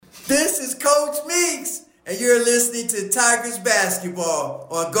Coach Meeks, and you're listening to Tigers basketball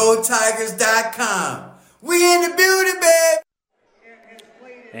on GoTigers.com. We in the building, babe.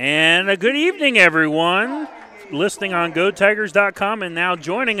 And a good evening, everyone. Listening on GoTigers.com and now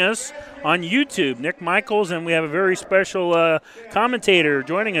joining us on YouTube, Nick Michaels, and we have a very special commentator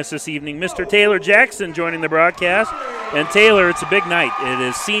joining us this evening, Mr. Taylor Jackson, joining the broadcast. And Taylor, it's a big night. It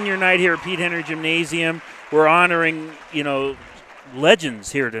is senior night here at Pete Henry Gymnasium. We're honoring,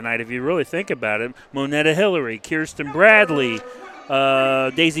 legends here tonight, if you really think about it. Monetta Hillary, Kirsten Bradley,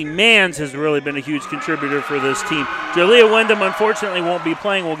 Daisy Manns has really been a huge contributor for this team. Jalea Wyndham, unfortunately, won't be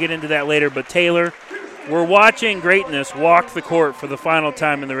playing. We'll get into that later. But, Taylor, we're watching greatness walk the court for the final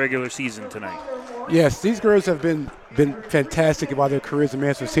time in the regular season tonight. Yes, these girls have been fantastic while their careers in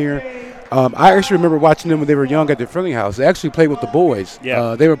Mansfield's here. I actually remember watching them when they were young at the Friendly House. They actually played with the boys.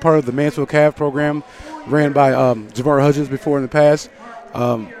 Yeah. They were part of the Mansfield Cav program, ran by Javar Hudgens before in the past.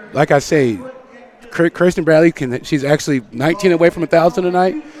 Like I say, Kirsten Bradley, she's actually 19 away from 1,000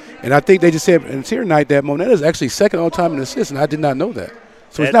 tonight. And I think they just said in here tonight that Monetta is actually second all-time in assists, and I did not know that.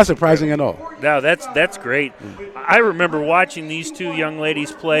 So it's not surprising at all. No, that's great. I remember watching these two young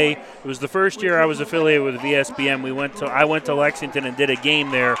ladies play. It was the first year I was affiliated with VSBM. I went to Lexington and did a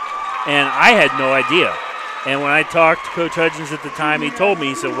game there, and I had no idea. And when I talked to Coach Hudgens at the time, he told me,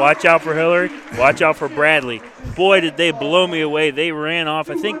 he said, watch out for Hillary, watch out for Bradley. Boy, did they blow me away. They ran off.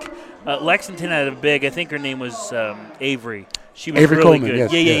 I think Lexington had a big, I think her name was Avery. She was Avery really Coleman,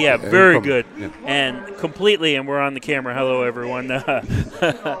 good. yes, Yeah, Avery very Coleman, good. yeah. And completely, and we're on the camera. Hello, everyone.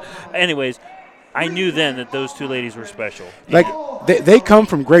 Anyways, I knew then that those two ladies were special. Like they come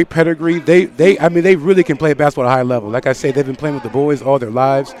from great pedigree. They really can play basketball at a high level. Like I say, they've been playing with the boys all their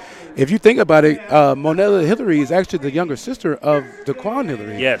lives. If you think about it, Monetta Hillary is actually the younger sister of Daquan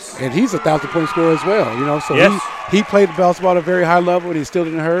Hillary. Yes. And he's a 1,000-point scorer as well. So yes. he played basketball at a very high level, and he instilled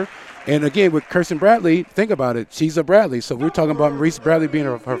it in her. And again, with Kirsten Bradley, think about it. She's a Bradley. So we're talking about Maurice Bradley being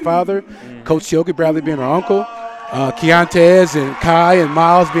her father, Coach Chioke Bradley being her uncle, Keontez and Kai and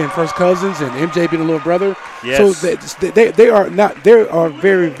Miles being first cousins, and MJ being a little brother. Yes. So they are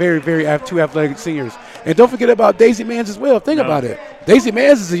very, very, very two athletic seniors. And don't forget about Daisy Manns as well. Think about it. Daisy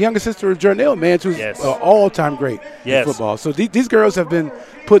Manns is the younger sister of Jarnell Manns, who's an all-time great in football. So these girls have been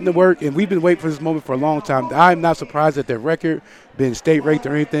putting the work, and we've been waiting for this moment for a long time. I'm not surprised at their record, being state-ranked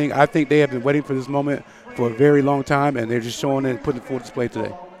or anything. I think they have been waiting for this moment for a very long time, and they're just showing it and putting it full display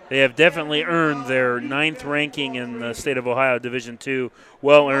today. They have definitely earned their 9th ranking in the state of Ohio Division II.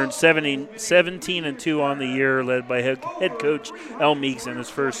 Well-earned, 17-2 on the year, led by head coach El Meeks in his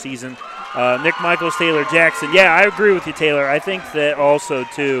first season. Nick Michaels, Taylor Jackson. Yeah, I agree with you, Taylor. I think that also,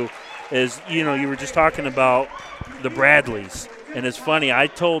 too, is, you were just talking about the Bradleys. And it's funny, I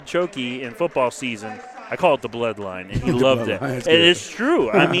told Chokey in football season, I call it the bloodline, and he loved it. And it's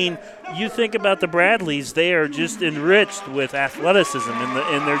true. I mean, you think about the Bradleys; they are just enriched with athleticism in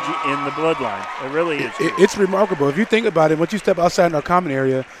the bloodline. It really is. It's remarkable if you think about it. Once you step outside in our common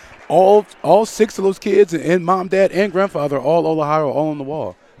area, all 6 of those kids and mom, dad, and grandfather all Ohio, all on the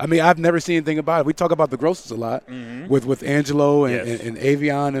wall. I mean, I've never seen anything about it. We talk about the Grosses a lot with Angelo and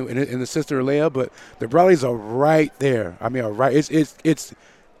Avion and the sister Leah, but the Bradleys are right there. I mean, right. It's.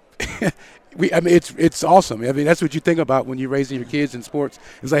 It's awesome. I mean, that's what you think about when you're raising your kids in sports.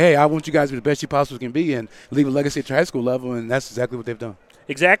 It's like, hey, I want you guys to be the best you possibly can be and leave a legacy at your high school level, and that's exactly what they've done.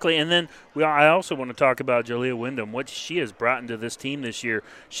 Exactly. And then I also want to talk about Jalea Wyndham, what she has brought into this team this year.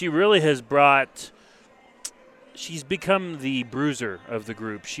 She really has she's become the bruiser of the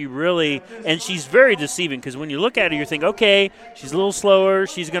group. And she's very deceiving because when you look at her, you think, okay, she's a little slower.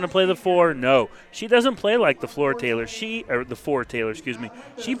 She's going to play the 4. No, she doesn't play like the 4 Taylor. She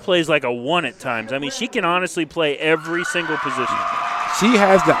plays like a 1 at times. I mean, she can honestly play every single position. She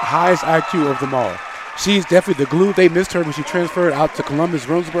has the highest IQ of them all. She's definitely the glue. They missed her when she transferred out to Columbus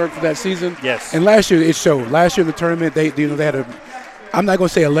Roomsburg for that season. Yes. And last year it showed. Last year in the tournament, they had I'm not going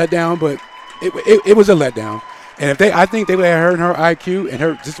to say a letdown, but it was a letdown. And I think they would have heard her IQ and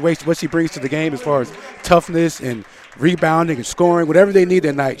her just what she brings to the game as far as toughness and rebounding and scoring, whatever they need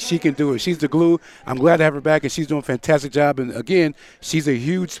that night, she can do it. She's the glue. I'm glad to have her back, and she's doing a fantastic job. And again, she's a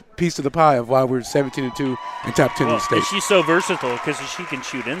huge piece of the pie of why we're 17-2 and top 10 in the state. And she's so versatile because she can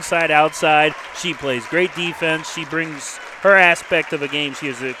shoot inside, outside. She plays great defense. She brings her aspect of a game. She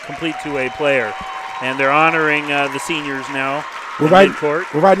is a complete two-way player. And they're honoring the seniors now.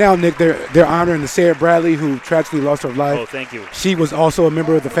 Right now, Nick, they're honoring the Sarah Bradley, who tragically lost her life. Oh, thank you. She was also a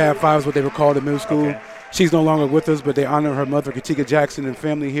member of the Fab Fives, what they were called in middle school. Okay. She's no longer with us, but they honor her mother, Katika Jackson, and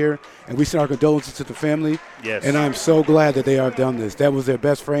family here. And we send our condolences to the family. Yes. And I'm so glad that they have done this. That was their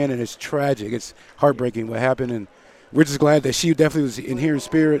best friend, and it's tragic. It's heartbreaking what happened. And we're just glad that she definitely was in here in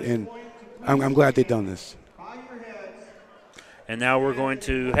spirit and I'm glad they've done this. And now we're going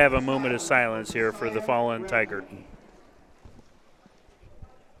to have a moment of silence here for the fallen Tiger.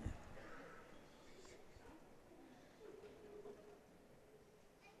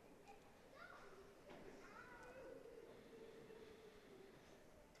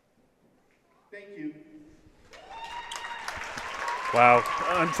 Wow.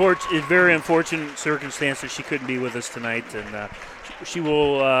 Very unfortunate circumstance that she couldn't be with us tonight, and she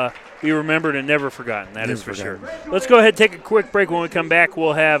will be remembered and never forgotten. That is for sure. Let's go ahead and take a quick break. When we come back,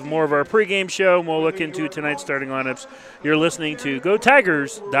 we'll have more of our pregame show, and we'll look into tonight's starting lineups. You're listening to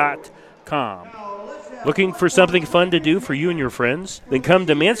GoTygers.com. Looking for something fun to do for you and your friends? Then come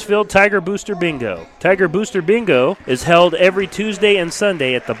to Mansfield Tiger Booster Bingo. Tiger Booster Bingo is held every Tuesday and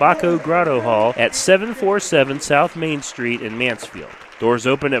Sunday at the Baco Grotto Hall at 747 South Main Street in Mansfield. Doors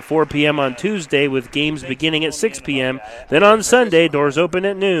open at 4 p.m. on Tuesday with games beginning at 6 p.m. Then on Sunday, doors open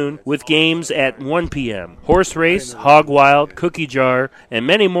at noon with games at 1 p.m. Horse race, hog wild, cookie jar, and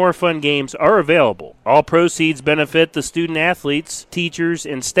many more fun games are available. All proceeds benefit the student athletes, teachers,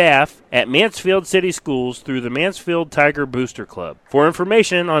 and staff at Mansfield City Schools through the Mansfield Tiger Booster Club. For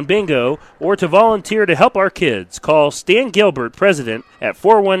information on bingo or to volunteer to help our kids, call Stan Gilbert, President, at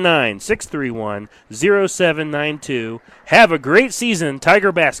 419-631-0792. Have a great season,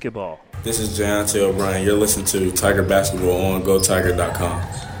 Tiger basketball. This is Jayante O'Brien. You're listening to Tiger Basketball on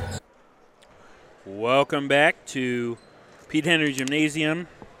GoTyger.com. Welcome back to Pete Henry Gymnasium.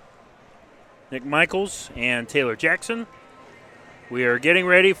 Nick Michaels and Taylor Jackson. We are getting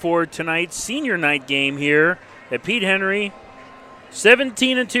ready for tonight's senior night game here at Pete Henry.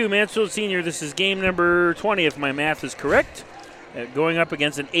 17-2, Mansfield Senior. This is game number 20, if my math is correct. Going up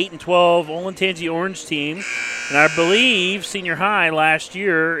against an 8-12 Olentangy Orange team. And I believe Senior High last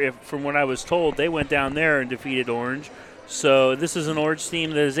year, from what I was told, they went down there and defeated Orange. So this is an Orange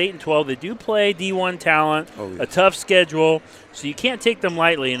team that is 8-12. They do play D1 talent, a tough schedule, so you can't take them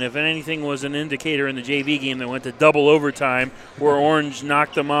lightly. And if anything was an indicator in the JV game that went to double overtime where Orange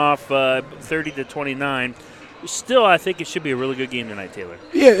knocked them off 30-29, still, I think it should be a really good game tonight, Taylor.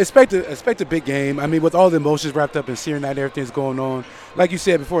 Yeah, expect a big game. I mean, with all the emotions wrapped up in senior night, everything's going on. Like you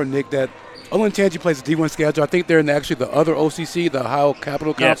said before, Nick, that Olentangy plays a D1 schedule. I think they're in the other OCC, the Ohio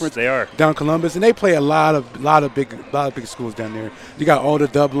Capital Conference. Yes, they are down in Columbus, and they play a lot of big schools down there. You got all the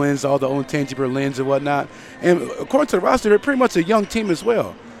Dublins, all the Olentangy Berlins and whatnot. And according to the roster, they're pretty much a young team as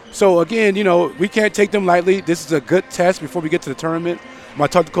well. So again, we can't take them lightly. This is a good test before we get to the tournament. When I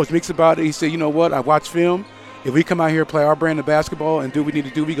talked to Coach Meeks about it, he said, you know what? I watched film. If we come out here and play our brand of basketball and do what we need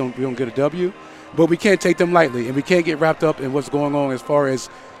to do, we're gonna get a W. But we can't take them lightly, and we can't get wrapped up in what's going on as far as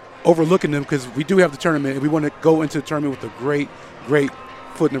overlooking them, because we do have the tournament, and we want to go into the tournament with a great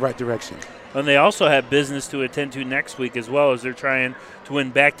foot in the right direction. And they also have business to attend to next week as well, as they're trying to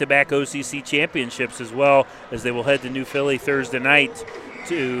win back-to-back OCC championships, as well as they will head to New Philly Thursday night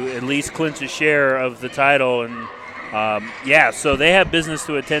to at least clinch a share of the title. And so they have business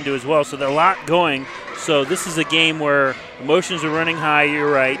to attend to as well. So there's a lot going. So this is a game where emotions are running high,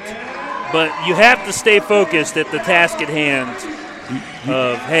 you're right. But you have to stay focused at the task at hand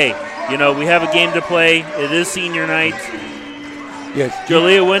of, hey, we have a game to play. It is senior night. Yes.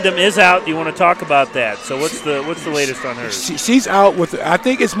 Julia Wyndham is out. Do you want to talk about that? So what's the latest on her? She's out with, I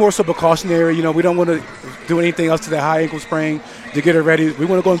think it's more so precautionary. We don't want to do anything else to that high ankle sprain to get her ready. We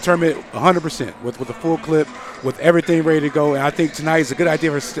want to go in the tournament 100% with a full clip, with everything ready to go. And I think tonight is a good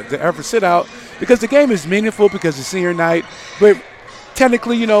idea for her sit out, because the game is meaningful because it's senior night. But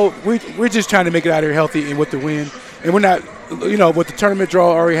technically, we're just trying to make it out here healthy and with the win. And we're not, with the tournament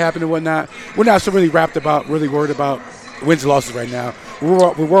draw already happened and whatnot, we're not so really worried about wins and losses right now.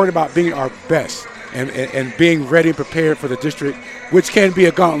 We're worried about being our best and being ready and prepared for the district, which can be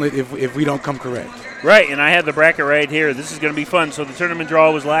a gauntlet if we don't come correct. Right, and I have the bracket right here. This is going to be fun. So the tournament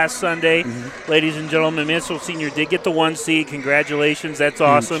draw was last Sunday. Mm-hmm. Ladies and gentlemen, Mansfield Senior did get the 1 seed. Congratulations. That's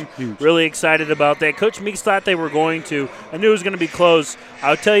awesome. Huge. Really excited about that. Coach Meeks thought they were going to. I knew it was going to be close.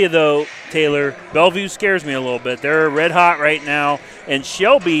 I'll tell you, though, Taylor, Bellevue scares me a little bit. They're red hot right now. And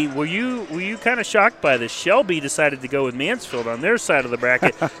Shelby, were you kind of shocked by this? Shelby decided to go with Mansfield on their side of the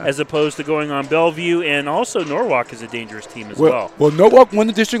bracket as opposed to going on Bellevue. And also Norwalk is a dangerous team as well. Well, Norwalk won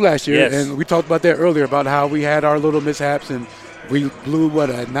the district last year, yes. And we talked about that earlier about how we had our little mishaps and we blew,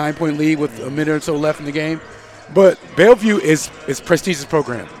 a 9-point lead with a minute or so left in the game. But Bellevue is a prestigious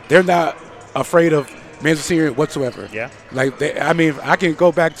program. They're not afraid of Mansfield Senior whatsoever. Yeah. I can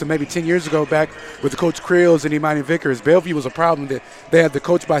go back to maybe 10 years ago, back with the Coach Creels and Imani Vickers. Bellevue was a problem that they had the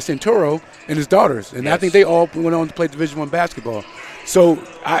coach by Santoro and his daughters. And yes. I think they all went on to play Division I basketball. So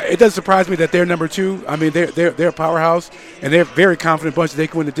it doesn't surprise me that they're number 2. I mean, they're a powerhouse, and they're a very confident bunch that they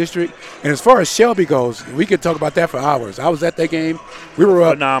can win the district. And as far as Shelby goes, we could talk about that for hours. I was at that game. We were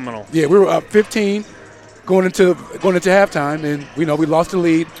up. Phenomenal. Yeah, we were up 15 going into halftime, and we lost the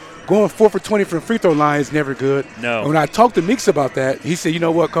lead. Going 4 for 20 from the free throw line is never good. No. And when I talked to Meeks about that, he said, "You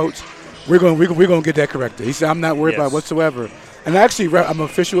know what, Coach? We're going to get that corrected." He said, "I'm not worried about it whatsoever." And actually, I'm an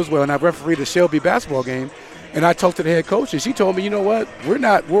official as well, and I refereed the Shelby basketball game. And I talked to the head coach, and she told me, "You know what? We're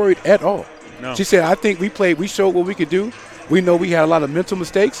not worried at all." No. She said, "I think we showed what we could do. We know we had a lot of mental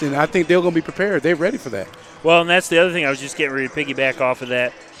mistakes, and I think they're going to be prepared. They're ready for that." Well, and that's the other thing. I was just getting ready to piggyback off of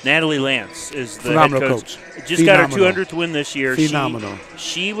that. Natalie Lance is the phenomenal head coach. Just got her 200th win this year. Phenomenal.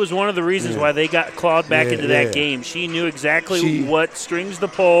 She was one of the reasons why they got clawed back into that game. She knew exactly what strings to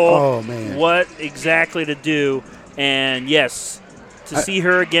pull, what exactly to do, and yes, to see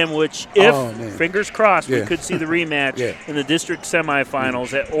her again, which if, fingers crossed, we could see the rematch in the district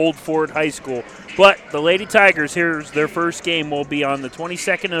semifinals at Old Fort High School. But the Lady Tigers, here's their first game, will be on the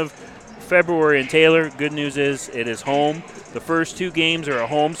 22nd of February in Taylor. Good news is it is home. The first 2 games are at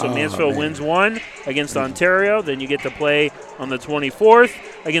home, so Mansfield wins 1 against Ontario. Then you get to play on the 24th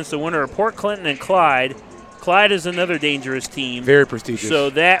against the winner of Port Clinton and Clyde. Clyde is another dangerous team. Very prestigious. So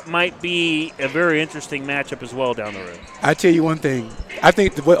that might be a very interesting matchup as well down the road. I tell you one thing. I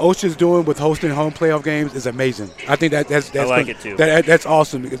think what OSHA's doing with hosting home playoff games is amazing. I think that's I like it too. That's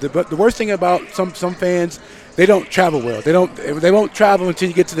awesome. The worst thing about some fans, they don't travel well. They won't travel until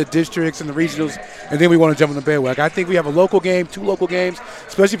you get to the districts and the regionals, and then we want to jump on the bandwagon. I think we have a local game, 2 local games,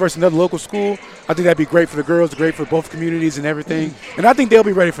 especially versus another local school. I think that'd be great for the girls, great for both communities and everything. And I think they'll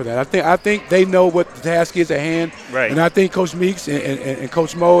be ready for that. I think they know what the task is at hand. Right. And I think Coach Meeks and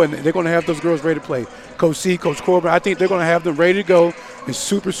Coach Mo, and they're going to have those girls ready to play. Coach C, Coach Corbin, I think they're going to have them ready to go and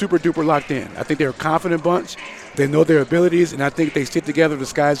super, super duper locked in. I think they're a confident bunch. They know their abilities, and I think they stick together. The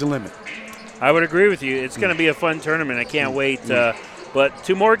sky's the limit. I would agree with you. It's going to be a fun tournament. I can't wait. But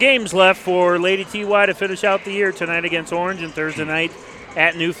 2 more games left for Lady TY to finish out the year, tonight against Orange and Thursday night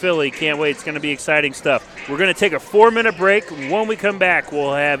at New Philly. Can't wait. It's going to be exciting stuff. We're going to take a 4-minute break. When we come back,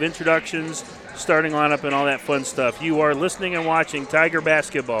 we'll have introductions, starting lineup, and all that fun stuff. You are listening and watching Tiger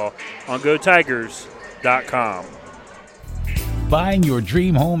Basketball on GoTygers.com. Buying your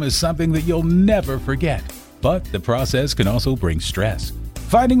dream home is something that you'll never forget, but the process can also bring stress.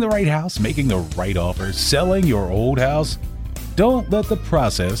 Finding the right house, making the right offer, selling your old house. Don't let the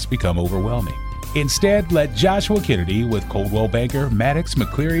process become overwhelming. Instead, let Joshua Kennedy with Coldwell Banker Maddox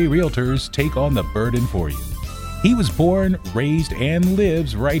McCleary Realtors take on the burden for you. He was born, raised, and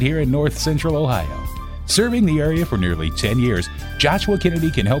lives right here in North Central Ohio. Serving the area for nearly 10 years, Joshua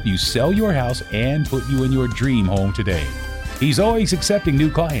Kennedy can help you sell your house and put you in your dream home today. He's always accepting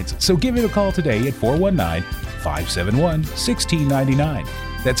new clients, so give him a call today at 419-571-1699.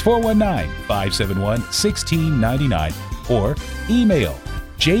 That's 419-571-1699, or email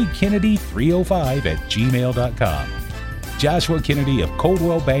jkennedy305@gmail.com. Joshua Kennedy of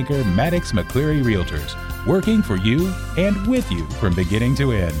Coldwell Banker Maddox McCleary Realtors, working for you and with you from beginning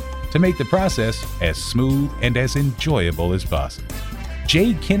to end to make the process as smooth and as enjoyable as possible.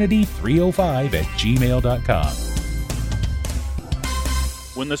 jkennedy305@gmail.com.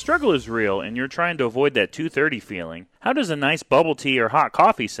 When the struggle is real and you're trying to avoid that 2:30 feeling, how does a nice bubble tea or hot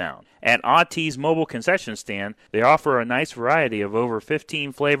coffee sound? At Odd Tea's mobile concession stand, they offer a nice variety of over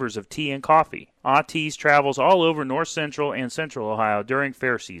 15 flavors of tea and coffee. Odd Tea's travels all over North Central and Central Ohio during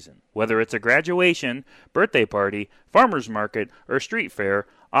fair season. Whether it's a graduation, birthday party, farmer's market, or street fair,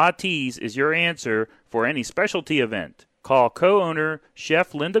 Odd Tea's is your answer for any specialty event. Call co-owner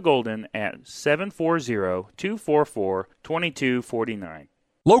Chef Linda Golden at 740-244-2249.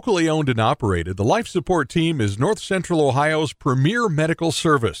 Locally owned and operated, the Life Support Team is North Central Ohio's premier medical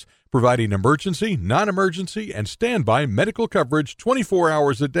service, providing emergency, non-emergency, and standby medical coverage 24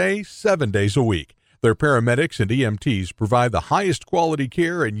 hours a day, 7 days a week. Their paramedics and EMTs provide the highest quality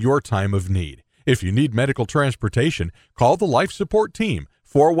care in your time of need. If you need medical transportation, call the Life Support Team,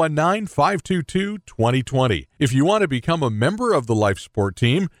 419-522-2020. If you want to become a member of the Life Support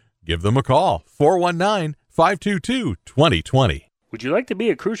Team, give them a call, 419-522-2020. Would you like to be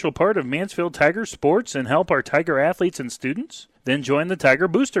a crucial part of Mansfield Tiger sports and help our Tiger athletes and students? Then join the Tiger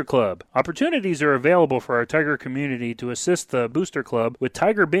Booster Club. Opportunities are available for our Tiger community to assist the Booster Club with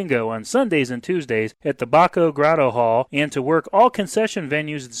Tiger Bingo on Sundays and Tuesdays at the Baco Grotto Hall and to work all concession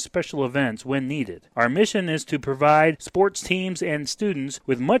venues and special events when needed. Our mission is to provide sports teams and students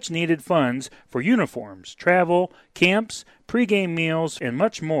with much-needed funds for uniforms, travel, camps, pregame meals, and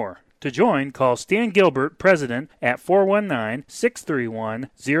much more. To join, call Stan Gilbert, President, at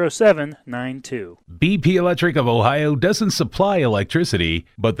 419-631-0792. BP Electric of Ohio doesn't supply electricity,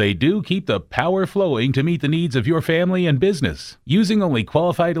 but they do keep the power flowing to meet the needs of your family and business. Using only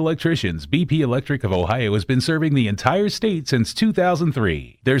qualified electricians, BP Electric of Ohio has been serving the entire state since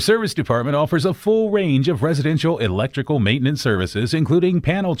 2003. Their service department offers a full range of residential electrical maintenance services, including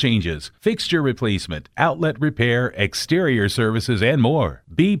panel changes, fixture replacement, outlet repair, exterior services, and more.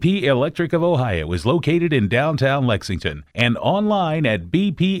 BP Electric of Ohio is located in downtown Lexington and online at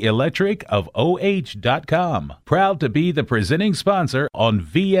bpelectricofoh.com. Proud to be the presenting sponsor on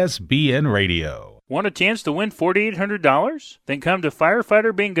VSBN Radio. Want a chance to win $4,800? Then come to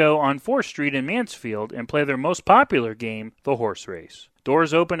Firefighter Bingo on 4th Street in Mansfield and play their most popular game, the horse race.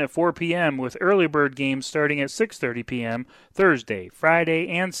 Doors open at 4 p.m. with early bird games starting at 6:30 p.m. Thursday, Friday,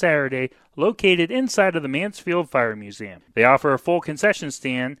 and Saturday, located inside of the Mansfield Fire Museum. They offer a full concession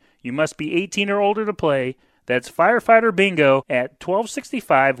stand. You must be 18 or older to play. That's Firefighter Bingo at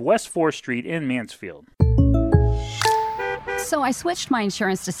 1265 West 4th Street in Mansfield. So I switched my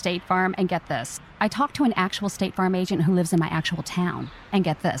insurance to State Farm, and get this. I talked to an actual State Farm agent who lives in my actual town. And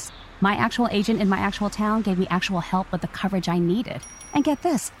get this. My actual agent in my actual town gave me actual help with the coverage I needed. And get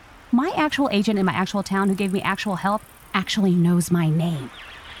this. My actual agent in my actual town who gave me actual help actually knows my name.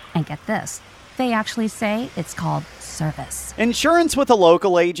 And get this. They actually say it's called service. Insurance with a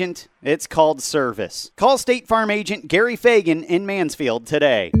local agent, it's called service. Call State Farm agent Gary Fagan in Mansfield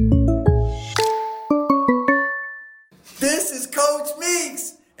today. This is Coach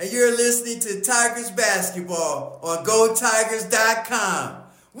Meeks, and you're listening to Tigers basketball on GoTygers.com.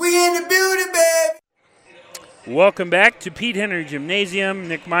 We in the building, baby! Welcome back to Pete Henry Gymnasium.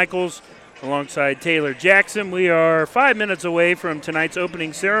 Nick Michaels alongside Taylor Jackson. We are 5 minutes away from tonight's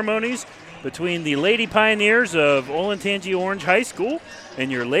opening ceremonies between the Lady Pioneers of Olentangy Orange High School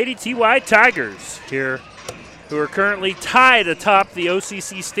and your Lady TY Tigers here, who are currently tied atop the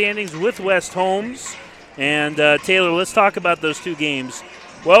OCC standings with West Holmes. And Taylor, let's talk about those two games.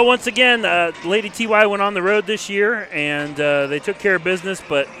 Well, once again, Lady TY went on the road this year, and they took care of business,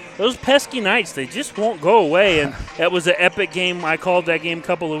 but those pesky Knights, they just won't go away, and that was an epic game. I called that game a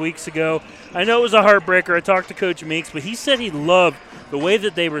couple of weeks ago. I know it was a heartbreaker. I talked to Coach Meeks, but he said he loved the way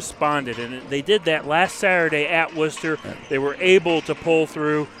that they responded, and they did that last Saturday at Worcester. They were able to pull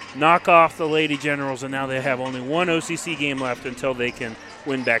through, knock off the Lady Generals, and now they have only one OCC game left until they can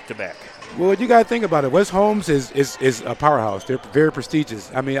win back-to-back. Well, you got to think about it. West Holmes is a powerhouse. They're very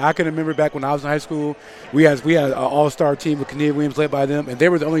prestigious. I mean, I can remember back when I was in high school, we had an all-star team with Kenia Williams led by them, and they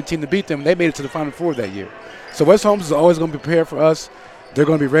were the only team to beat them. They made it to the Final Four that year. So West Holmes is always going to be prepared for us. They're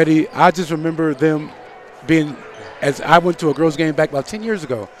going to be ready. I just remember them being, as I went to a girls' game back about 10 years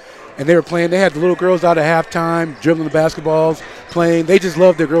ago, and they were playing. They had the little girls out at halftime, dribbling the basketballs, playing. They just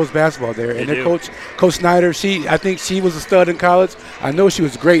loved their girls' basketball there. And their coach Snyder, I think she was a stud in college. I know she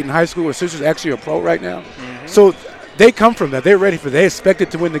was great in high school. Her sister's actually a pro right now. Mm-hmm. So they come from that. They're ready for that. They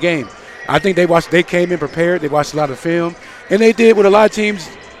expected to win the game. I think they came in prepared. They watched a lot of film. And they did what a lot of teams,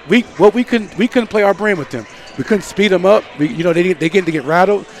 we couldn't play our brand with them. We couldn't speed them up. They get to get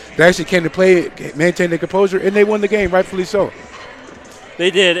rattled. They actually came to play, maintain their composure, and they won the game, rightfully so. They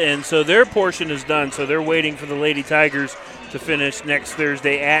did, and so their portion is done. So they're waiting for the Lady Tigers to finish next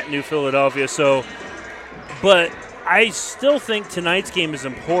Thursday at New Philadelphia. But I still think tonight's game is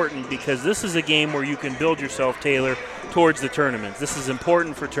important because this is a game where you can build yourself, Taylor, towards the tournaments. This is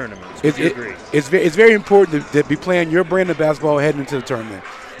important for tournaments. Would you agree? It's very important to be playing your brand of basketball heading into the tournament.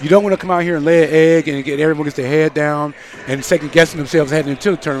 You don't want to come out here and lay an egg and everyone gets their head down and second-guessing themselves heading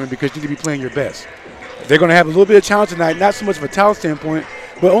into the tournament because you need to be playing your best. They're going to have a little bit of challenge tonight, not so much from a talent standpoint,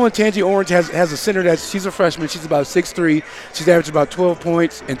 but Olentangy Orange has a center she's a freshman. She's about 6'3". She's averaged about 12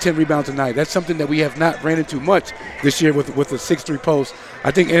 points and 10 rebounds a night. That's something that we have not ran into much this year with a 6'3" post. I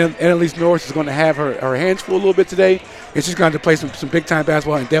think Annalise Norris is going to have her hands full a little bit today, and she's going to play some big-time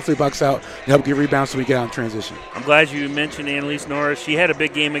basketball and definitely box out and help get rebounds so we get out in transition. I'm glad you mentioned Annalise Norris. She had a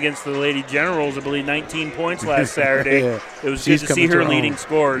big game against the Lady Generals, I believe 19 points last Saturday. Yeah. It was good to see her leading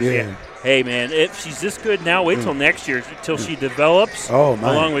scorers. Yeah. Hey, man, if she's this good now, wait till next year, till she develops,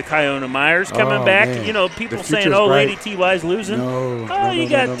 along with Kiona Myers coming back. Man. You know, people saying, Lady TY's losing. You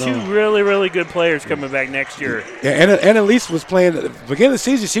got two really, really good players coming back next year. Yeah, Annalise was playing, at the beginning of the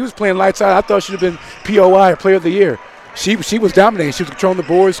season, she was playing lights out. I thought she'd have been POI, Player of the Year. She was dominating. She was controlling the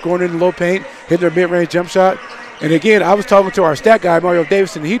board, scoring in the low paint, hitting her mid-range jump shot. And, again, I was talking to our stat guy, Mario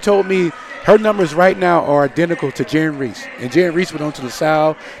Davidson, and he told me her numbers right now are identical to Jaren Reese. And Jaren Reese went on to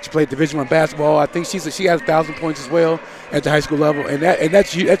LaSalle. She played Division I basketball. I think she has 1,000 points as well at the high school level. And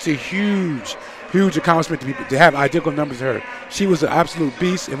that's a huge, huge accomplishment to have identical numbers to her. She was an absolute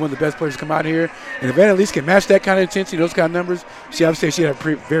beast and one of the best players to come out here. And if Annalise can match that kind of intensity, those kind of numbers, I would say she had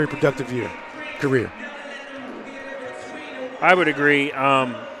a very productive career. I would agree.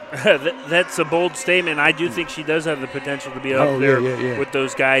 That's a bold statement. I do think she does have the potential to be up there with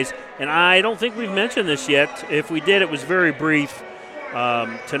those guys. And I don't think we've mentioned this yet. If we did, it was very brief.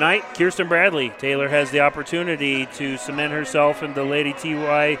 Tonight, Kirsten Bradley Taylor has the opportunity to cement herself into Lady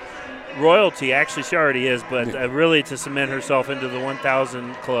TY royalty. Actually, she already is, but really to cement herself into the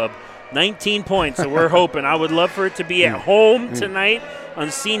 1,000 club. 19 points, so we're hoping. I would love for it to be at home tonight on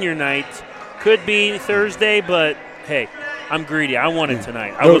senior night. Could be Thursday, but, hey, I'm greedy. I want it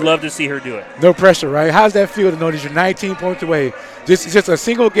tonight. I would love to see her do it. No pressure, right? How's that feel to know that you're 19 points away, just a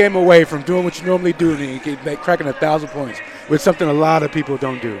single game away from doing what you normally do and cracking 1,000 points with something a lot of people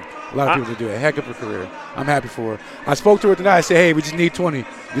don't do. A lot of people don't do. A heck of a career. I'm happy for her. I spoke to her tonight. I said, hey, we just need 20. You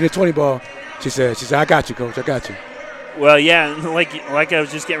need a 20 ball. She said, I got you, Coach. I got you. Well, yeah, like I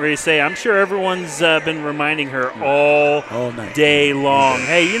was just getting ready to say, I'm sure everyone's been reminding her all night, day long.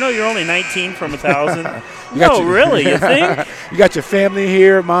 Hey, you're only 19 from 1,000. Really? You think? You got your family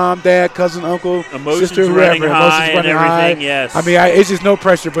here, mom, dad, cousin, uncle, sister, whoever. Running high and everything, yes. I mean, it's just no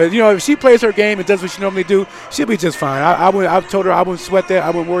pressure. But, if she plays her game and does what she normally do, she'll be just fine. I told her I wouldn't sweat that. I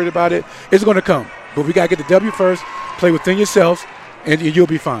wasn't worried about it. It's going to come. But we got to get the W first, play within yourselves, and you'll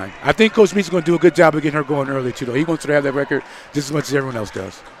be fine. I think Coach Meeks is going to do a good job of getting her going early, too, though. He wants her to have that record just as much as everyone else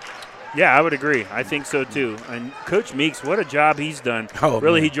does. Yeah, I would agree. I think so, too. And Coach Meeks, what a job he's done.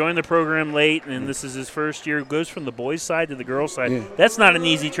 He joined the program late, and this is his first year. Goes from the boys' side to the girls' side. Yeah. That's not an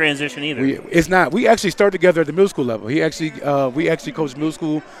easy transition either. It's not. We actually started together at the middle school level. We actually coached middle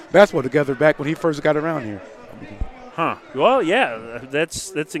school basketball together back when he first got around here. Huh. Well, yeah,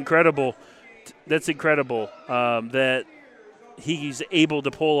 that's incredible. That's incredible that he's able to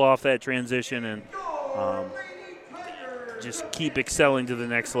pull off that transition and just keep excelling to the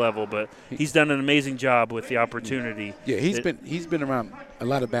next level. But he's done an amazing job with the opportunity. Yeah, he's been around a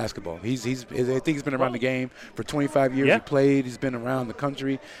lot of basketball. I think he's been around the game for 25 years. Yeah. He played. He's been around the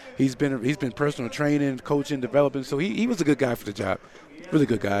country. He's been personal training, coaching, developing. So he was a good guy for the job. Really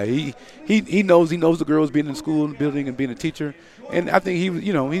good guy. He knows the girls being in school and building and being a teacher. And I think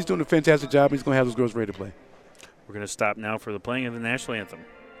he's doing a fantastic job. He's going to have those girls ready to play. We're going to stop now for the playing of the national anthem.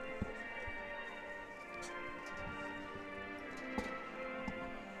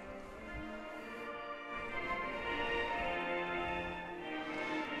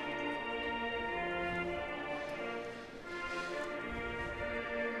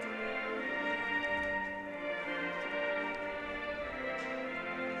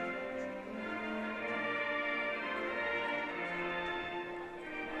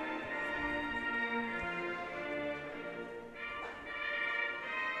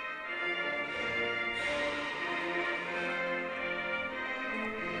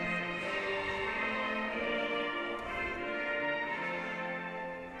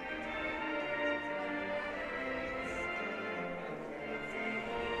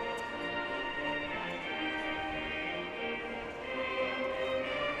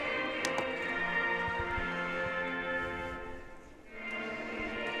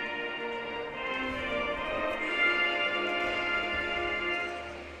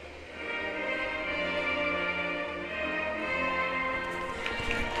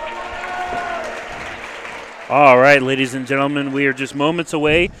 All right, ladies and gentlemen, we are just moments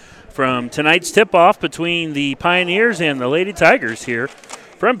away from tonight's tip-off between the Pioneers and the Lady Tigers here.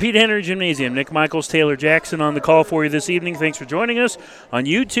 From Pete Henry Gymnasium, Nick Michaels, Taylor Jackson on the call for you this evening. Thanks for joining us on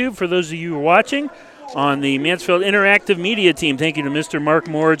YouTube. For those of you who are watching on the Mansfield Interactive Media Team, thank you to Mr. Mark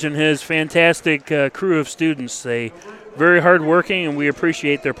Morge and his fantastic crew of students. They very hard-working, and we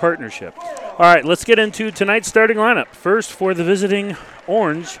appreciate their partnership. All right, let's get into tonight's starting lineup. First, for the visiting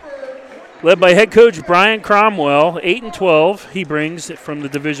Orange, led by head coach Brian Cromwell, 8-12. He brings from the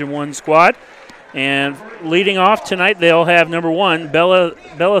Division I squad. And leading off tonight, they'll have number 1,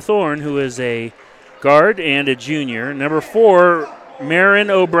 Bella Thorne, who is a guard and a junior. Number 4,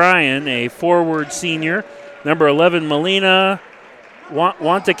 Marin O'Brien, a forward senior. Number 11, Melina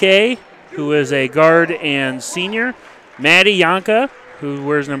Wantake, who is a guard and senior. Maddie Yanka, who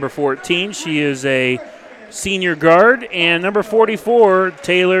wears number 14. She is a senior guard. And number 44,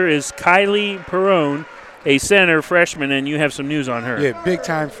 Taylor, is Kylie Perrone, a center freshman, and you have some news on her. Yeah,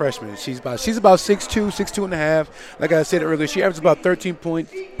 big-time freshman. She's about 6'2", 6'2 and a half. Like I said earlier, she averages about 13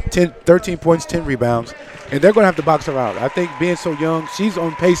 points, 10 rebounds, and they're going to have to box her out. I think being so young, she's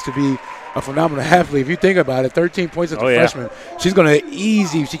on pace to be a phenomenal athlete. If you think about it, 13 points as a freshman, she's going to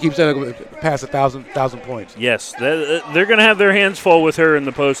easy if she keeps past 1,000 points. Yes, they're going to have their hands full with her in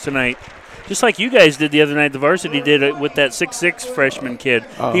the post tonight. just like you guys did the other night. The varsity did it with that 6'6" freshman kid.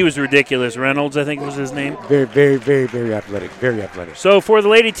 He was ridiculous. Reynolds, I think was his name. Very, very, very, very athletic. Very athletic. So for the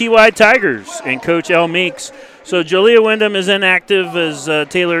Lady TY Tigers and Coach L. Meeks, so Jalea Wyndham is inactive, as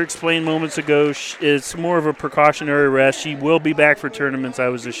Taylor explained moments ago. It's more of a precautionary rest. She will be back for tournaments, I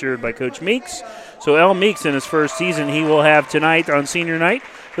was assured by Coach Meeks. So L. Meeks in his first season, he will have tonight on senior night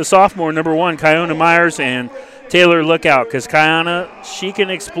the sophomore number 1, Kiona Myers, and Taylor, look out, because Kiona, she can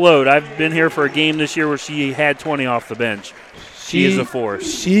explode. I've been here for a game this year where she had 20 off the bench. She is a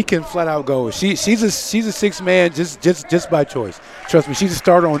force. She can flat out go. She's a 6-man just by choice. Trust me, she's a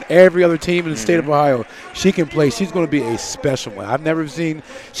starter on every other team in the state of Ohio. She can play. She's going to be a special one. I've never seen.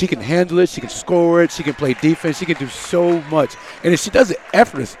 She can handle it. She can score it. She can play defense. She can do so much, and she does it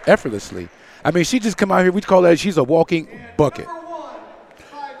effortlessly. I mean, she just come out here. We call that she's a walking bucket.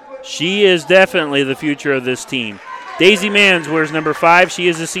 She is definitely the future of this team. Daisy Manns wears number 5. She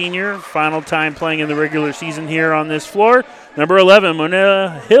is a senior. Final time playing in the regular season here on this floor. Number 11,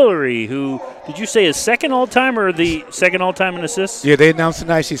 Mona Hillary, who, did you say is second all-time or the second all-time in assists? Yeah, they announced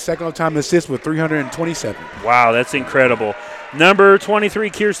tonight she's second all-time in assists with 327. Wow, that's incredible. Number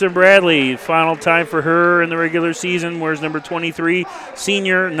 23, Kirsten Bradley. Final time for her in the regular season. Wears number 23,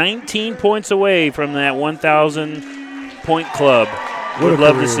 senior, 19 points away from that 1,000-point club. Would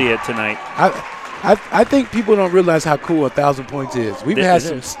love to see it tonight. I think people don't realize how cool 1,000 points is. We've had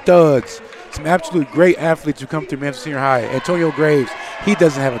some studs, some absolute great athletes who come through Memphis Senior High. Antonio Graves, he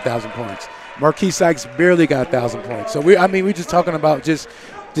doesn't have 1,000 points. Marquis Sykes barely got 1,000 points. So we're just talking about just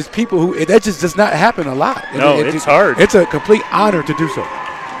people who that just does not happen a lot. No, it's hard. It's a complete honor to do so.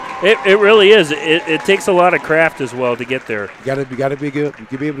 It really is. It takes a lot of craft as well to get there. You gotta be good.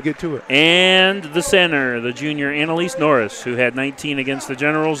 You be able to get to it. And the center, the junior Annalise Norris, who had 19 against the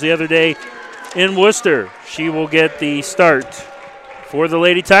Generals the other day in Worcester. She will get the start for the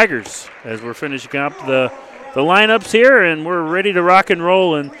Lady Tigers as we're finishing up the lineups here, and we're ready to rock and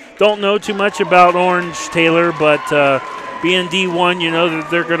roll. And don't know too much about Orange, Taylor, but being D1, you know that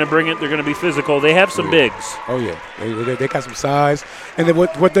they're going to bring it. They're going to be physical. They have some bigs. Oh, yeah. They got some size. And then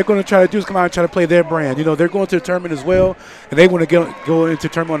what they're going to try to do is come out and try to play their brand. You know, they're going to the tournament as well, and they want to go into the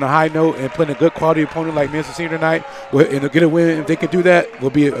tournament on a high note and play a good quality opponent like Memphis Senior tonight. And get a win. If they can do that,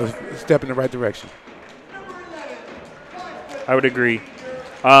 will be a step in the right direction. I would agree.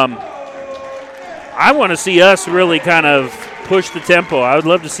 I want to see us really kind of push the tempo. I would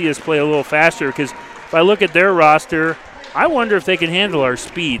love to see us play a little faster because if I look at their roster, I wonder if they can handle our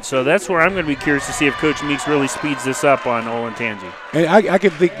speed. So that's where I'm going to be curious to see if Coach Meeks really speeds this up on Olentangy. And I can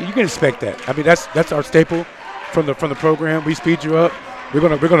think you can expect that. I mean, that's our staple from the program. We speed you up. We're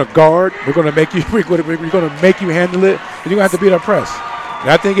gonna guard. We're gonna make you handle it. And you're gonna have to beat our press. And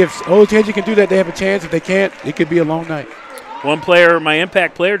I think if Olentangy can do that, they have a chance. If they can't, it could be a long night. One player, my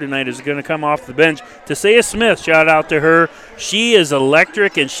impact player tonight, is going to come off the bench. Tasea Smith, shout out to her. She is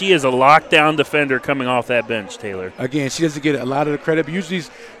electric, and she is a lockdown defender coming off that bench, Taylor. Again, she doesn't get a lot of the credit. But usually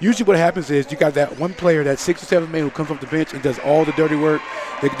what happens is you got that one player, that 6 or 7 man who comes off the bench and does all the dirty work.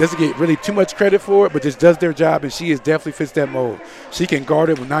 They doesn't get really too much credit for it, but just does their job, and she definitely fits that mold. She can guard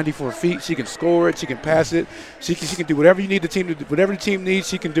it with 94 feet. She can score it. She can pass it. She can do whatever you need the team to do. Whatever the team needs,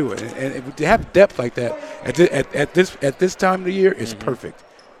 she can do it. And to have depth like that at this time of the year is perfect.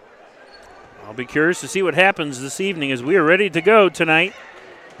 I'll be curious to see what happens this evening as we are ready to go tonight.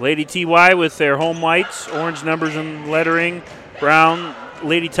 Lady TY with their home whites, orange numbers and lettering, brown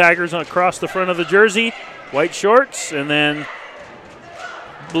Lady Tigers across the front of the jersey, white shorts, and then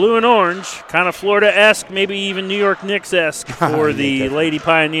blue and orange, kind of Florida-esque, maybe even New York Knicks-esque for the Lady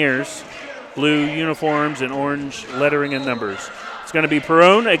Pioneers. Blue uniforms and orange lettering and numbers. It's going to be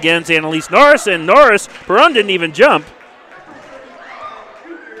Perone against Annalise Norris, and Perone didn't even jump.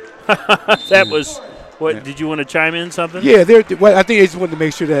 That was what? Yeah. Did you want to chime in something? Yeah, I think they just wanted to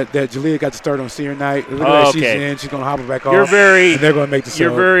make sure that Jalea got to start on senior night. Look at that, she's in. She's going to hobble back off. And they're going to make the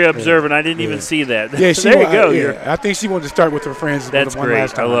You're very observant. I didn't even see that. Yeah, there you go. Yeah. I think she wanted to start with her friends. That's one great.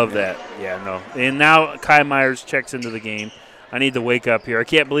 Last time. I love that. Yeah, no. And now Kai Myers checks into the game. I need to wake up here. I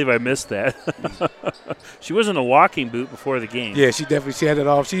can't believe I missed that. She was in a walking boot before the game. Yeah, she had it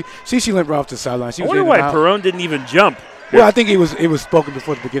off. She limped right off the sideline. I wonder why Perone didn't even jump. Well, I think it was spoken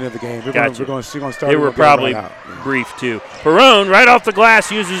before the beginning of the game. We're going to start. They were probably brief too. Perone, right off the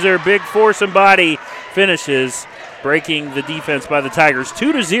glass, uses their big force and body, finishes, breaking the defense by the Tigers.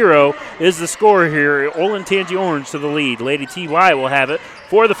 2-0 is the score here. Olentangy Orange to the lead. Lady TY will have it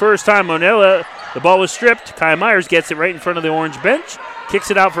for the first time. Monella, the ball was stripped. Kai Myers gets it right in front of the orange bench.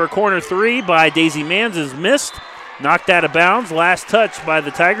 Kicks it out for a corner 3 by Daisy Manns, is missed. Knocked out of bounds. Last touch by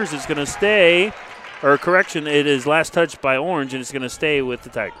the Tigers is going to stay. Or correction, it is last touch by Orange, and it's going to stay with the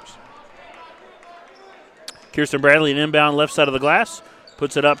Tigers. Kirsten Bradley, an inbound left side of the glass,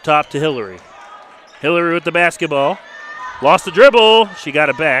 puts it up top to Hillary. Hillary with the basketball. Lost the dribble. She got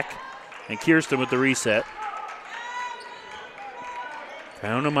it back. And Kirsten with the reset.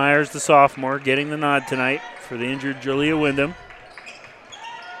 Fiona Myers, the sophomore, getting the nod tonight for the injured Jalea Wyndham.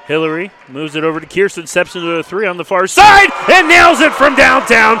 Hillary moves it over to Kirsten, steps into a three on the far side, and nails it from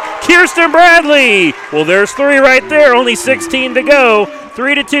downtown. Kirsten Bradley. Well, there's three right there. Only 16 to go.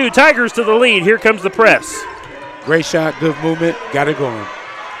 3-2. Tigers to the lead. Here comes the press. Great shot, good movement, got it going.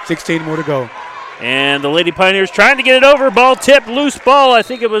 16 more to go. And the Lady Pioneers trying to get it over. Ball tipped, loose ball. I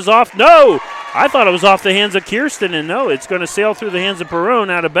think it was off. No, I thought it was off the hands of Kirsten, and no, it's going to sail through the hands of Perone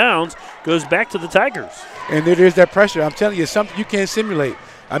out of bounds. Goes back to the Tigers. And there's that pressure. I'm telling you, something you can't simulate.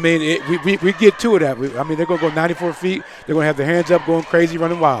 I mean, we get to it. They're going to go 94 feet. They're going to have their hands up, going crazy,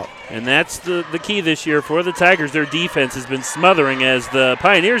 running wild. And that's the key this year for the Tigers. Their defense has been smothering as the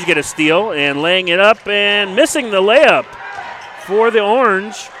Pioneers get a steal and laying it up and missing the layup. For the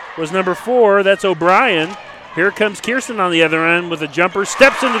Orange was number 4. That's O'Brien. Here comes Kirsten on the other end with a jumper,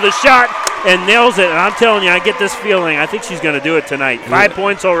 steps into the shot and nails it. And I'm telling you, I get this feeling. I think she's going to do it tonight. 5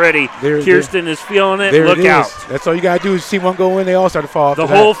 points already. Kirsten is feeling it. Look out. That's all you got to do is see one go in. They all start to fall off. The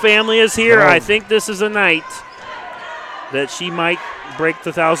whole family is here. I think this is a night that she might break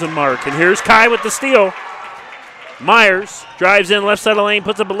the 1,000 mark. And here's Kai with the steal. Myers drives in left side of the lane,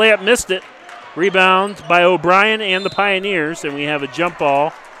 puts up a layup, missed it. Rebound by O'Brien and the Pioneers. And we have a jump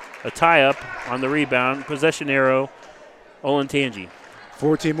ball, a tie-up on the rebound. Possession arrow, Olentangy.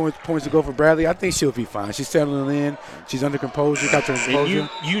 14 more points to go for Bradley. I think she'll be fine. She's settling in. She's under composure. Got her composure.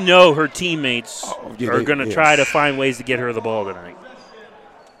 You know her teammates are going to try to find ways to get her the ball tonight.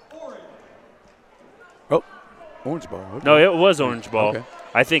 Oh, orange ball. Okay. No, it was orange ball. Okay.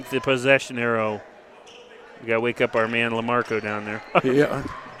 I think the possession arrow, we got to wake up our man Lamarco down there. Yeah.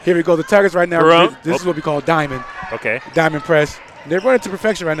 Here we go. The Tigers right now, this is what we call diamond. Okay. Diamond press. They're running to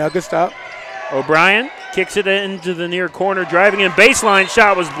perfection right now. Good stop. O'Brien kicks it into the near corner, driving in. Baseline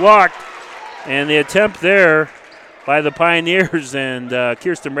shot was blocked. And the attempt there by the Pioneers, and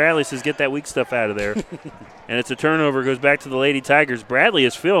Kirsten Bradley says, get that weak stuff out of there. And it's a turnover, goes back to the Lady Tigers. Bradley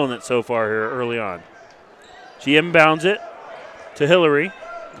is feeling it so far here early on. She inbounds it to Hillary.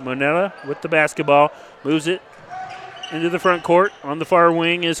 Monetta with the basketball, moves it into the front court. On the far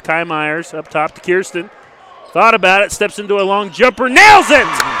wing is Kai Myers, up top to Kirsten. Thought about it, steps into a long jumper, nails it!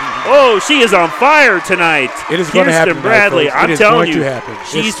 Oh, she is on fire tonight. It is going to happen. Kirsten Bradley, I'm telling you,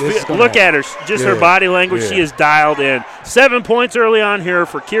 she's look at her, just her body language. She is dialed in. 7 points early on here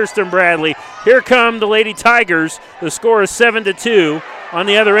for Kirsten Bradley. Here come the Lady Tigers. The score is 7-2. On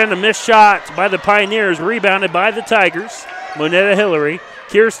the other end, a missed shot by the Pioneers, rebounded by the Tigers. Monetta Hillary.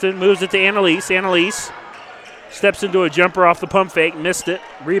 Kirsten moves it to Annalise. Annalise steps into a jumper off the pump fake, missed it.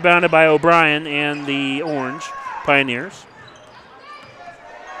 Rebounded by O'Brien and the Orange Pioneers.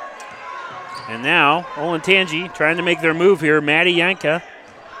 And now Olentangy trying to make their move here. Maddie Yanka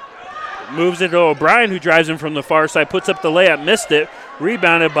moves it to O'Brien, who drives in from the far side, puts up the layup, missed it.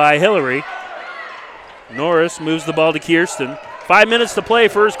 Rebounded by Hillary. Norris moves the ball to Kirsten. 5 minutes to play,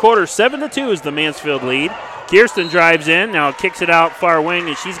 first quarter. 7-2 is the Mansfield lead. Kirsten drives in, now kicks it out far wing,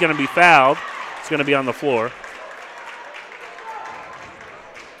 and she's going to be fouled. It's going to be on the floor.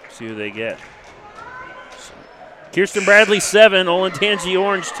 See who they get. Kirsten Bradley 7, Olentangy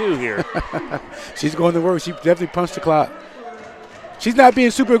Orange 2 here. She's going to work. She definitely punched the clock. She's not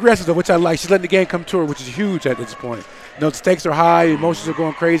being super aggressive, though, which I like. She's letting the game come to her, which is huge at this point. You know, the stakes are high, emotions are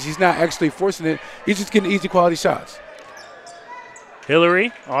going crazy. He's not actually forcing it. He's just getting easy quality shots.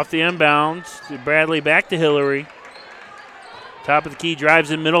 Hillary off the inbound. Bradley back to Hillary. Top of the key,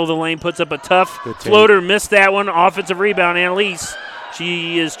 drives in middle of the lane, puts up a tough floater. Missed that one. Offensive rebound, Annalise.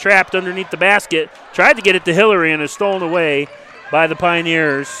 She is trapped underneath the basket. Tried to get it to Hillary and is stolen away by the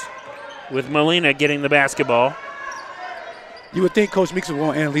Pioneers with Molina getting the basketball. You would think Coach Meeks would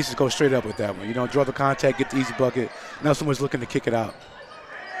want Annalise to go straight up with that one. You know, draw the contact, get the easy bucket. Now someone's looking to kick it out.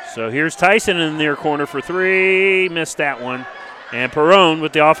 So here's Tyson in the near corner for three. Missed that one. And Perone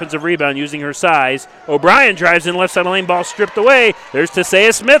with the offensive rebound using her size. O'Brien drives in left side of the lane, ball stripped away. There's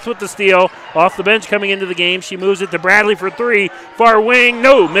Tesea Smith with the steal. Off the bench coming into the game. She moves it to Bradley for three. Far wing,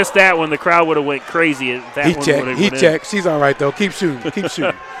 no, missed that one. The crowd would have went crazy. He checked. She's all right, though. Keep shooting. Keep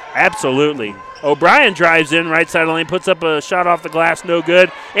shooting. Absolutely. O'Brien drives in right side of the lane, puts up a shot off the glass, no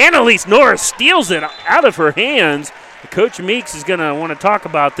good. Annalise Norris steals it out of her hands. Coach Meeks is going to want to talk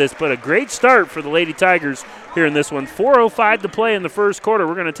about this, but a great start for the Lady Tigers here in this one. 4:05 to play in the first quarter.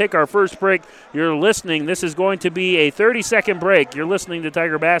 We're going to take our first break. You're listening. This is going to be a 30-second break. You're listening to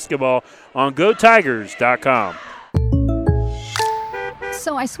Tiger Basketball on GoTigers.com.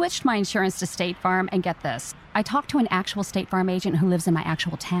 So I switched my insurance to State Farm, and get this. I talked to an actual State Farm agent who lives in my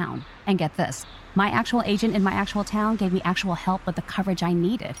actual town. And get this. My actual agent in my actual town gave me actual help with the coverage I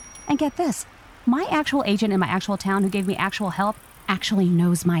needed. And get this. My actual agent in my actual town who gave me actual help actually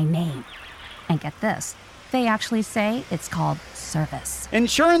knows my name. And get this. They actually say it's called service.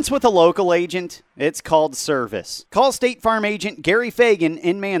 Insurance with a local agent, it's called service. Call State Farm agent Gary Fagan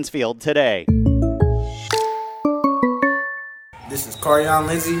in Mansfield today. This is Carion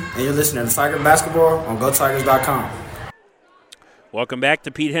Lindsay, and you're listening to Tiger Basketball on GoTygers.com. Welcome back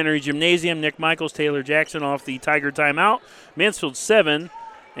to Pete Henry Gymnasium. Nick Michaels, Taylor Jackson off the Tiger timeout. Mansfield 7,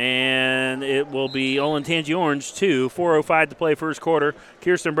 and it will be Olentangy Orange 2. 4:05 to play first quarter.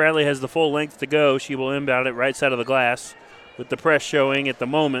 Kirsten Bradley has the full length to go. She will inbound it right side of the glass with the press showing at the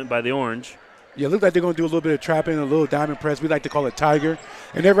moment by the Orange. Yeah, it looks like they're going to do a little bit of trapping, a little diamond press. We like to call it Tiger.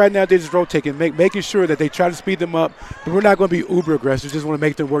 And then right now they're just rotating, making sure that they try to speed them up. But we're not going to be uber aggressive. Just want to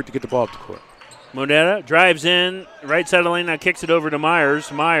make them work to get the ball up the court. Moneta drives in, right side of the lane, now kicks it over to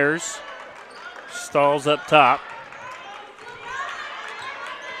Myers. Myers stalls up top.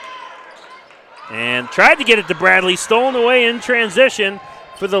 And tried to get it to Bradley, stolen away in transition.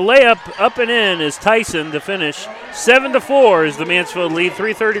 For the layup, up and in is Tyson to finish. 7-4 is the Mansfield lead.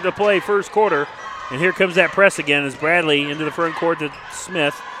 3:30 to play first quarter. And here comes that press again as Bradley into the front court to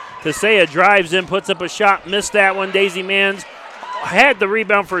Smith. Tasea drives in, puts up a shot, missed that one. Daisy Manns had the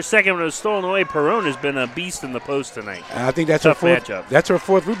rebound for a second when it was stolen away. Perone has been a beast in the post tonight. And I think that's tough her fourth matchup. That's her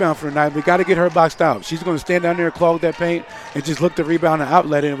fourth rebound for the night. We got to get her boxed out. She's going to stand down there and clog that paint and just look to rebound and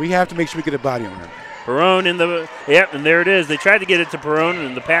outlet it. And we have to make sure we get a body on her. Perone in the, and there it is. They tried to get it to Perone,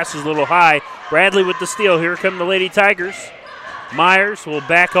 and the pass is a little high. Bradley with the steal. Here come the Lady Tigers. Myers will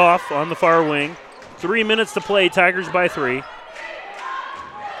back off on the far wing. 3 minutes to play. Tigers by 3.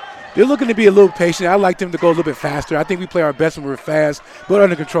 They're looking to be a little patient. I like them to go a little bit faster. I think we play our best when we're fast, but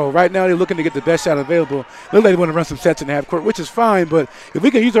under control. Right now, they're looking to get the best shot available. Look like they want to run some sets in the half court, which is fine, but if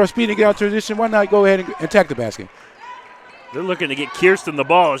we can use our speed to get out transition, why not go ahead and attack the basket? They're looking to get Kirsten the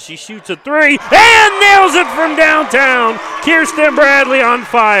ball. She shoots a 3 and nails it from downtown. Kirsten Bradley on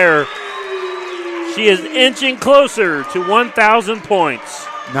fire. She is inching closer to 1,000 points.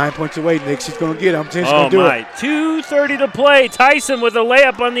 9 points away, Nick. She's going to get it. I'm saying she's going to do it. 2:30 to play. Tyson with a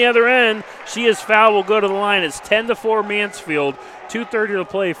layup on the other end. She is fouled. Will go to the line. It's 10-4 Mansfield. 2:30 to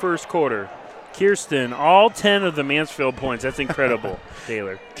play first quarter. Kirsten, all 10 of the Mansfield points. That's incredible,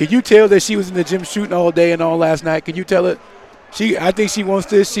 Taylor. Can you tell that she was in the gym shooting all day and all last night? Can you tell it? I think she wants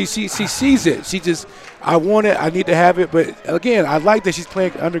this. She sees it. She just, I want it. I need to have it. But, again, I like that she's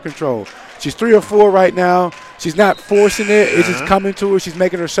playing under control. She's 3 or 4 right now. She's not forcing it. It's just coming to her. She's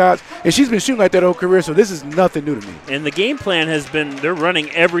making her shots. And she's been shooting like that whole career, so this is nothing new to me. And the game plan has been they're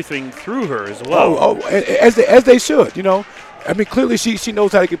running everything through her as well. As they should, you know. I mean, clearly she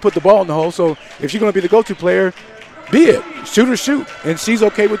knows how to put the ball in the hole, so if she's going to be the go-to player, be it. Shoot or shoot, and she's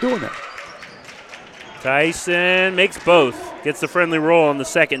okay with doing that. Tyson makes both. Gets the friendly roll on the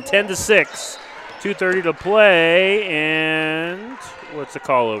second. 10-6. 2:30 to play, and what's the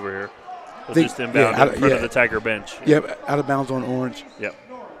call over here? We'll just inbound in front of the Tiger bench. Yep, out of bounds on Orange. Yep.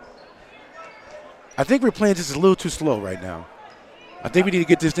 I think we're playing just a little too slow right now. I think we need to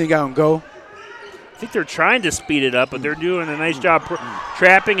get this thing out and go. I think they're trying to speed it up, but they're doing a nice job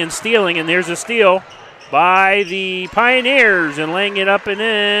trapping and stealing, and there's a steal by the Pioneers and laying it up and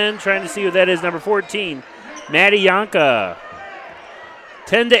in, trying to see who that is, number 14, Maddie Yanka.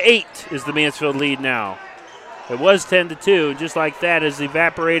 10-8 is the Mansfield lead now. It was 10-2, and just like that is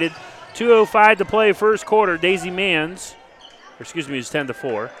evaporated. 2:05 to play first quarter. Daisy Manns, it's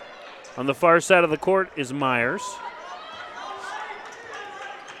 10-4. On the far side of the court is Myers.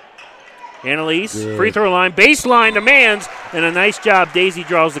 Annalise, free throw line, baseline to Manns, and a nice job. Daisy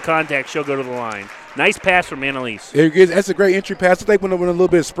draws the contact. She'll go to the line. Nice pass from Annalise. That's a great entry pass. I think when a little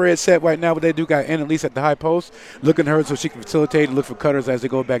bit of spread set right now, what they do got Annalise at the high post, looking at her so she can facilitate and look for cutters as they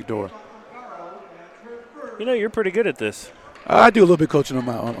go back door. You know, you're pretty good at this. I do a little bit coaching on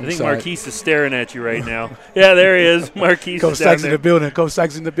my own. I think Marquise is staring at you right now. Yeah, there he is. Marquise Coach is down Sykes there. in the building. Coach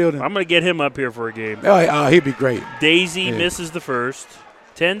Sykes in the building. I'm going to get him up here for a game. Oh, he'd be great. Daisy misses the first.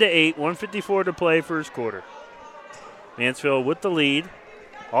 10-8, 1:54 to play first quarter. Mansfield with the lead.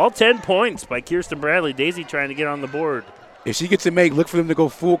 All 10 points by Kirsten Bradley. Daisy trying to get on the board. If she gets a make, look for them to go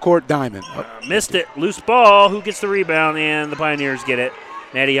full court diamond. Missed it. Loose ball. Who gets the rebound? And the Pioneers get it.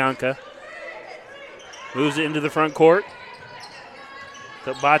 Maddie Yanka moves it into the front court.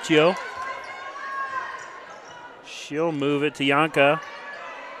 To Baccio. She'll move it to Yanka.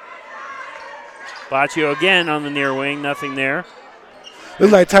 Baccio again on the near wing. Nothing there.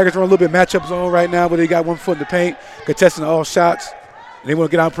 Looks like Tigers run a little bit matchup zone right now, but they got 1 foot in the paint, contesting all shots. And they want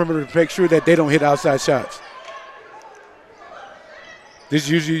to get on perimeter to make sure that they don't hit outside shots. This is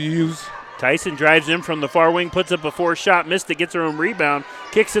usually used. Tyson drives in from the far wing, puts up a 4-shot, missed it, gets her own rebound,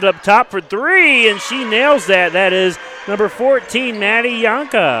 kicks it up top for 3, and she nails that. That is number 14, Maddie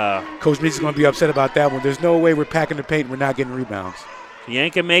Yanka. Coach Meeks is going to be upset about that one. There's no way we're packing the paint and we're not getting rebounds.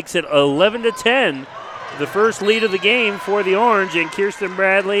 Yanka makes it 11-10, the first lead of the game for the Orange, and Kirsten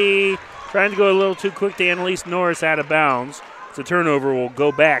Bradley trying to go a little too quick to Annalise Norris out of bounds. It's a turnover will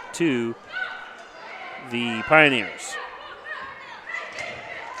go back to the Pioneers.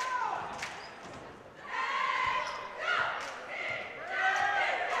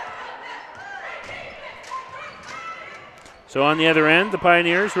 So on the other end, the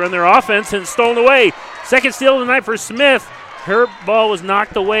Pioneers run their offense and stolen away. Second steal of the night for Smith. Her ball was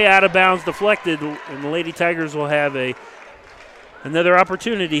knocked away out of bounds, deflected, and the Lady Tigers will have another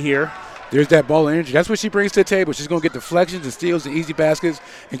opportunity here. There's that ball of energy. That's what she brings to the table. She's going to get deflections and steals and easy baskets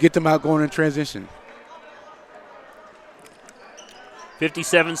and get them out going in transition.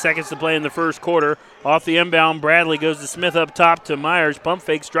 57 seconds to play in the first quarter. Off the inbound, Bradley goes to Smith up top to Myers. Pump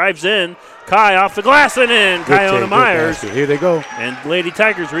fakes, drives in. Kai off the glass and in. Kiona Myers. Here they go. And Lady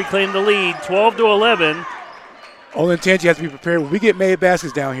Tigers reclaim the lead, 12-11. Olentangy has to be prepared. When we get made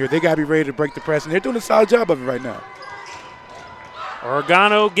baskets down here, they got to be ready to break the press, and they're doing a solid job of it right now.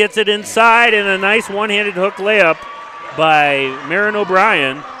 Organo gets it inside, and a nice one-handed hook layup by Marin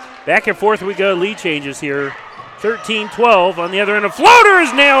O'Brien. Back and forth we go. Lead changes here. 13-12. On the other end, a floater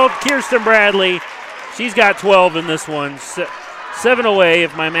is nailed. Kirsten Bradley. She's got 12 in this one. 7 away,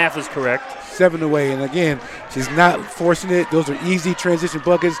 if my math is correct. 7 away, and again, she's not forcing it. Those are easy transition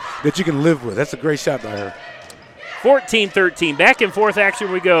buckets that you can live with. That's a great shot by her. 14-13. Back and forth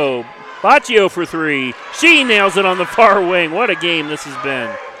action we go. Baccio for 3. She nails it on the far wing. What a game this has been.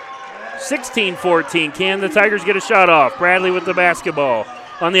 16-14. Can the Tigers get a shot off? Bradley with the basketball.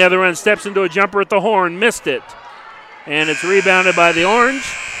 On the other end, steps into a jumper at the horn. Missed it. And it's rebounded by the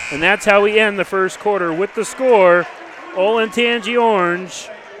Orange. And that's how we end the first quarter with the score. Olentangy Orange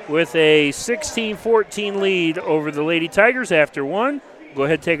with a 16-14 lead over the Lady Tigers after one. Go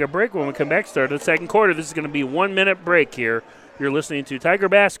ahead and take a break. When we come back, start the second quarter. This is going to be a 1-minute break here. You're listening to Tiger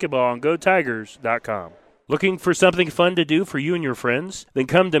Basketball on GoTigers.com. Looking for something fun to do for you and your friends? Then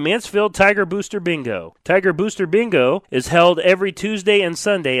come to Mansfield Tiger Booster Bingo. Tiger Booster Bingo is held every Tuesday and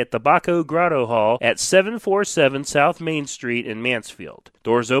Sunday at the Baco Grotto Hall at 747 South Main Street in Mansfield.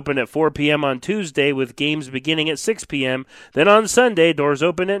 Doors open at 4 p.m. on Tuesday with games beginning at 6 p.m. Then on Sunday, doors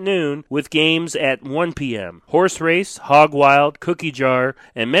open at noon with games at 1 p.m. Horse race, hog wild, cookie jar,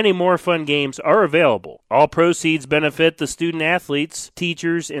 and many more fun games are available. All proceeds benefit the student athletes,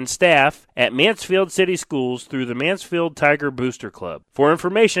 teachers, and staff at Mansfield City Schools through the Mansfield Tiger Booster Club. For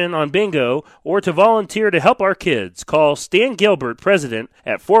information on bingo or to volunteer to help our kids, call Stan Gilbert, President,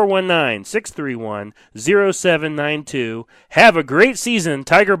 at 419-631-0792. Have a great season,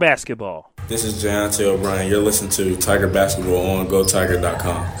 Tiger Basketball. This is Deontay O'Brien. You're listening to Tiger Basketball on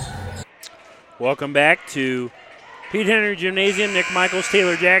GoTiger.com. Welcome back to Pete Henry Gymnasium. Nick Michaels,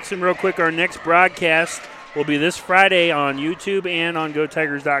 Taylor Jackson. Real quick, our next broadcast will be this Friday on YouTube and on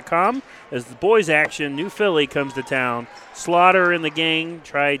GoTigers.com as the boys' action, New Philly comes to town. Slaughter and the gang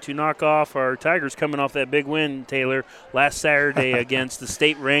try to knock off our Tigers coming off that big win, Taylor, last Saturday against the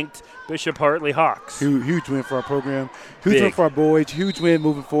state-ranked Bishop Hartley Hawks. Huge win for our program. Huge win for our boys. Huge win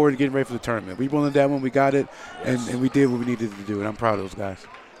moving forward and getting ready for the tournament. We won that one. We got it, and we did what we needed to do, and I'm proud of those guys.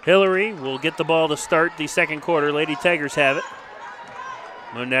 Hillary will get the ball to start the second quarter. Lady Tigers have it.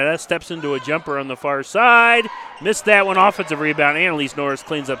 Monetta steps into a jumper on the far side. Missed that one. Offensive rebound. Annalise Norris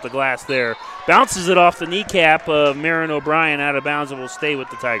cleans up the glass there. Bounces it off the kneecap of Marin O'Brien out of bounds and will stay with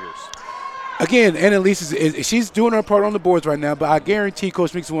the Tigers. Again, Annalise, she's doing her part on the boards right now, but I guarantee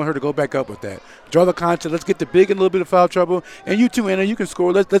Coach Meeks want her to go back up with that. Draw the contact. Let's get the big and a little bit of foul trouble. And you too, Anna, you can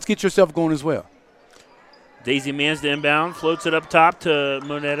score. Let's get yourself going as well. Daisy Mans to inbound. Floats it up top to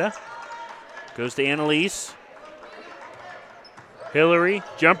Monetta. Goes to Annalise. Hillary,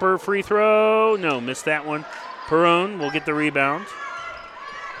 jumper, free throw. No, missed that one. Perrone will get the rebound.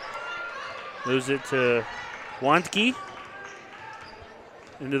 Moves it to Wantke.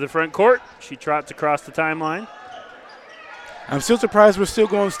 Into the front court. She trots across the timeline. I'm still surprised we're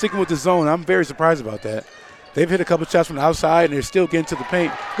still sticking with the zone. I'm very surprised about that. They've hit a couple shots from the outside, and they're still getting to the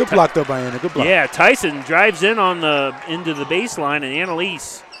paint. Good block, though, by Anna. Good block. Yeah, Tyson drives in into the baseline, and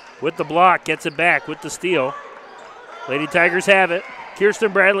Annalise with the block gets it back with the steal. Lady Tigers have it.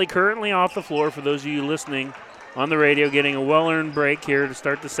 Kirsten Bradley currently off the floor for those of you listening on the radio, getting a well-earned break here to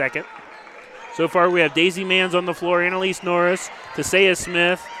start the second. So far we have Daisy Mans on the floor, Annalise Norris, Tasia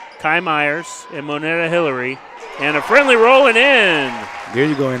Smith, Kai Myers and Moneta Hillary. And a friendly rolling in. There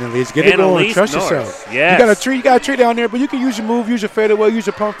you go, Annalise. Get it going. Trust yourself. Yes. You got a tree down there, but you can use your move, use your fadeaway, use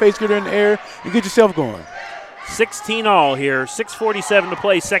your pump face, get her in the air, and get yourself going. 16 all here. 6:47 to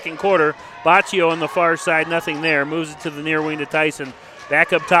play, second quarter. Baccio on the far side, nothing there. Moves it to the near wing to Tyson.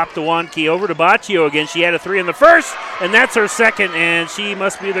 Back up top to Wanke. Over to Baccio again. She had a 3 in the first, and that's her second, and she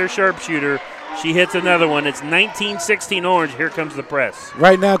must be their sharpshooter. She hits another one. It's 19-16 Orange. Here comes the press.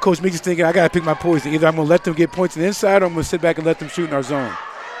 Right now, Coach Meeks is thinking, I got to pick my poison. Either I'm going to let them get points on the inside or I'm going to sit back and let them shoot in our zone.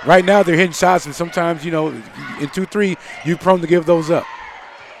 Right now, they're hitting shots, and sometimes, in 2-3, you're prone to give those up.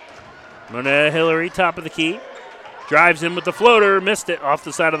 Moneta Hillary, top of the key. Drives in with the floater. Missed it off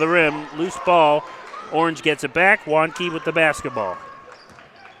the side of the rim. Loose ball. Orange gets it back. Wanke with the basketball.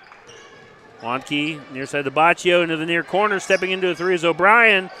 Wanke near side to Baccio into the near corner. Stepping into a 3 is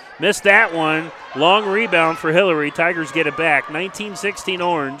O'Brien. Missed that one. Long rebound for Hillary. Tigers get it back. 19-16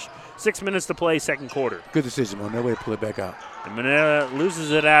 Orange. 6 minutes to play, second quarter. Good decision, man. No way to pull it back out. And Moneta loses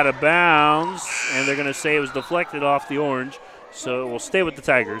it out of bounds, and they're going to say it was deflected off the Orange, so it will stay with the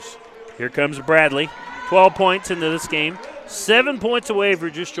Tigers. Here comes Bradley. 12 points into this game. 7 points away for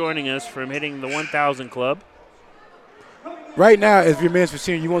just joining us from hitting the 1,000 club. Right now, as your man's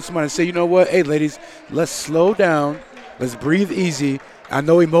senior, you want somebody to say, you know what, hey, ladies, let's slow down. Let's breathe easy. I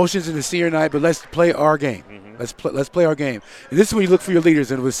know emotions in the senior night, but let's play our game. Mm-hmm. Let's play our game. And this is when you look for your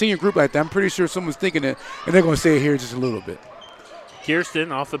leaders. And with a senior group like that, I'm pretty sure someone's thinking it, and they're going to say it here in just a little bit.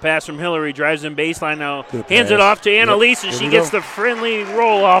 Kirsten off the pass from Hillary, drives in baseline now, hands it off to Annalise, and she gets the friendly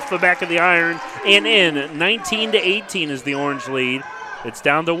roll off the back of the iron and in. 19-18 is the Orange lead. It's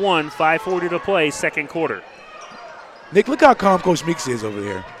down to 1, 5:40 to play, second quarter. Nick, look how calm Coach Meeks is over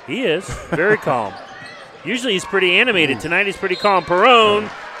here. He is very calm. Usually he's pretty animated. Tonight he's pretty calm. Perrone,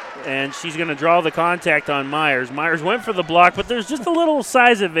 and she's going to draw the contact on Myers. Myers went for the block, but there's just a little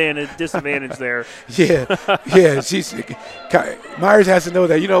size disadvantage there. Yeah. Myers has to know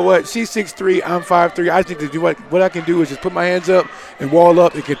that, you know what, she's 6'3", I'm 5'3". I think to do what I can do is just put my hands up and wall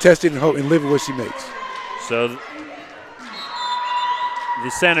up and contest it and hope and live with what she makes. So the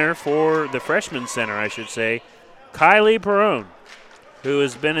center for the freshman center, I should say, Kylie Perrone, who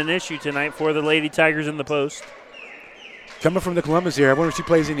has been an issue tonight for the Lady Tigers in the post. Coming from the Columbus area, I wonder if she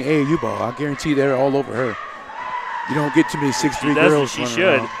plays in the AAU ball. I guarantee they're all over her. You don't get too many 6'3" girls. She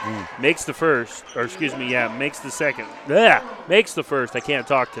should. Makes the first, or excuse me, makes the second. Makes the first. I can't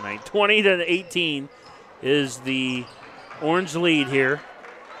talk tonight. 20-18 is the Orange lead here.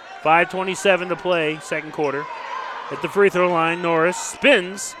 5:27 to play, second quarter. At the free throw line, Norris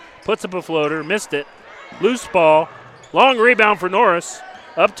spins, puts up a floater, missed it. Loose ball, long rebound for Norris.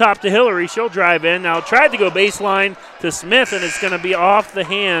 Up top to Hillary, she'll drive in. Now tried to go baseline to Smith, and it's going to be off the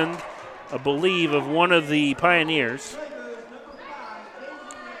hand, I believe, of one of the Pioneers.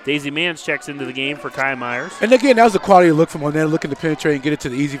 Daisy Mans checks into the game for Kai Myers. And again, that was a quality look from Oneta, looking to penetrate and get it to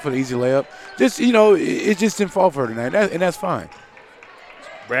the easy layup. Just, it just didn't fall for her tonight, and that's fine.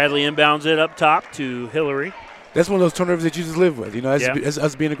 Bradley inbounds it up top to Hillary. That's one of those turnovers that you just live with, as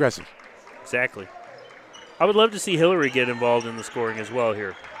us being aggressive. Exactly. I would love to see Hillary get involved in the scoring as well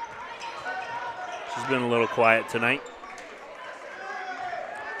here. She's been a little quiet tonight.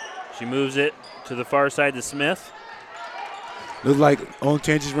 She moves it to the far side to Smith. Looks like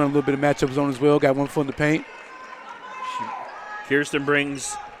Olentangy's running a little bit of matchup zone as well. Got one foot in the paint. Kirsten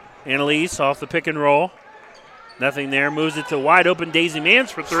brings Annalise off the pick and roll. Nothing there. Moves it to wide open Daisy Mans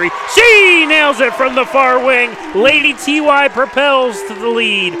for 3. She nails it from the far wing. Lady TY propels to the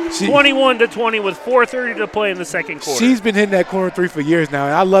lead. 21-20 with 4:30 to play in the second quarter. She's been hitting that corner 3 for years now.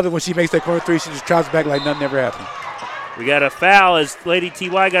 And I love it when she makes that corner 3. She just drops back like nothing ever happened. We got a foul as Lady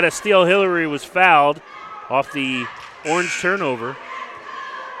TY got a steal. Hillary was fouled off the Orange turnover.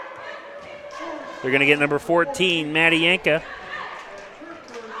 They're going to get number 14, Maddie Yanka.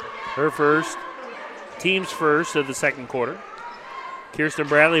 Her first. Team's first of the second quarter. Kirsten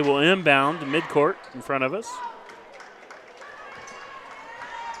Bradley will inbound to midcourt in front of us.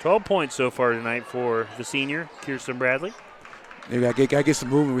 12 points so far tonight for the senior, Kirsten Bradley. They got to get some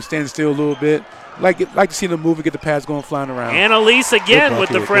movement. We're standing still a little bit. Like to see them move and get the pass going, flying around. Annalise again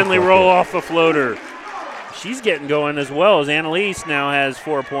with the friendly roll off the floater. She's getting going as well, as Annalise now has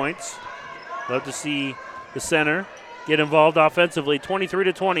 4 points. Love to see the center get involved offensively.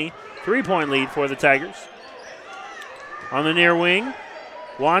 23-20. 3-point lead for the Tigers. On the near wing,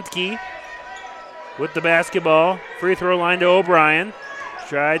 Wanke with the basketball. Free throw line to O'Brien.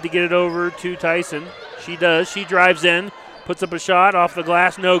 Tried to get it over to Tyson. She does. She drives in, puts up a shot off the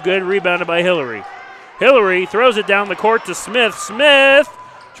glass. No good. Rebounded by Hillary. Hillary throws it down the court to Smith. Smith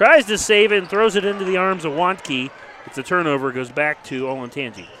tries to save it and throws it into the arms of Wanke. It's a turnover, goes back to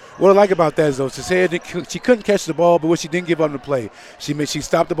Olentangy. What I like about that is, though, she said she couldn't catch the ball, but what she didn't give up the play. She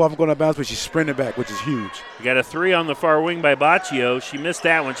stopped the ball from going out of bounds, but she sprinted back, which is huge. You got a 3 on the far wing by Baccio. She missed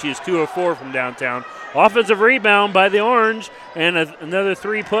that one. She is 2 of 4 from downtown. Offensive rebound by the Orange, and another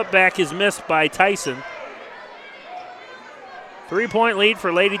 3 put back is missed by Tyson. 3-point lead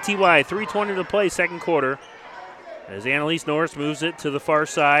for Lady TY. 3:20 to play, second quarter. As Annalise Norris moves it to the far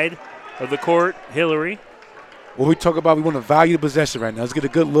side of the court, Hillary. When we talk about we want to value the possession right now. Let's get a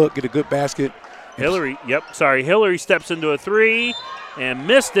good look, get a good basket. Hillary steps into a 3 and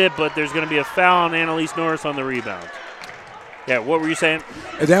missed it, but there's going to be a foul on Annalise Norris on the rebound. Yeah, what were you saying?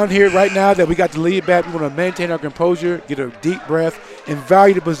 And down here right now that we got the lead back, we want to maintain our composure, get a deep breath, and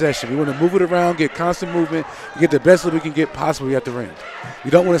value the possession. We want to move it around, get constant movement, get the best look we can get possibly at the rim.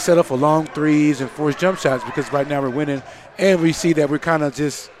 We don't want to settle for long threes and force jump shots because right now we're winning, and we see that we're kind of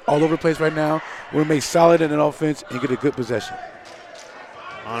just all over the place right now. We want to make solid in an offense and get a good possession.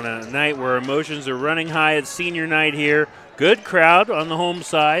 On a night where emotions are running high, it's senior night here. Good crowd on the home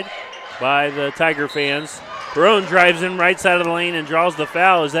side by the Tiger fans. Perone drives in right side of the lane and draws the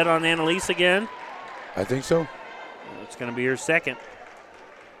foul. Is that on Annalise again? I think so. It's going to be her second.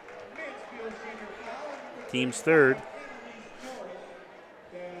 Team's third.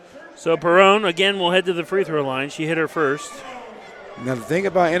 So Perone, again, will head to the free throw line. She hit her first. Now, the thing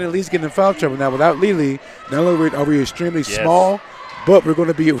about Annalise getting in foul trouble now, without Lily, not only are we extremely small, but we're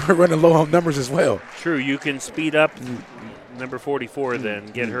running low on numbers as well. True. You can speed up number 44 then,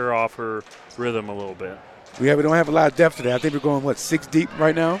 get her off her rhythm a little bit. We don't have a lot of depth today. I think we're going, 6 deep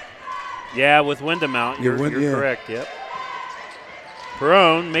right now? Yeah, with Wyndham out. You're correct, yep.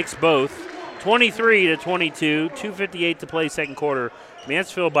 Perone makes both. 23-22, 2:58 to play second quarter.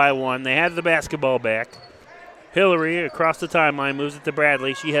 Mansfield by 1. They have the basketball back. Hillary across the timeline moves it to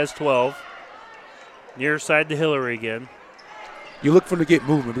Bradley. She has 12. Near side to Hillary again. You look for them to get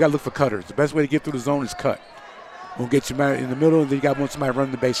movement. We got to look for cutters. The best way to get through the zone is cut. We'll get you in the middle, and then you got somebody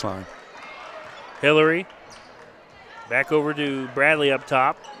running the baseline. Hillary back over to Bradley up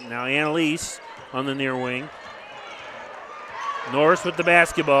top. Now Annalise on the near wing. Norris with the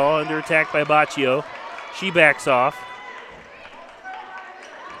basketball, under attack by Baccio. She backs off.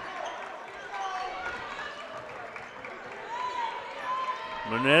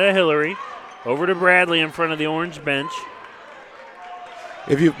 Monetta Hillary over to Bradley in front of the orange bench.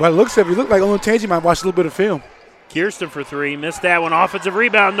 By the looks of it, you look like Olentangy might watch a little bit of film. Kirsten for 3, missed that one. Offensive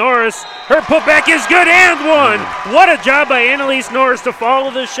rebound, Norris. Her putback is good and one. What a job by Annalise Norris to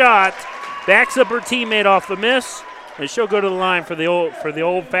follow the shot. Backs up her teammate off the miss, and she'll go to the line for the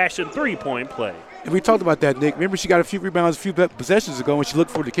old-fashioned 3-point play. And we talked about that, Nick. Remember, she got a few rebounds a few possessions ago when she looked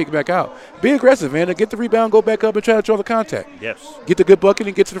for it to kick it back out. Be aggressive, man. Get the rebound, go back up, and try to draw the contact. Yes. Get the good bucket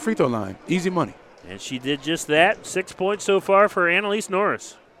and get to the free throw line. Easy money. And she did just that. 6 points so far for Annalise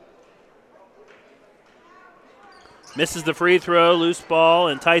Norris. Misses the free throw, loose ball,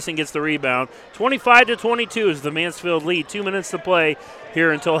 and Tyson gets the rebound. 25-22 is the Mansfield lead. 2 minutes to play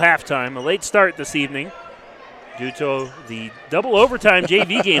here until halftime. A late start this evening due to the double overtime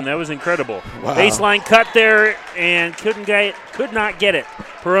JV game. That was incredible. Wow. Baseline cut there and could not get it.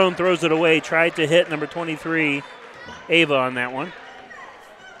 Perone throws it away. Tried to hit number 23, Ava, on that one.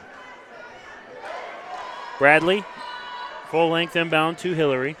 Bradley, full length inbound to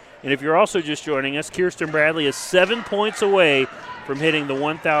Hillary. And if you're also just joining us, Kirsten Bradley is 7 points away from hitting the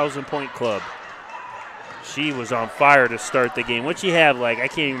 1,000-point club. She was on fire to start the game. What'd she have, I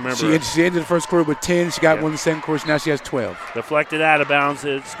can't even remember. She ended the first quarter with 10. She got one in the second quarter. Now she has 12. Deflected out of bounds.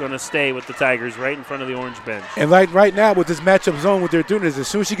 It's going to stay with the Tigers right in front of the orange bench. And right now with this matchup zone, what they're doing is as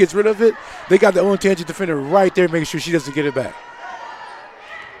soon as she gets rid of it, they got the Olentangy defender right there making sure she doesn't get it back.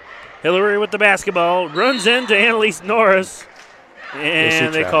 Hillary with the basketball. Runs into Annalise Norris.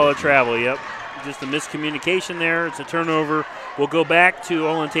 And they call it travel, yep. Just a miscommunication there. It's a turnover. We'll go back to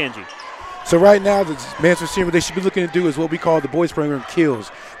Olentangy. So right now, the Mansfield Senior, what they should be looking to do is what we call the boys program kills.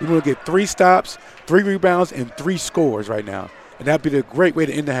 We want to get 3 stops, 3 rebounds, and 3 scores right now. And that would be the great way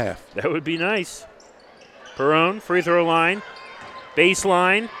to end the half. That would be nice. Perone, free throw line,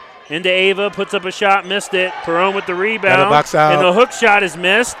 baseline, into Ava, puts up a shot, missed it. Perone with the rebound, box out. And the hook shot is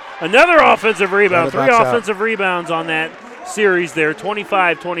missed. Another offensive rebound, 3 offensive rebounds on that series there,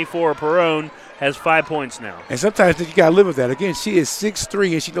 25-24. Perone has 5 points now. And sometimes you got to live with that. Again, she is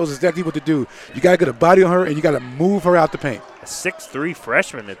 6'3", and she knows exactly what to do. You got to get a body on her, and you got to move her out the paint. A 6'3"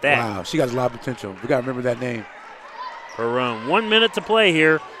 freshman at that. Wow, she got a lot of potential. We got to remember that name. Perone. 1 minute to play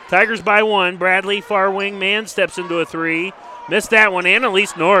here. Tigers by 1. Bradley, far wing man, steps into a 3. Missed that one.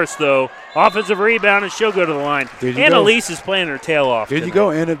 Annalise Norris, though. Offensive rebound, and she'll go to the line. Annalise is playing her tail off There you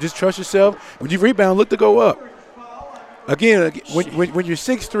go, Anna. Just trust yourself. When you rebound, look to go up. Again, when you're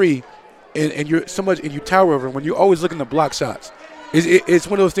 6'3", and you're so much and you tower over, when you're always looking to block shots, it's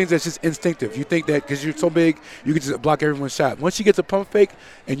one of those things that's just instinctive. You think that because you're so big, you can just block everyone's shot. Once she gets a pump fake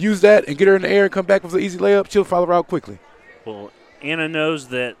and use that and get her in the air and come back with an easy layup, she'll follow her out quickly. Well, Anna knows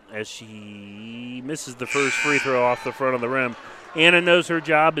that as she misses the first free throw off the front of the rim, Anna knows her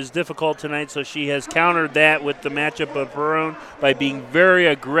job is difficult tonight, so she has countered that with the matchup of her own by being very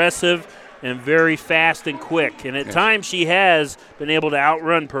aggressive and very fast and quick. And at times she has been able to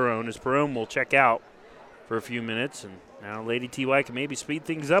outrun Perone, as Perone will check out for a few minutes. And now Lady T.Y. can maybe speed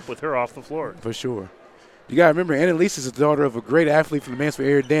things up with her off the floor. For sure. You got to remember, Annalise is the daughter of a great athlete from the Mansfield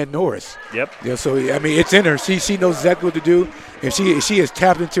area, Dan Norris. Yep. Yeah, so, I mean, it's in her. She knows exactly what to do, and she has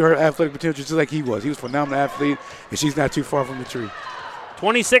tapped into her athletic potential just like he was. He was a phenomenal athlete, and she's not too far from the tree.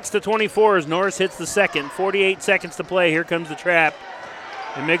 26-24 as Norris hits the second. 48 seconds to play. Here comes the trap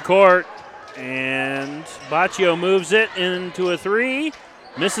in midcourt. And Baccio moves it into a three.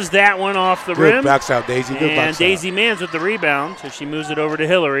 Misses that one off the rim. Good box out, Daisy. Good box out. And Daisy Manns with the rebound as she moves it over to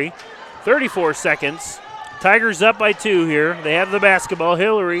Hillary. 34 seconds. Tigers up by 2 here. They have the basketball.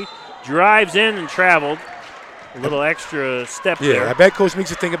 Hillary drives in and traveled. A little extra step there. Yeah, I bet Coach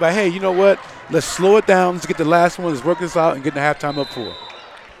Meeks is thinking about, hey, you know what? Let's slow it down. Let's get the last one. Let's work this out and get the halftime up 4.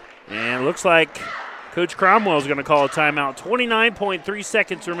 And it looks like Coach Cromwell is going to call a timeout. 29.3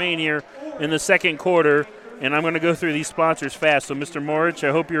 seconds remain here in the second quarter, and I'm going to go through these sponsors fast. So, Mr. Morich,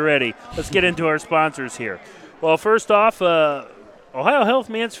 I hope you're ready. Let's get into our sponsors here. Well, first off, Ohio Health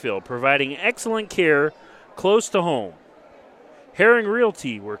Mansfield, providing excellent care close to home. Herring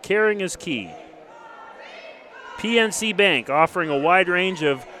Realty, where caring is key. PNC Bank, offering a wide range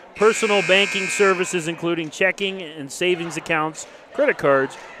of personal banking services, including checking and savings accounts, credit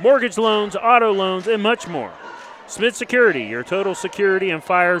cards, mortgage loans, auto loans, and much more. Smith Security, your total security and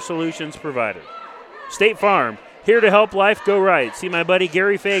fire solutions provider. State Farm, here to help life go right. See my buddy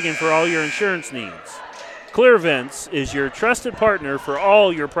Gary Fagan for all your insurance needs. Clear Vents is your trusted partner for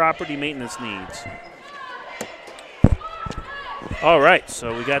all your property maintenance needs. All right,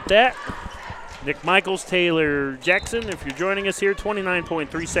 so we got that. Nick Michaels, Taylor Jackson, if you're joining us here,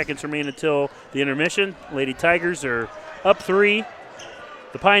 29.3 seconds remain until the intermission. Lady Tigers are up 3.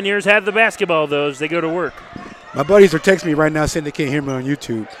 The Pioneers have the basketball, though, as they go to work. My buddies are texting me right now saying they can't hear me on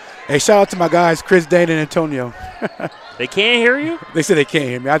YouTube. Hey, shout out to my guys, Chris, Dane, and Antonio. They can't hear you? They said they can't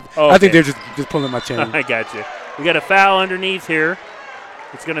hear me. I think they're just pulling my chain. I got you. We got a foul underneath here.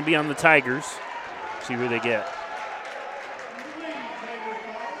 It's going to be on the Tigers. See who they get.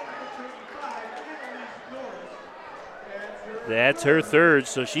 That's her third,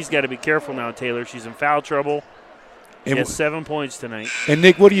 so she's got to be careful now, Taylor. She's in foul trouble. She has 7 points tonight. And,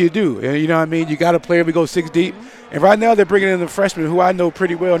 Nick, what do? You know what I mean? You got a player, we go 6 deep. And right now they're bringing in a freshman who I know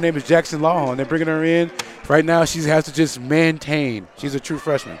pretty well. Her name is Jackson Lawhorn. They're bringing her in. Right now she has to just maintain. She's a true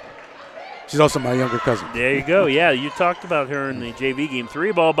freshman. She's also my younger cousin. There you go. Yeah, you talked about her in the JV game.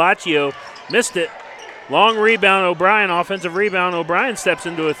 3-ball, Baccio missed it. Long rebound, O'Brien, offensive rebound. O'Brien steps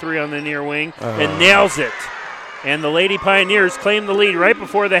into a 3 on the near wing and nails it. And the Lady Pioneers claim the lead right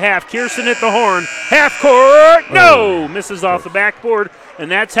before the half. Kirsten at the horn. Half court. No! Misses off the backboard.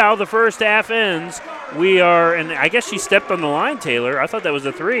 And that's how the first half ends. And I guess she stepped on the line, Taylor. I thought that was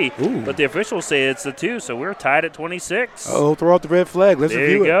a 3. Ooh. But the officials say it's a 2, so we're tied at 26. Oh, throw out the red flag. Let's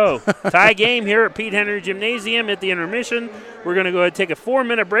review it. There you go. Tie game here at Pete Henry Gymnasium at the intermission. We're going to go ahead and take a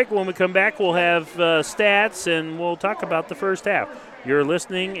 4-minute break. When we come back, we'll have stats, and we'll talk about the first half. You're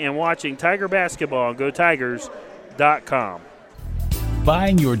listening and watching Tiger Basketball on GoTygers.com.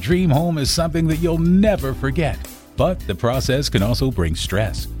 Buying your dream home is something that you'll never forget, but the process can also bring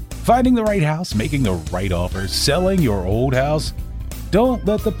stress. Finding the right house, making the right offer, selling your old house. Don't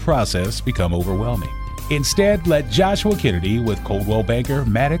let the process become overwhelming. Instead, let Joshua Kennedy with Coldwell Banker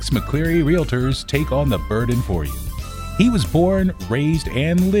Maddox McCleary Realtors take on the burden for you. He was born, raised,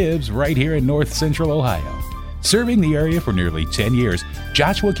 and lives right here in North Central Ohio. Serving the area for nearly 10 years,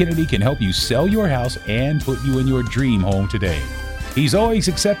 Joshua Kennedy can help you sell your house and put you in your dream home today. He's always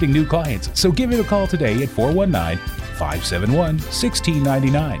accepting new clients, so give him a call today at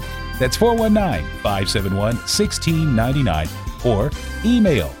 419-571-1699. That's 419-571-1699 or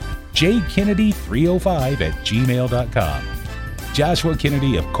email jkennedy305@gmail.com. Joshua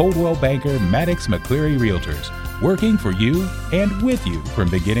Kennedy of Coldwell Banker Maddox McCleary Realtors, working for you and with you from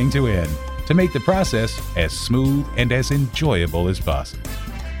beginning to end, to make the process as smooth and as enjoyable as possible.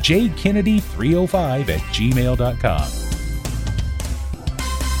 jkennedy305@gmail.com.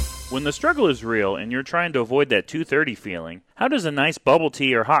 When the struggle is real and you're trying to avoid that 2:30 feeling, how does a nice bubble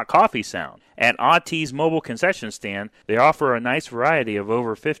tea or hot coffee sound? At Autee's mobile concession stand, they offer a nice variety of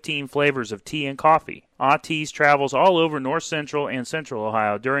over 15 flavors of tea and coffee. Autee's travels all over North Central and Central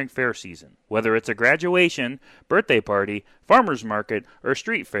Ohio during fair season. Whether it's a graduation, birthday party, farmer's market, or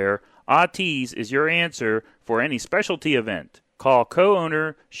street fair, Autee's is your answer for any specialty event. Call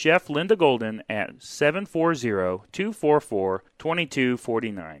co-owner Chef Linda Golden at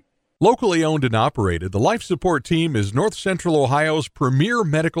 740-244-2249. Locally owned and operated, the Life Support Team is North Central Ohio's premier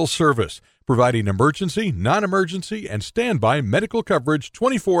medical service, providing emergency, non-emergency, and standby medical coverage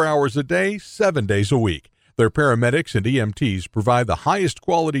 24 hours a day, 7 days a week. Their paramedics and EMTs provide the highest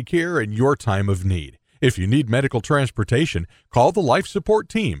quality care in your time of need. If you need medical transportation, call the Life Support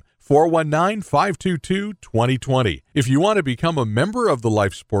Team, 419-522-2020. If you want to become a member of the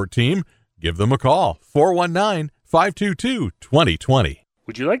Life Support Team, give them a call, 419-522-2020.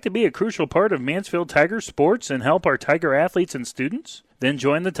 Would you like to be a crucial part of Mansfield Tiger sports and help our Tiger athletes and students? Then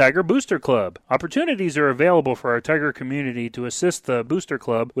join the Tiger Booster Club. Opportunities are available for our Tiger community to assist the Booster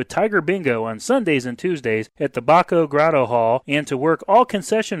Club with Tiger Bingo on Sundays and Tuesdays at the Baco Grotto Hall and to work all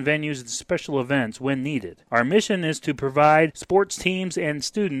concession venues and special events when needed. Our mission is to provide sports teams and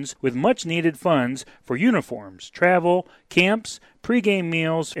students with much needed funds for uniforms, travel, camps, pregame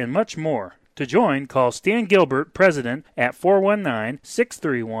meals, and much more. To join, call Stan Gilbert, President, at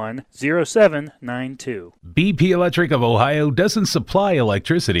 419-631-0792. BP Electric of Ohio doesn't supply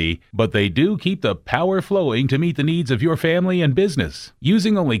electricity, but they do keep the power flowing to meet the needs of your family and business.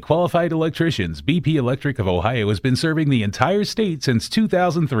 Using only qualified electricians, BP Electric of Ohio has been serving the entire state since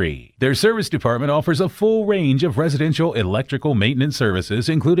 2003. Their service department offers a full range of residential electrical maintenance services,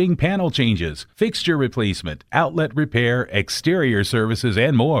 including panel changes, fixture replacement, outlet repair, exterior services,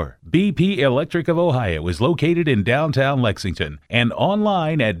 and more. BP Electric of Ohio is located in downtown Lexington and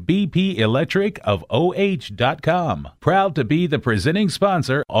online at bpelectricofoh.com. Proud to be the presenting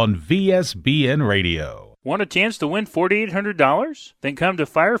sponsor on VSBN Radio. Want a chance to win $4,800? Then come to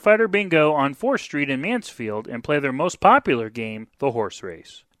Firefighter Bingo on 4th Street in Mansfield and play their most popular game, the horse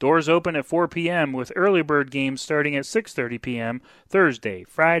race. Doors open at 4 p.m. with early bird games starting at 6:30 p.m. Thursday,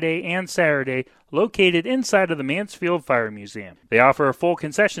 Friday, and Saturday, located inside of the Mansfield Fire Museum. They offer a full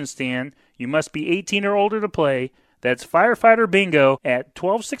concession stand. You must be 18 or older to play. That's Firefighter Bingo at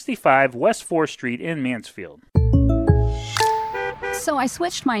 1265 West 4th Street in Mansfield. So I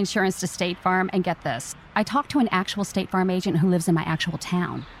switched my insurance to State Farm, and get this. I talked to an actual State Farm agent who lives in my actual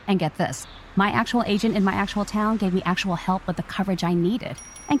town. And get this. My actual agent in my actual town gave me actual help with the coverage I needed.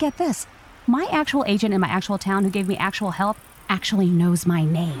 And get this. My actual agent in my actual town who gave me actual help actually knows my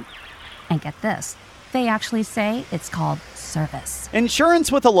name. And get this. They actually say it's called service.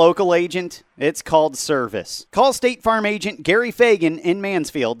 Insurance with a local agent, it's called service. Call State Farm agent Gary Fagan in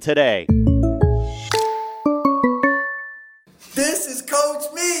Mansfield today. This is Coach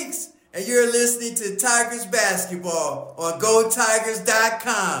Meeks, and you're listening to Tigers basketball on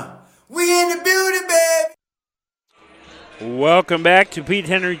GoTygers.com. We in the building, baby! Welcome back to Pete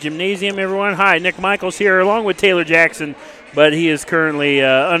Henry Gymnasium, everyone. Hi, Nick Michaels here along with Taylor Jackson, but he is currently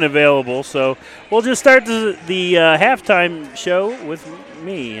unavailable. So we'll just start the halftime show with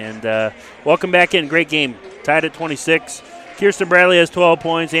me. And welcome back in. Great game. Tied at 26. Kirsten Bradley has 12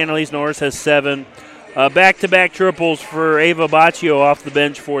 points. Annalise Norris has 7. Back-to-back triples for Ava Baccio off the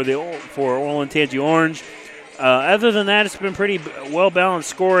bench for Olentangy Orange. Other than that, it's been pretty well-balanced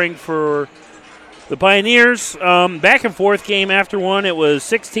scoring for the Pioneers. Back and forth game after one. It was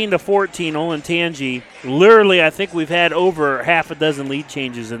 16-14 Olentangy. Literally, I think we've had over half a dozen lead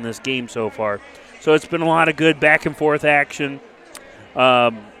changes in this game so far. So it's been a lot of good back and forth action.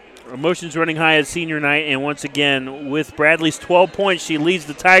 Emotions running high at senior night. And once again, with Bradley's 12 points, she leads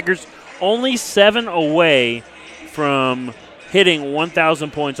the Tigers only 7 away from hitting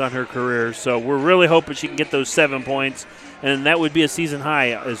 1,000 points on her career. So we're really hoping she can get those 7 points. And that would be a season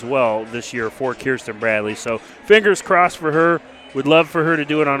high as well this year for Kirsten Bradley. So fingers crossed for her. We'd love for her to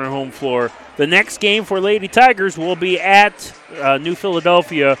do it on her home floor. The next game for Lady Tigers will be at New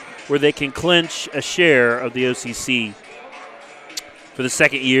Philadelphia, where they can clinch a share of the OCC for the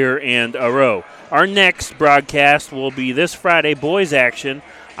second year in a row. Our next broadcast will be this Friday, boys action.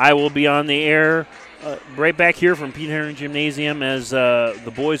 I will be on the air right back here from Pete Henry Gymnasium as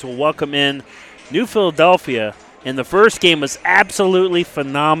the boys will welcome in New Philadelphia. And the first game was absolutely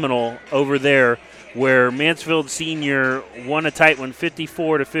phenomenal over there, where Mansfield Senior won a tight one,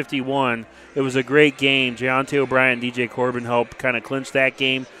 54-51. It was a great game. Jayante O'Brien and DJ Corbin helped kind of clinch that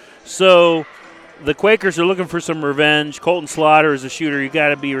game. So the Quakers are looking for some revenge. Colton Slaughter is a shooter. You got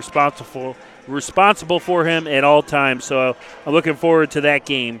to be responsible for him at all times. So I'm looking forward to that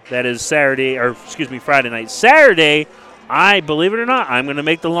game. That is Friday night. Saturday, believe it or not, I'm going to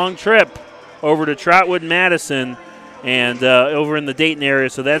make the long trip over to Trotwood Madison and over in the Dayton area.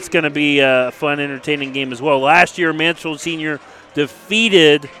 So that's going to be a fun, entertaining game as well. Last year, Mansfield Senior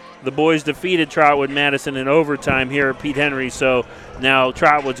defeated Trotwood Madison in overtime here at Pete Henry. So now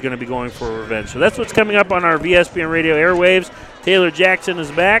Trotwood's going to be going for revenge. So that's what's coming up on our VSBN radio airwaves. Taylor Jackson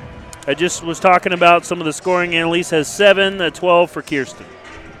is back. I just was talking about some of the scoring. Annalise has 7, 12 for Kirsten.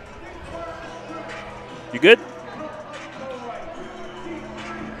 You good?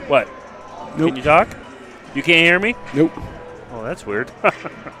 What? Nope. Can you talk? You can't hear me? Nope. Oh, that's weird.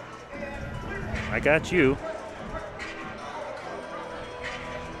 I got you.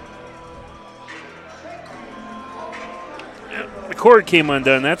 The cord came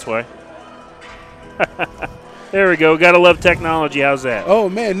undone, that's why. There we go. Gotta love technology. How's that? Oh,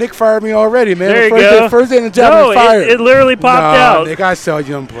 man. Nick fired me already, man. There you go. First day in the job, and fired. It literally popped out. Nick, I saw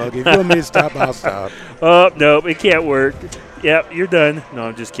you unplug. If you want me to stop, I'll stop. Oh, no, it can't work. Yep, you're done. No,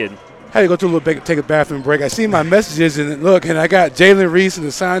 I'm just kidding. I had to go to a little bit, take a bathroom break. I see my messages, and look, and I got Jalen Reese and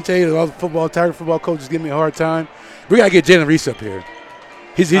Asante and all the Tiger football coaches giving me a hard time. We got to get Jalen Reese up here.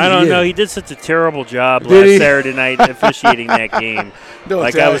 I don't know. He did such a terrible job last Saturday night officiating that game.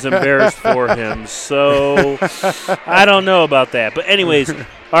 I was embarrassed for him. So I don't know about that. But anyways, all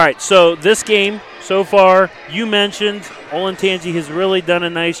right, so this game so far, you mentioned Olentangy has really done a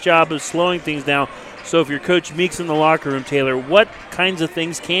nice job of slowing things down. So if you're Coach Meeks in the locker room, Taylor, what kinds of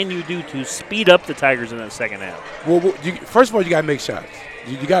things can you do to speed up the Tigers in that second half? Well, first of all, you got to make shots.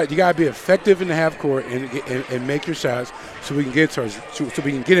 You got to be effective in the half court and make your shots so we can get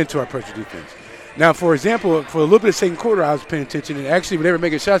into our pressure defense. Now, for example, for a little bit of second quarter, I was paying attention, and actually when they were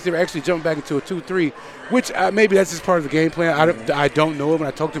making shots, they were actually jumping back into a 2-3, which maybe that's just part of the game plan. I don't know it. When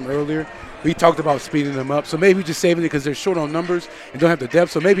I talked to him earlier, we talked about speeding them up. So maybe he's just saving it because they're short on numbers and don't have the depth.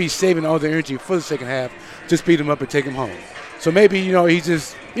 So maybe he's saving all the energy for the second half to speed them up and take them home. So maybe, he's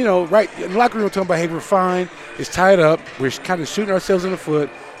just, right in the locker room talking about, hey, we're fine. It's tied up. We're kind of shooting ourselves in the foot,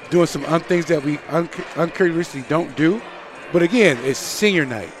 doing some things that we uncharacteristically don't do. But again, it's senior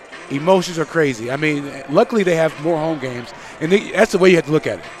night. Emotions are crazy. I mean, luckily they have more home games, and that's the way you have to look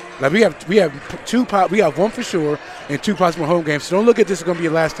at it. Like we have one for sure and 2 possible home games. So don't look at this as going to be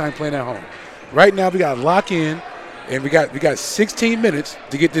your last time playing at home. Right now we got to lock in, and we got 16 minutes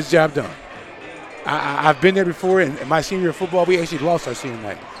to get this job done. I've been there before, and my senior year of football, we actually lost our senior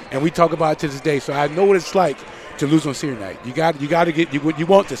night, and we talk about it to this day. So I know what it's like to lose on senior night. You got to get you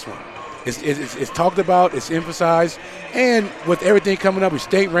want this one. It's talked about, it's emphasized, and with everything coming up, we're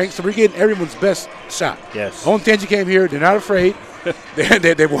state ranked, so we're getting everyone's best shot. Yes. Olentangy came here; they're not afraid.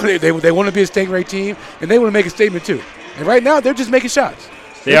 they want to be a state ranked team, and they want to make a statement too. And right now, they're just making shots.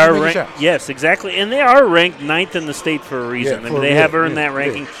 They are ranked, yes, exactly, and they are ranked 9th in the state for a reason. They have earned that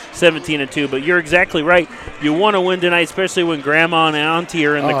ranking, 17-2. But you're exactly right. You want to win tonight, especially when Grandma and Auntie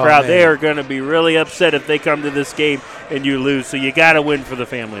are in the crowd. Man. They are going to be really upset if they come to this game and you lose. So you got to win for the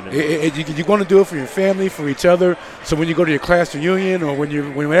family tonight. You want to do it for your family, for each other. So when you go to your class reunion or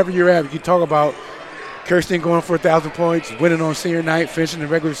whenever you're at, you talk about Kirsten going for 1,000 points, winning on senior night, finishing the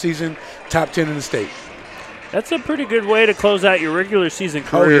regular season, top 10 in the state. That's a pretty good way to close out your regular season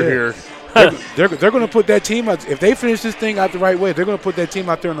career here. They're going to put that team out. If they finish this thing out the right way, they're going to put that team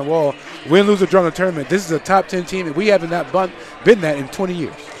out there on the wall. Win, lose, or draw in the tournament. This is a top 10 team, and we haven't been that in 20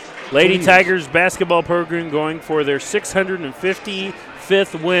 years. Lady Tigers basketball program going for their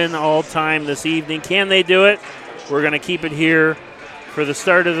 655th win all time this evening. Can they do it? We're going to keep it here for the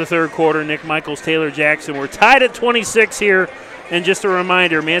start of the third quarter. Nick Michaels, Taylor Jackson. We're tied at 26 here. And just a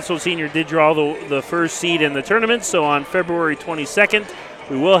reminder, Mansfield Senior did draw the first seed in the tournament, so on February 22nd,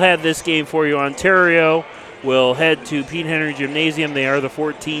 we will have this game for you. Ontario will head to Pete Henry Gymnasium. They are the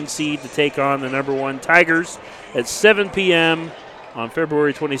 14 seed to take on the number 1 Tigers at 7 p.m. on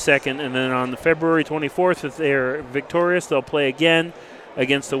February 22nd. And then on the February 24th, if they're victorious, they'll play again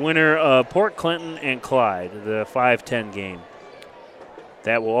against the winner of Port Clinton and Clyde, the 5-10 game.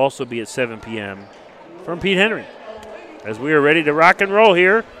 That will also be at 7 p.m. from Pete Henry. As we are ready to rock and roll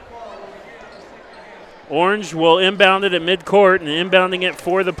here, Orange will inbound it at midcourt, and inbounding it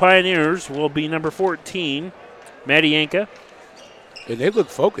for the Pioneers will be number 14, Maddie Yanka. And they look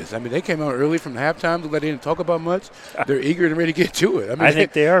focused. I mean, they came out early from halftime. They didn't talk about much. They're eager and ready to get to it. I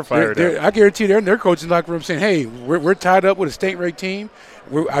think they are fired up. I guarantee they're in their coaching locker room saying, hey, we're tied up with a state-ranked team.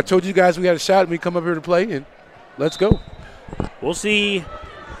 I told you guys we had a shot, and we come up here to play, and let's go. We'll see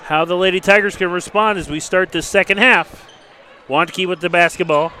how the Lady Tigers can respond as we start this second half. Wantke with the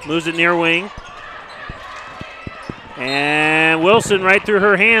basketball, moves it near wing. And Wilson right through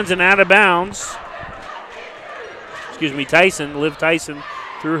her hands and out of bounds. Liv Tyson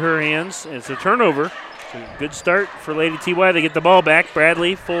through her hands. It's a turnover. It's a good start for Lady TY. They get the ball back.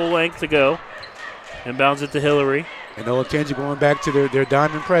 Bradley, full length to go. Inbounds it to Hillary. And Olentangy going back to their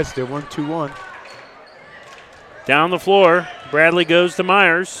diamond press. They're 1-2-1. Down the floor, Bradley goes to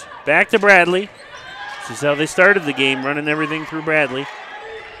Myers. Back to Bradley. This is how they started the game, running everything through Bradley.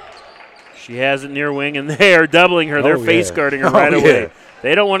 She has it near wing, and they are doubling her. They're face guarding her right away.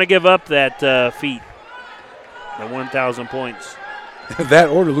 They don't want to give up that feat, the 1,000 points. That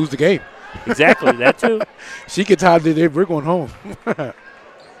or to lose the game. Exactly, that too. She gets out there, we're going home.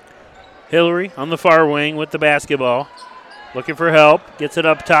 Hillary on the far wing with the basketball. Looking for help. Gets it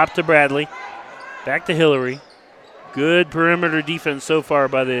up top to Bradley. Back to Hillary. Good perimeter defense so far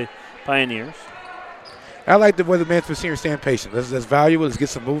by the Pioneers. I like the way the Mansfield seniors stand patient. That's valuable. Let's get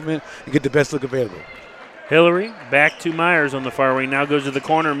some movement and get the best look available. Hillary back to Myers on the far wing. Now goes to the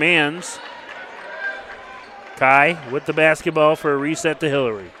corner. Mans. Kai with the basketball for a reset to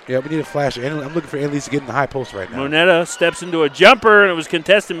Hillary. Yeah, we need a flasher. I'm looking for Annalise to get in the high post right now. Moneta steps into a jumper, and it was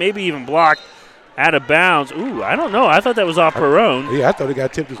contested, maybe even blocked out of bounds. Ooh, I don't know. I thought that was off Perone. Yeah, I thought it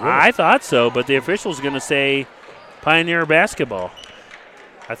got tipped as well. I thought so, but the official's going to say Pioneer basketball.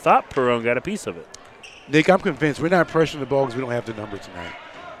 I thought Perone got a piece of it. Nick, I'm convinced we're not pressuring the ball because we don't have the number tonight.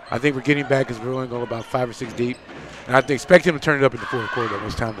 I think we're getting back because we're only going about 5 or 6 deep. And I expect him to turn it up in the fourth quarter when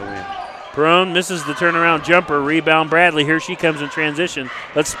it's time to win. Perone misses the turnaround jumper. Rebound Bradley. Here she comes in transition.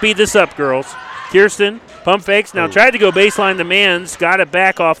 Let's speed this up, girls. Kirsten, pump fakes. Now tried to go baseline to Mans. Got it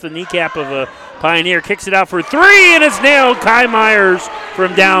back off the kneecap of a Pioneer. Kicks it out for three, and it's nailed. Kai Myers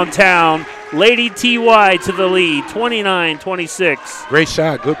from downtown. Lady TY to the lead, 29-26. Great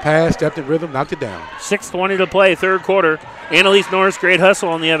shot. Good pass. Stepped in rhythm. Knocked it down. 6:20 to play, third quarter. Annalise Norris, great hustle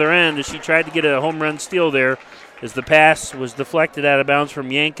on the other end as she tried to get a home run steal there as the pass was deflected out of bounds from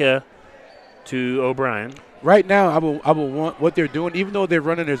Yanka to O'Brien. Right now, I will want what they're doing, even though they're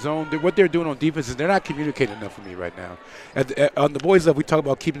running their zone. What they're doing on defense is they're not communicating enough for me right now. On the boys' level, we talk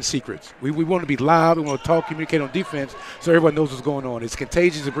about keeping secrets. We want to be loud. We want to talk, communicate on defense so everyone knows what's going on. It's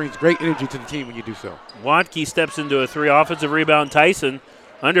contagious. It brings great energy to the team when you do so. Watke steps into a three. Offensive rebound, Tyson.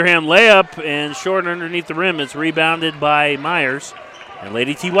 Underhand layup and short underneath the rim. It's rebounded by Myers. And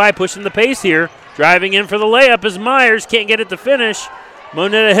Lady TY pushing the pace here. Driving in for the layup is Myers. Can't get it to finish.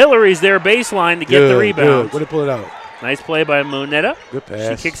 Moneta Hillary's there baseline to get the rebound. Good. Way to pull it out. Nice play by Moneta. Good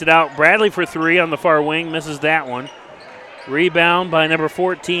pass. She kicks it out. Bradley for three on the far wing. Misses that one. Rebound by number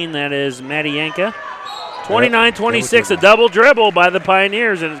 14. That is Maddie Yanka. 29-26. A double dribble by the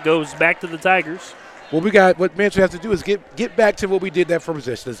Pioneers, and it goes back to the Tigers. What Mansfield has to do is get back to what we did that first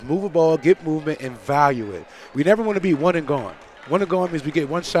possession. Let's move the ball, get movement, and value it. We never want to be one and gone. One and gone means we get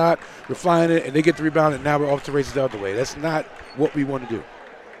one shot, we're flying it, and they get the rebound, and now we're off to races the other way. That's not what we want to do.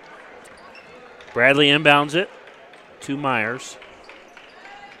 Bradley inbounds it to Myers.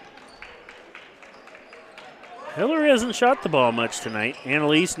 Hillary hasn't shot the ball much tonight.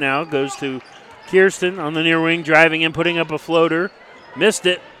 Annalise now goes to Kirsten on the near wing, driving in, putting up a floater. Missed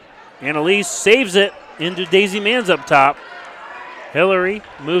it. Annalise saves it into Daisy Mans up top. Hillary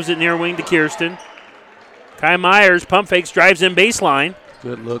moves it near wing to Kirsten. Kai Myers pump fakes, drives in baseline.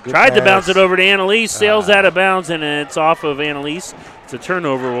 Good look. Good Tried pass. to bounce it over to Annalise, sails out of bounds, and it's off of Annalise. It's a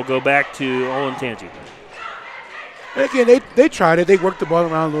turnover. We'll go back to Olentangy. And again, they tried it. They worked the ball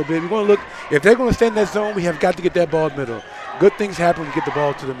around a little bit. We want to look, if they're going to stay in that zone, we have got to get that ball middle. Good things happen when we get the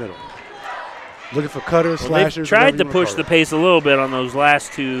ball to the middle. Looking for cutters, slashers. They tried to push the pace a little bit on those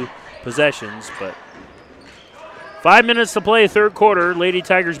last two possessions, but 5 minutes to play, third quarter. Lady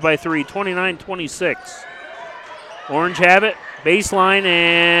Tigers by three, 29-26. Orange have it, baseline,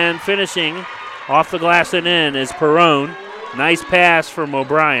 and finishing off the glass and in is Perone. Nice pass from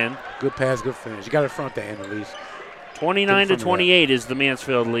O'Brien. Good pass, good finish. You got to front that, Annalise. 29-28 is the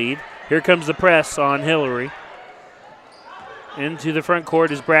Mansfield lead. Here comes the press on Hillary. Into the front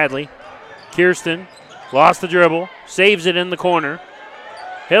court is Bradley. Kirsten lost the dribble, saves it in the corner.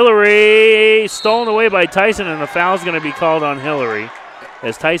 Hillary stolen away by Tyson, and a foul's going to be called on Hillary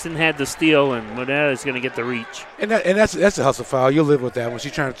as Tyson had the steal, and Moneta is going to get the reach. And that's a hustle foul. You'll live with that when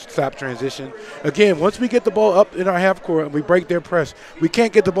she's trying to stop transition. Again, once we get the ball up in our half court and we break their press, we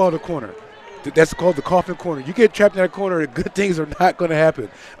can't get the ball to the corner. That's called the coffin corner. You get trapped in that corner, good things are not going to happen.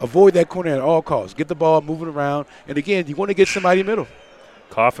 Avoid that corner at all costs. Get the ball moving around. And, again, you want to get somebody middle.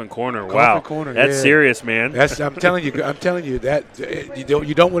 Coffin corner. Wow. Corner, that's serious, man. I'm telling you that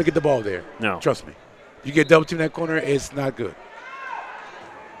you don't want to get the ball there. No. Trust me. You get double team in that corner, it's not good.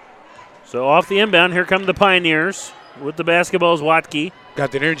 So off the inbound, here come the Pioneers with the basketball is Watke.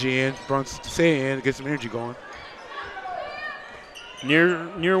 Got the energy in. Bruns stay in, get some energy going.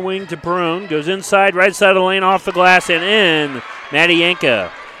 Near wing to Perone. Goes inside, right side of the lane, off the glass and in. Maddie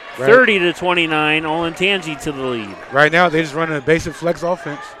Yanka. 30-29, Olentangy to the lead. Right now, they're just running a basic flex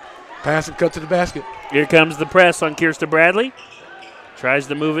offense. Pass and cut to the basket. Here comes the press on Kirsten Bradley. Tries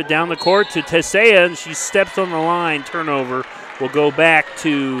to move it down the court to Tesea, and she steps on the line. Turnover will go back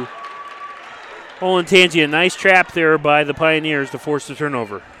to Olentangy. A nice trap there by the Pioneers to force the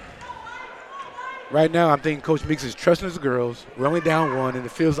turnover. Right now, I'm thinking Coach Meeks is trusting his girls. We're only down 1, and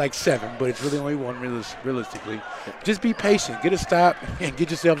it feels like 7, but it's really only 1 realistically. Just be patient. Get a stop and get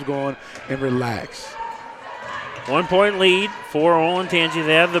yourselves going and relax. 1 point lead for Olentangy.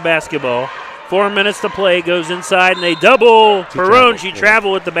 They have the basketball. 4 minutes to play. Goes inside, and they double Perone. She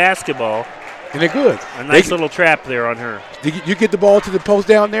traveled with the basketball. And they're good. A nice little trap there on her. You get the ball to the post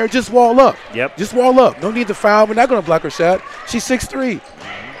down there, just wall up. Yep. Just wall up. No need to foul. We're not going to block her shot. She's 6'3".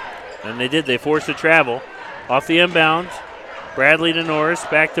 And they did. They forced the travel. Off the inbound. Bradley to Norris.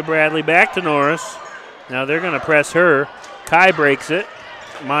 Back to Bradley. Back to Norris. Now they're going to press her. Kai breaks it.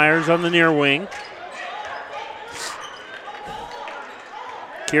 Myers on the near wing.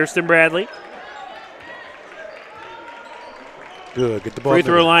 Kirsten Bradley. Good. Get the ball. Free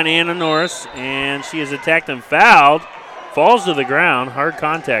throw line, Anna Norris. And she is attacked and fouled. Falls to the ground. Hard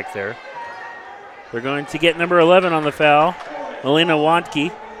contact there. They're going to get number 11 on the foul. Elena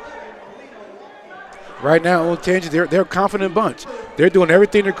Wantke. Right now, Olentangy, they're a confident bunch. They're doing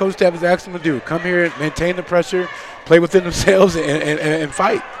everything their coach staff has asked them to do. Come here and maintain the pressure, play within themselves, and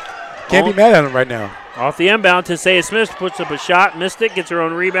fight. Can't be mad at them right now. Off the inbound, Tesea Smith puts up a shot, missed it, gets her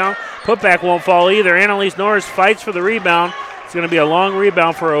own rebound. Putback won't fall either. Annalise Norris fights for the rebound. It's going to be a long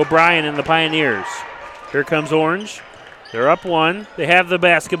rebound for O'Brien and the Pioneers. Here comes Orange. They're up 1. They have the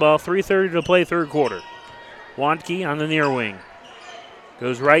basketball. 3:30 to play, third quarter. Wantke on the near wing.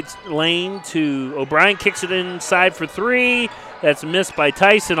 Goes right lane to O'Brien, kicks it inside for 3. That's missed by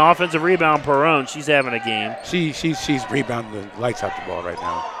Tyson. Offensive rebound, Perone. She's having a game. She's rebounding the lights out the ball right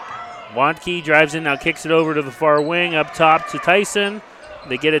now. Wantke drives in now, kicks it over to the far wing, up top to Tyson.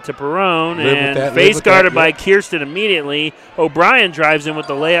 They get it to Perone, and face guarded by Kirsten immediately. O'Brien drives in with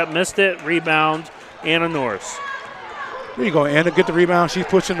the layup, missed it. Rebound, Anna Norris. There you go, Anna. Get the rebound. She's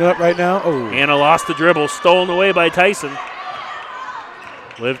pushing it up right now. Oh, Anna lost the dribble, stolen away by Tyson.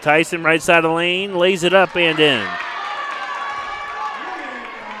 Liv Tyson, right side of the lane, lays it up and in.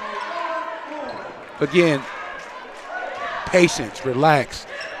 Again, patience, relax.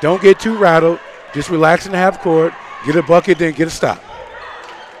 Don't get too rattled. Just relax in the half court, get a bucket, then get a stop.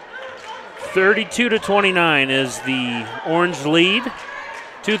 32-29 is the Orange lead.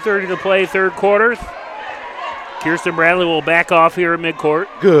 2:30 to play, third quarter. Kirsten Bradley will back off here at midcourt.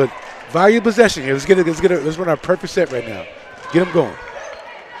 Good. Value possession here. Let's run our perfect set right now. Get them going.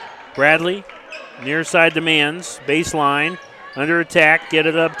 Bradley, near side demands, baseline, under attack, get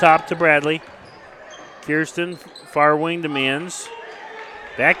it up top to Bradley. Kirsten, far wing demands,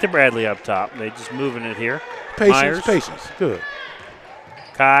 back to Bradley up top. They just moving it here. Patience, good.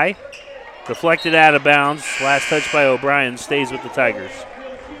 Kai, deflected out of bounds, last touch by O'Brien, stays with the Tigers.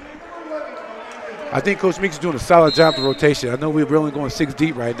 I think Coach Meeks is doing a solid job of rotation. I know we're only going 6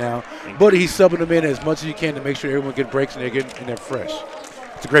 deep right now, but he's subbing them in as much as he can to make sure everyone gets breaks and they're fresh.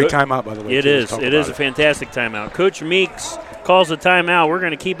 It's a great timeout, by the way. It is. It is a fantastic timeout. Coach Meeks calls a timeout. We're going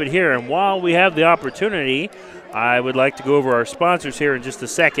to keep it here. And while we have the opportunity, I would like to go over our sponsors here in just a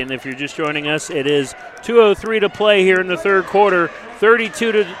second. If you're just joining us, it is 2:03 to play here in the third quarter.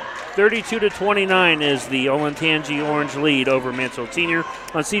 32-29 is the Olentangy Orange lead over Mansfield Senior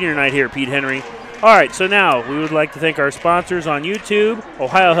on senior night here at Pete Henry. All right, so now we would like to thank our sponsors on YouTube,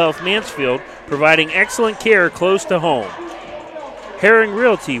 Ohio Health Mansfield, providing excellent care close to home. Herring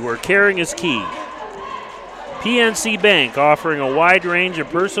Realty, where caring is key. PNC Bank, offering a wide range of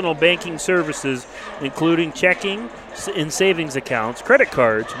personal banking services, including checking and savings accounts, credit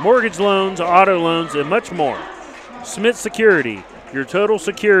cards, mortgage loans, auto loans, and much more. Smith Security, your total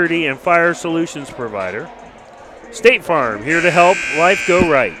security and fire solutions provider. State Farm, here to help life go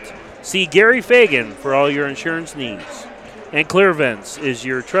right. See Gary Fagan for all your insurance needs. And Clear Vents is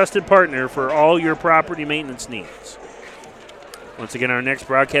your trusted partner for all your property maintenance needs. Once again, our next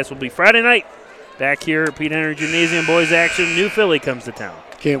broadcast will be Friday night. Back here at Pete Henry Gymnasium, boys action. New Philly comes to town.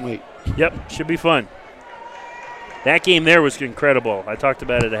 Can't wait. Yep, should be fun. That game there was incredible. I talked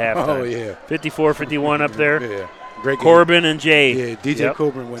about it at halftime. Oh, yeah. 54-51 up there. Yeah, great game. Corbin and Jay. Yeah, DJ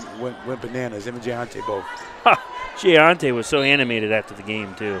Corbin went bananas. Him and Jayante both. Jayante was so animated after the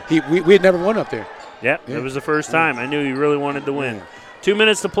game, too. We had never won up there. Yep, it was the first time. I knew he really wanted to win. 2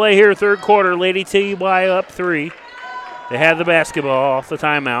 minutes to play here, third quarter. Lady TY up 3. They had the basketball off the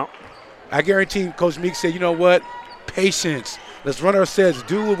timeout. I guarantee Coach Meeks said, you know what? Patience. Let's run our sets.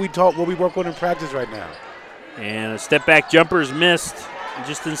 Do what we work on in practice right now. And a step-back jumper is missed.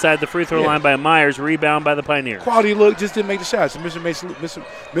 just inside the free throw line by Myers. Rebound by the Pioneers. Quality look, just didn't make the shots.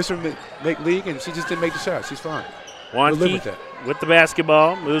 Mr. Make league, and she just didn't make the shots. She's fine. Wanke with the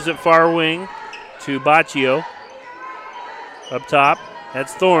basketball. Moves it far wing to Baccio. Up top,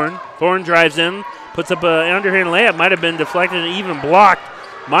 that's Thorne. Thorne drives in, puts up an underhand layup. Might have been deflected and even blocked.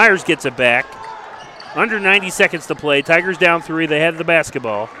 Myers gets it back. Under 90 seconds to play. Tigers down 3. They have the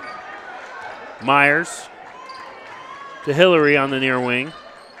basketball. Myers to Hillary on the near wing.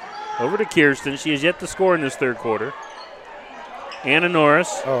 Over to Kirsten. She has yet to score in this third quarter. Anna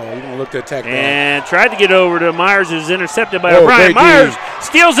Norris. Oh, you going to look to attack that. And tried to get over to Myers, who's intercepted by O'Brien. Myers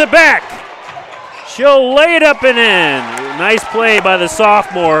steals it back. She'll lay it up and in. Nice play by the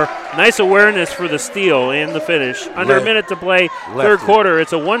sophomore. Nice awareness for the steal and the finish. Under a minute to play, third quarter.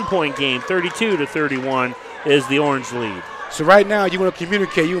 It's a 1-point game. 32-31 is the Orange lead. So right now, you want to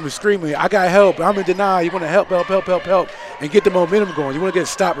communicate. You want to scream, I got help. I'm in denial. You want to help, and get the momentum going. You want to get a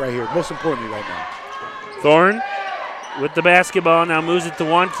stop right here, most importantly right now. Thorne with the basketball. Now moves it to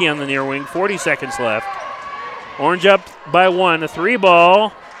Wanke on the near wing. 40 seconds left. Orange up by 1. A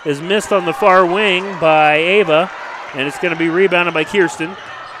 3-ball is missed on the far wing by Ava, and it's going to be rebounded by Kirsten.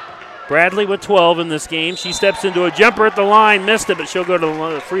 Bradley with 12 in this game. She steps into a jumper at the line, missed it, but she'll go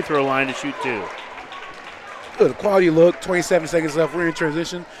to the free throw line to shoot 2. Good quality look, 27 seconds left. We're in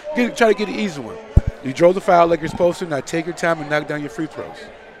transition. Try to get an easy one. You drove the foul like you're supposed to. Now take your time and knock down your free throws.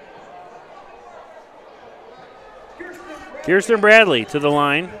 Kirsten Bradley to the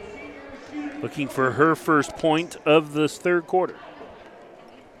line, looking for her first point of this third quarter.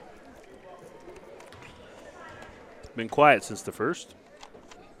 Been quiet since the first.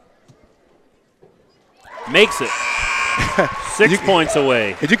 Makes it. 6 points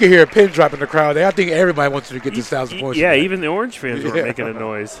away. And you can hear a pin drop in the crowd. I think everybody wants to get this 1,000 points. Yeah, even the Orange fans weren't making a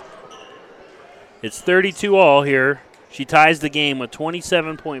noise. It's 32 all here. She ties the game with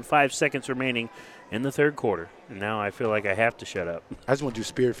 27.5 seconds remaining in the third quarter. And now I feel like I have to shut up. I just want to do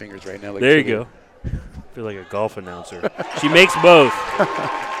spear fingers right now. Like there you go. I feel like a golf announcer. She makes both.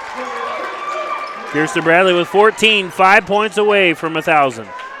 Kirsten Bradley with 14, 5 points away from 1,000.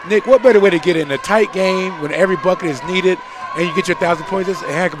 Nick, what better way to get in a tight game when every bucket is needed and you get your 1,000 points? It's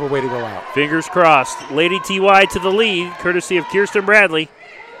a heck of a way to go out. Fingers crossed. Lady TY to the lead, courtesy of Kirsten Bradley.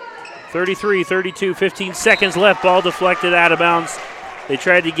 33-32, 15 seconds left. Ball deflected out of bounds. They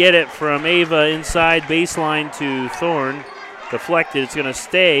tried to get it from Ava inside baseline to Thorne. Deflected. It's going to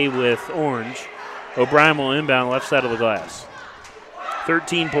stay with Orange. O'Brien will inbound left side of the glass.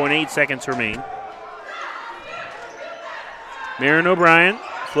 13.8 seconds remain. Marin O'Brien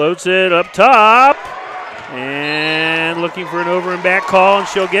floats it up top. And looking for an over and back call, and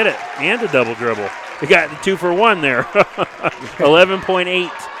she'll get it. And a double dribble. They got the 2 for 1 there.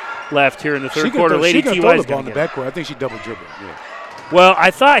 11.8 left here in the third quarter. Lady TY is going to get the backcourt. I think she double dribbled. Yeah. Well,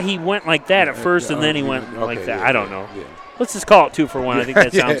 I thought he went like that at first, and then he went like that. I don't know. Yeah. Let's just call it 2 for 1. I think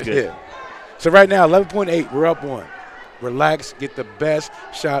that sounds good. Yeah. So right now, 11.8. We're up 1. Relax. Get the best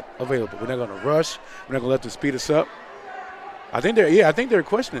shot available. We're not going to rush. We're not going to let them speed us up. I think they're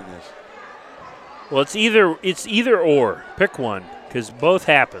questioning this. Well, it's either or. Pick one, because both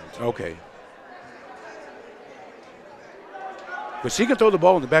happened. Okay. But she can throw the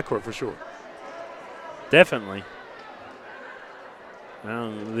ball in the backcourt for sure. Definitely.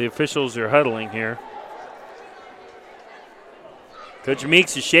 The officials are huddling here. Coach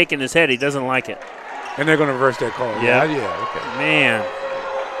Meeks is shaking his head. He doesn't like it. And they're going to reverse that call. Yeah. Okay. Man.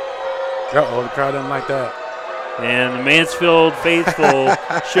 Uh-oh, the crowd doesn't like that. And the Mansfield faithful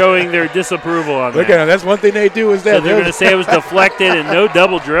showing their disapproval on that. Look at them. That's one thing they do is that. So they're going to say it was deflected and no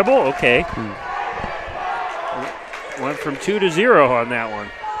double dribble? Okay. Went from 2 to 0 on that one.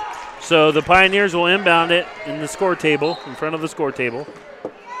 So the Pioneers will inbound it in the score table, in front of the score table.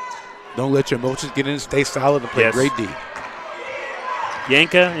 Don't let your emotions get in. Stay solid and play great D.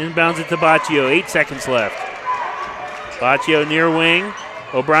 Yanka inbounds it to Baccio. 8 seconds left. Baccio near wing.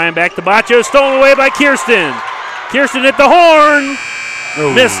 O'Brien back to Baccio. Stolen away by Kirsten. Kirsten hit the horn.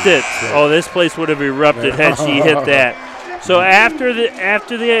 Ooh, missed it. Oh, this place would have erupted had she hit that. So after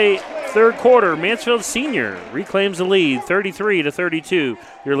the third quarter, Mansfield Senior reclaims the lead, 33-32.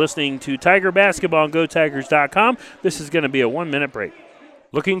 You're listening to Tiger Basketball on GoTigers.com. This is going to be a 1-minute break.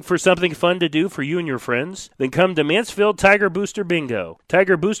 Looking for something fun to do for you and your friends? Then come to Mansfield Tiger Booster Bingo.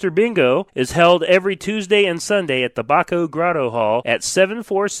 Tiger Booster Bingo is held every Tuesday and Sunday at the Baco Grotto Hall at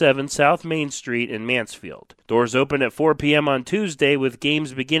 747 South Main Street in Mansfield. Doors open at 4 p.m. on Tuesday with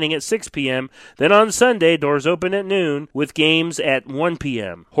games beginning at 6 p.m. Then on Sunday, doors open at noon with games at 1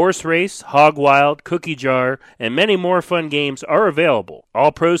 p.m. Horse race, hog wild, cookie jar, and many more fun games are available.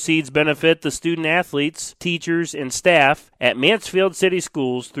 All proceeds benefit the student athletes, teachers, and staff at Mansfield City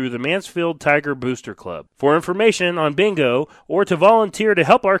Schools through the Mansfield Tiger Booster Club. For information on bingo or to volunteer to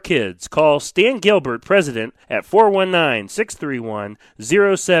help our kids, call Stan Gilbert, President, at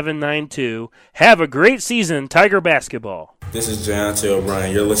 419-631-0792. Have a great season, Tiger basketball. This is Jayante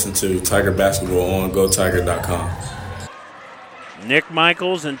O'Brien. You're listening to Tiger Basketball on GoTiger.com. Nick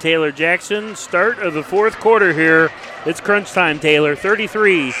Michaels and Taylor Jackson, start of the fourth quarter here. It's crunch time, Taylor.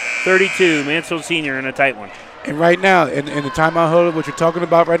 33-32, Mansfield Senior in a tight one. And right now, in the timeout huddle, what you're talking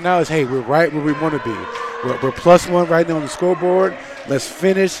about right now is, hey, we're right where we want to be. We're +1 right now on the scoreboard. Let's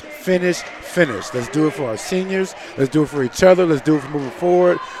finish. Let's do it for our seniors. Let's do it for each other. Let's do it for moving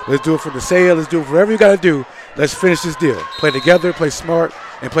forward. Let's do it for the sale. Let's do it for whatever you got to do. Let's finish this deal. Play together, play smart,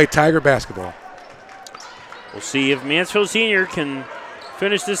 and play Tiger basketball. We'll see if Mansfield Senior can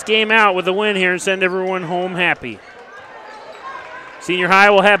finish this game out with a win here and send everyone home happy. Senior High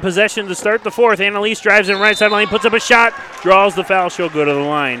will have possession to start the fourth. Annalise drives in right sideline, puts up a shot, draws the foul. She'll go to the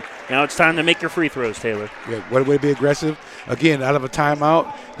line. Now it's time to make your free throws, Taylor. Yeah, what a way to be aggressive. Again, out of a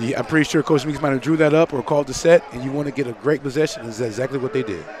timeout, I'm pretty sure Coach Meeks might have drew that up or called the set, and you want to get a great possession. That's exactly what they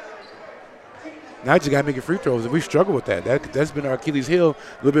did. Now you just got to make your free throws, and we've struggled with that. That's been our Achilles heel a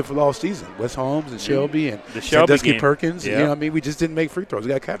little bit for the all season. Wes Holmes and Shelby and Sandusky Perkins. Yeah. You know what I mean? We just didn't make free throws. We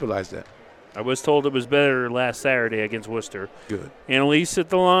got to capitalize that. I was told it was better last Saturday against Worcester. Good. Annalise at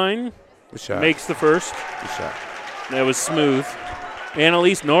the line. Good shot. Makes the first. Good shot. That was smooth.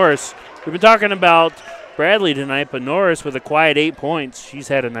 Annalise Norris. We've been talking about Bradley tonight, but Norris with a quiet 8 points. She's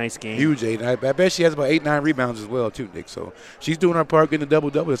had a nice game. Huge 8. I bet she has about 8-9 rebounds as well, too, Nick. So she's doing her part, getting a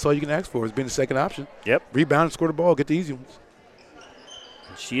double-double. That's all you can ask for. It's been the second option. Yep. Rebound, score the ball, get the easy ones.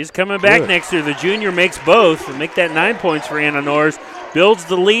 She is coming back next year. The junior makes both and make that 9 points for Anna Norris. Builds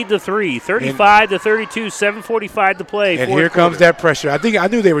the lead to 3, 35-32, 7:45 to play. And here comes that pressure. I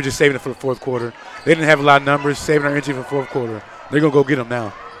knew they were just saving it for the fourth quarter. They didn't have a lot of numbers, saving our energy for the fourth quarter. They're going to go get them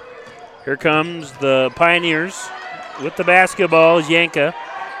now. Here comes the Pioneers with the basketball. Yanka,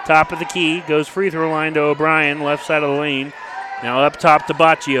 top of the key, goes free throw line to O'Brien, left side of the lane. Now up top to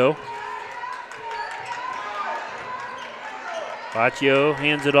Baccio. Baccio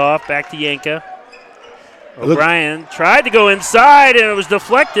hands it off, back to Yanka. O'Brien tried to go inside, and it was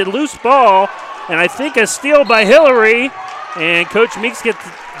deflected. Loose ball, and I think a steal by Hillary. And Coach Meeks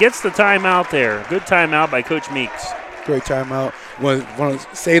gets the timeout there. Good timeout by Coach Meeks. Great timeout. Want to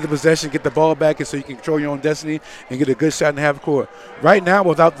save the possession, get the ball back, and so you can control your own destiny and get a good shot in the half court. Right now,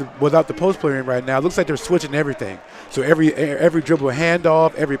 without the post player in right now, it looks like they're switching everything. So every dribble,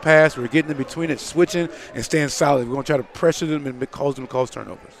 handoff, every pass, we're getting in between it, switching, and staying solid. We're going to try to pressure them and cause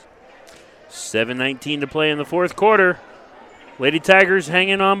turnovers. 7:19 to play in the fourth quarter. Lady Tigers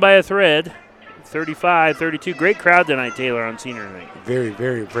hanging on by a thread. 35-32. Great crowd tonight, Taylor, on senior night. Very,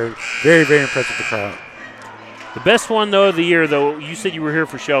 very, very, very, very impressive, the crowd. The best one, though, of the year, though, you said you were here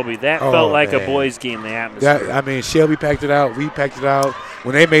for Shelby. That felt like a boys' game, the atmosphere. Shelby packed it out. We packed it out.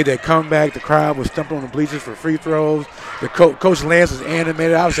 When they made that comeback, the crowd was thumping on the bleachers for free throws. The Coach Lance was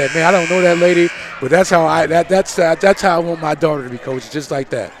animated. I was like, man, I don't know that lady, but that's how I want my daughter to be coached, just like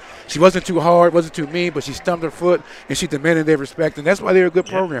that. She wasn't too hard, wasn't too mean, but she stumped her foot, and she demanded their respect, and that's why they're a good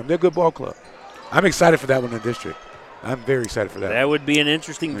program. They're a good ball club. I'm excited for that one in the district. I'm very excited for that. That would be an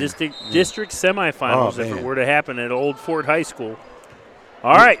interesting district semifinals if it were to happen at Old Fort High School.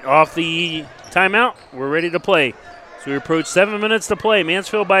 All right, off the timeout, we're ready to play. So we approach 7 minutes to play.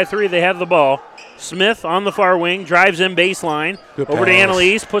 Mansfield by 3, they have the ball. Smith on the far wing, drives in baseline. Over to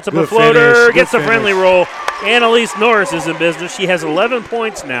Annalise, puts up a floater, gets a friendly roll. Annalise Norris is in business. She has 11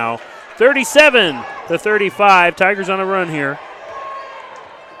 points now. 37-35. Tigers on a run here.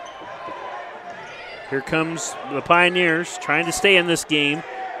 Here comes the Pioneers trying to stay in this game.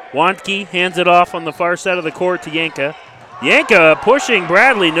 Wantke hands it off on the far side of the court to Yanka. Yanka pushing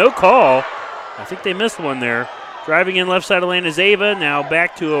Bradley, no call. I think they missed one there. Driving in left side of the lane is Ava. Now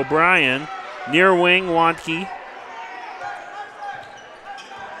back to O'Brien. Near wing, Wantke.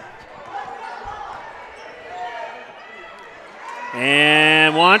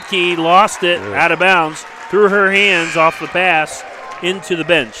 And Wantke lost it out of bounds. Threw her hands off the pass into the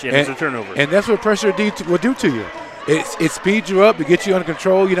bench, and it's a turnover. And that's what pressure will do to you. It speeds you up, it gets you under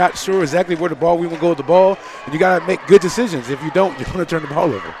control. You're not sure exactly where the ball, we will go with the ball, and you got to make good decisions. If you don't, you're going to turn the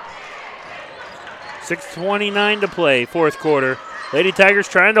ball over. 6:29 to play, fourth quarter. Lady Tigers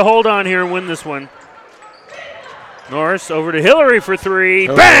trying to hold on here and win this one. Norris over to Hillary for three.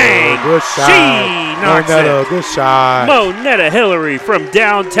 Bang! Good shot. She knocks Monetta, it. good shot. Monetta Hillary from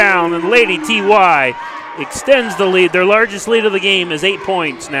downtown, and Lady TY extends the lead. Their largest lead of the game is 8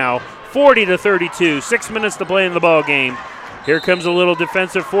 points now, 40-32. 6 minutes to play in the ball game. Here comes a little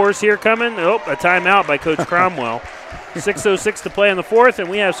defensive force here coming. Oh, a timeout by Coach Cromwell. 6:06 to play in the fourth, and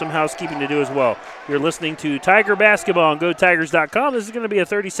we have some housekeeping to do as well. You're listening to Tiger Basketball on GoTigers.com. This is going to be a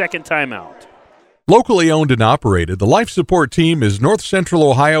 30-second timeout. Locally owned and operated, the Life Support Team is North Central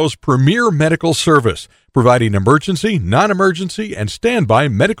Ohio's premier medical service, providing emergency, non-emergency, and standby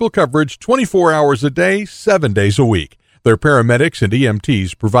medical coverage 24 hours a day, 7 days a week. Their paramedics and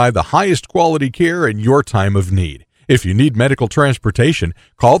EMTs provide the highest quality care in your time of need. If you need medical transportation,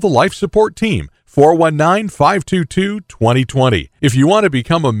 call the Life Support Team, 419-522-2020. If you want to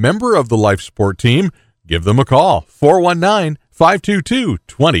become a member of the Life Support Team, give them a call,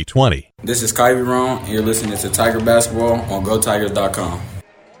 419-522-2020. This is Kyrie Ron, and you're listening to Tiger Basketball on GoTigers.com.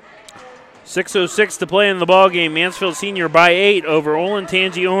 6:06 to play in the ball game. Mansfield Senior by 8 over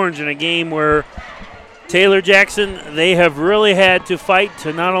Olentangy Orange in a game where Taylor Jackson, they have really had to fight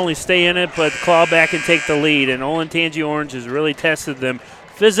to not only stay in it but claw back and take the lead. And Olentangy Orange has really tested them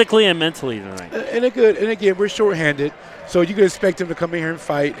physically and mentally tonight. And again, we're shorthanded, so you could expect them to come in here and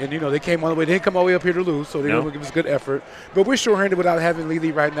fight. And, they came all the way. They didn't come all the way up here to lose, so they're going to give us a good effort. But we're shorthanded without having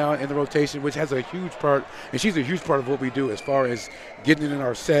Lily right now in the rotation, which has a huge part, and she's a huge part of what we do as far as getting it in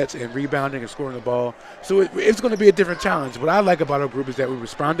our sets and rebounding and scoring the ball. So it's going to be a different challenge. What I like about our group is that we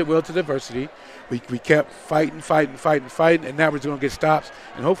responded well to diversity. We kept fighting, and now we're going to get stops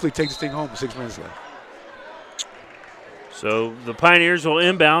and hopefully take this thing home with 6 minutes left. So the Pioneers will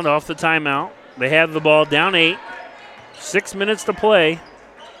inbound off the timeout. They have the ball down 8. 6 minutes to play.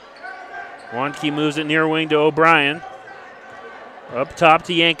 Wanke moves it near wing to O'Brien. Up top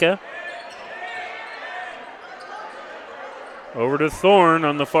to Yanka. Over to Thorne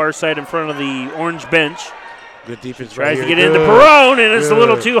on the far side in front of the orange bench. Good defense. Tries right to get here. into Perone, and it's a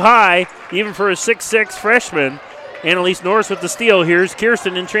little too high, even for a 6'6 freshman. Annalise Norris with the steal. Here's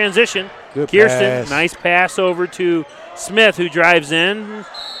Kirsten in transition. Good Kirsten, pass. nice pass over to Smith, who drives in.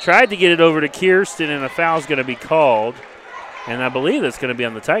 Tried to get it over to Kirsten, and a foul's going to be called. And I believe that's going to be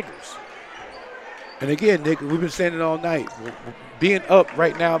on the Tigers. And again, Nick, we've been saying it all night. Being up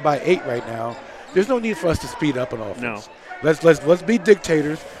right now by 8 right now, there's no need for us to speed up on offense. No. Let's be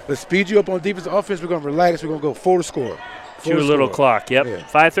dictators. Let's speed you up on defense. Offense, we're going to relax. We're going to go full score. Too little clock, yep. Yeah.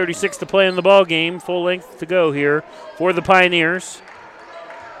 5:36 to play in the ball game. Full length to go here for the Pioneers.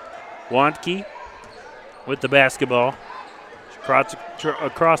 Wantke with the basketball.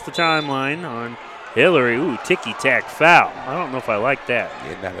 Across the timeline on Hillary. Ooh, ticky-tack foul. I don't know if I like that.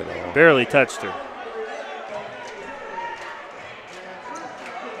 Yeah, not at all. Barely touched her.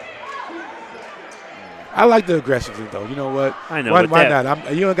 I like the aggressiveness, though. You know what? I know. Why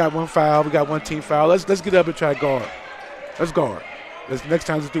not? You only got one foul. We got one team foul. Let's get up and try to guard. Let's guard. Next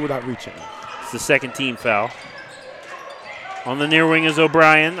time, let's do it without reaching. It's the second team foul. On the near wing is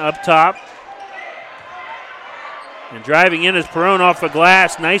O'Brien. Up top. And driving in is Perone off the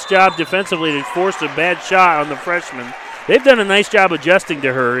glass. Nice job defensively to force a bad shot on the freshman. They've done a nice job adjusting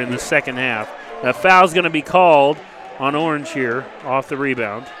to her in the second half. That foul's going to be called on Orange here off the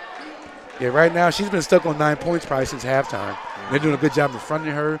rebound. Yeah, right now she's been stuck on 9 points probably since halftime. They're doing a good job in front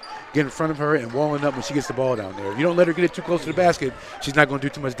of her, getting in front of her, and walling up when she gets the ball down there. If you don't let her get it too close to the basket, she's not going to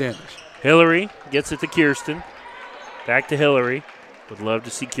do too much damage. Hillary gets it to Kirsten. Back to Hillary. Would love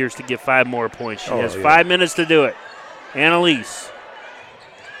to see Kirsten get 5 more points. She has 5 minutes to do it. Annalise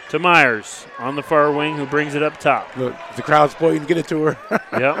to Myers on the far wing, who brings it up top. Look, the crowd's pointing, get it to her.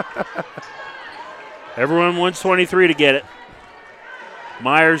 Yep. Everyone wants 23 to get it.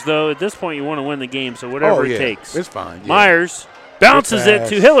 Myers, though, at this point you want to win the game, so whatever it takes. It's fine. Yeah. Myers bounces it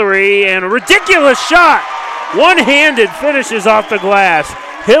to Hillary, and a ridiculous shot. One-handed finishes off the glass.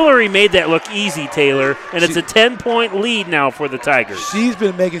 Hillary made that look easy, Taylor, and it's a 10-point lead now for the Tigers. She's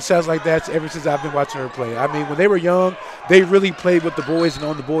been making shots like that ever since I've been watching her play. I mean, when they were young, they really played with the boys and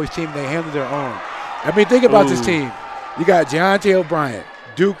on the boys' team. They handled their own. I mean, think about this team. You got Deontay O'Brien,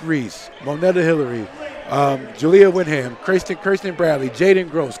 Duke Reese, Monetta Hillary, Julia Winham, Kirsten Bradley,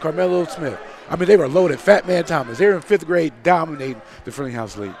 Jaden Gross, Carmelo Smith. I mean, they were loaded. Fat Man Thomas. They were in 5th grade dominating the Friendly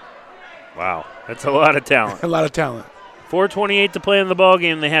House League. Wow, that's a lot of talent. A lot of talent. 4:28 to play in the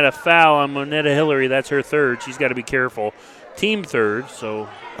ballgame. They had a foul on Monetta Hillary. That's her third. She's got to be careful. Team third, so.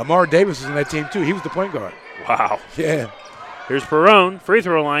 Amar Davis was in that team, too. He was the point guard. Wow. Yeah. Here's Perone, free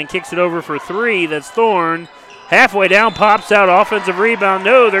throw line, kicks it over for 3. That's Thorne. Halfway down, pops out, offensive rebound.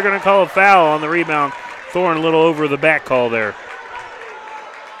 No, they're going to call a foul on the rebound. Thorne a little over the back call there.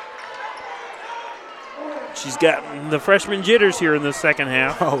 She's got the freshman jitters here in the second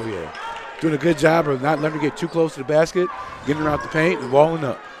half. Oh, yeah. Doing a good job of not letting her get too close to the basket, getting her out the paint and walling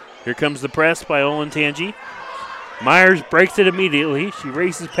up. Here comes the press by Olentangy. Myers breaks it immediately. She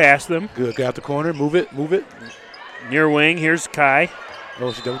races past them. Good. Get out the corner. Move it. Move it. Near wing. Here's Kai.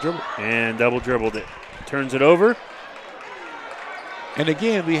 Oh, she double dribbled. And double dribbled it. Turns it over. And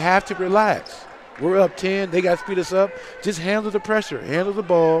again, we have to relax. We're up 10. They got to speed us up. Just handle the pressure. Handle the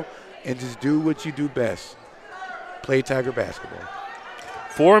ball. And just do what you do best. Play Tiger basketball.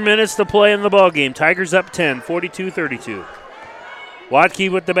 4 minutes to play in the ball game. Tigers up 10, 42-32. Watke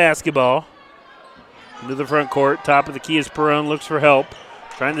with the basketball. Into the front court. Top of the key is Perone. Looks for help.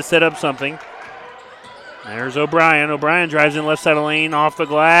 Trying to set up something. There's O'Brien. O'Brien drives in left side of the lane. Off the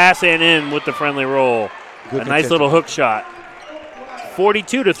glass and in with the friendly roll. A nice little hook shot.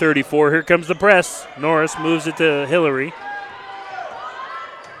 42-34. Here comes the press. Norris moves it to Hillary.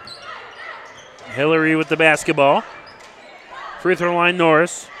 Hillary with the basketball. Free throw line,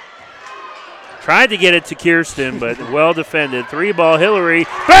 Norris. Tried to get it to Kirsten, but well defended. 3-ball, Hillary.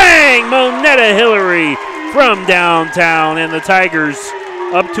 Bang! Monetta Hillary from downtown, and the Tigers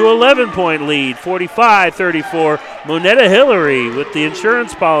up to 11-point lead, 45-34. Monetta Hillary with the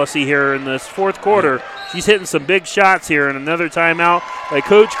insurance policy here in this fourth quarter. She's hitting some big shots here, and another timeout by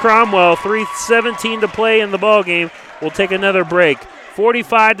Coach Cromwell. 3:17 to play in the ball game. We'll take another break.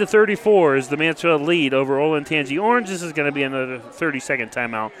 45-34 is the Mansfield lead over Olentangy Orange. This is going to be another 30-second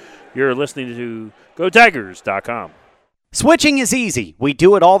timeout. You're listening to GoTigers.com. Switching is easy. We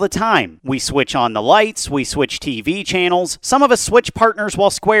do it all the time. We switch on the lights. We switch TV channels. Some of us switch partners while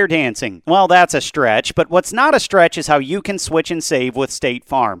square dancing. Well, that's a stretch, but what's not a stretch is how you can switch and save with State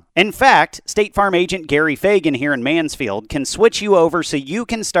Farm. In fact, State Farm agent Gary Fagan here in Mansfield can switch you over so you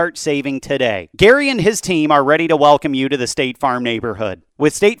can start saving today. Gary and his team are ready to welcome you to the State Farm neighborhood.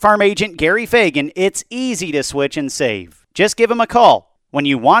 With State Farm agent Gary Fagan, it's easy to switch and save. Just give him a call. When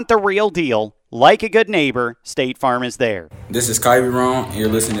you want the real deal, like a good neighbor, State Farm is there. This is Kyrie Rowan, and you're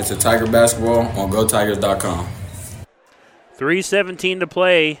listening to Tiger Basketball on GoTigers.com. 3:17 to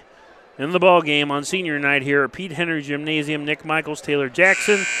play in the ball game on senior night here at Pete Henry Gymnasium. Nick Michaels, Taylor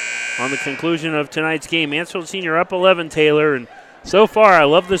Jackson on the conclusion of tonight's game. Mansfield Senior up 11, Taylor, and so far I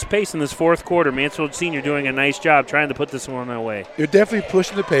love this pace in this fourth quarter. Mansfield Senior doing a nice job trying to put this one away. They're definitely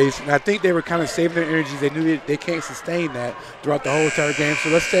pushing the pace, and I think they were kind of saving their energies. They knew they can't sustain that throughout the whole entire game, so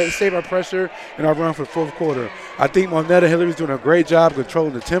let's save our pressure and our run for the fourth quarter. I think Monetta Hillary's doing a great job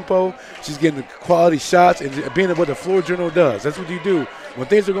controlling the tempo. She's getting the quality shots and being what the floor general does. That's what you do. When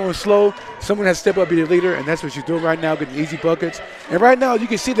things are going slow, someone has to step up, be the leader, and that's what she's doing right now, getting easy buckets. And right now, you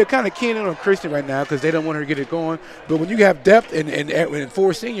can see they're kind of keying in on Kristen right now because they don't want her to get it going. But when you have depth and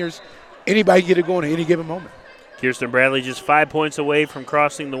four seniors, anybody can get it going at any given moment. Kirsten Bradley just 5 points away from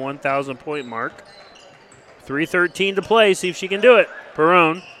crossing the 1,000-point mark. 3:13 to play. See if she can do it.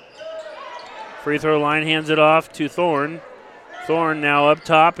 Perone. Free throw line, hands it off to Thorne. Thorne now up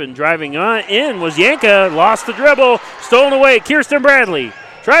top and driving in was Yanka. Lost the dribble. Stolen away. Kirsten Bradley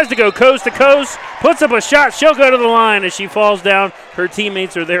tries to go coast to coast. Puts up a shot. She'll go to the line as she falls down. Her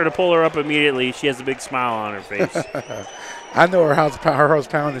teammates are there to pull her up immediately. She has a big smile on her face. I know her house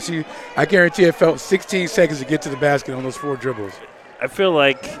pounding. I guarantee it felt 16 seconds to get to the basket on those 4 dribbles. I feel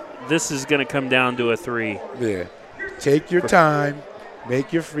like this is going to come down to a 3. Yeah. Take your time.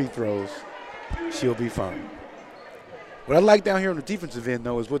 Make your free throws. She'll be fine. What I like down here on the defensive end,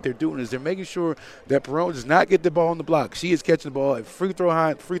 though, is what they're doing is they're making sure that Perone does not get the ball on the block. She is catching the ball at free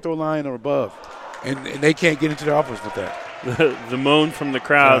throw line or above, and they can't get into the offense with that. The moan from the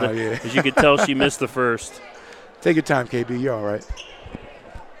crowd, as you could tell she missed the first. Take your time, KB. You're all right.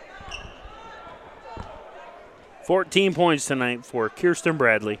 14 points tonight for Kirsten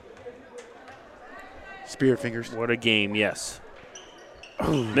Bradley. Spirit fingers. What a game, yes.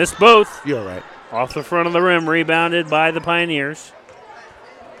 Missed both. You're all right. Off the front of the rim, rebounded by the Pioneers.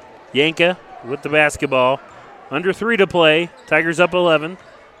 Yanka with the basketball. Under 3 to play. Tigers up 11.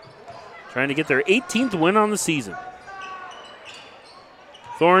 Trying to get their 18th win on the season.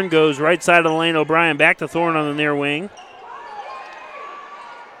 Thorne goes right side of the lane. O'Brien back to Thorne on the near wing.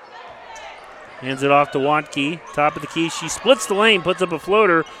 Hands it off to Watke. Top of the key. She splits the lane, puts up a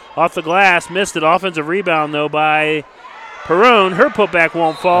floater off the glass. Missed it. Offensive rebound, though, by Perone. Her putback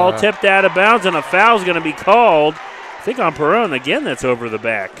won't fall. Tipped out of bounds, and a foul's going to be called. I think on Perone. Again, that's over the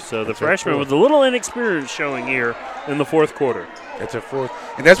back. So the freshman with a little inexperience showing here in the fourth quarter. That's her fourth.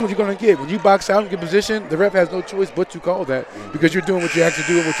 And that's what you're going to get. When you box out and get position, the ref has no choice but to call that because you're doing what you actually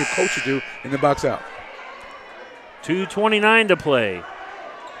do and what your coach should do in the box out. 2:29 to play.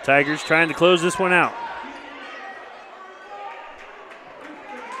 Tigers trying to close this one out.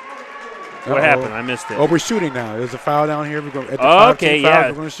 What happened? I missed it. Oh, we're shooting now. There's a foul down here. We're going at the okay, foul, yeah.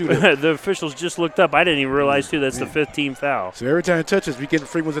 We're going to shoot it. The officials just looked up. I didn't even realize, too, that's the 15th foul. So every time it touches, we get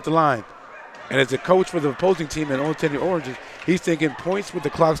free ones at the line. And as a coach for the opposing team in Olentangy Oranges, he's thinking points with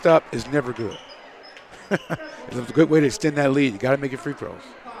the clock stop is never good. It's a good way to extend that lead. You got to make it free throws.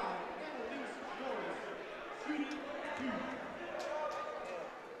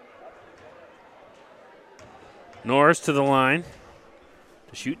 Norris to the line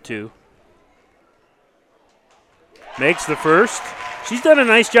to shoot 2. Makes the first. She's done a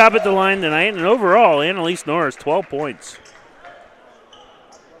nice job at the line tonight, and overall, Annalise Norris, 12 points.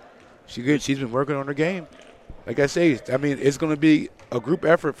 She's good. She's been working on her game. Like I say, I mean, it's going to be a group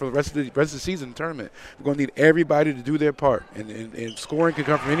effort for the rest of the season and tournament. We're going to need everybody to do their part, and scoring can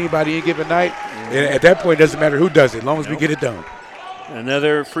come from anybody any given night. And at that point, it doesn't matter who does it, as long as we get it done.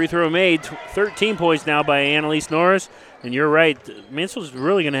 Another free throw made. 13 points now by Annalise Norris. And you're right, Mansfield's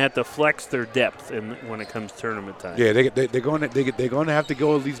really going to have to flex their depth when it comes to tournament time. Yeah, they're going to have to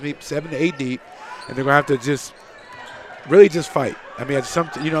go at least 7 to 8 deep, and they're going to have to just fight. I mean,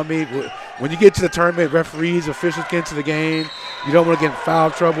 you know what I mean? When you get to the tournament, referees, officials get into the game, you don't want to get in foul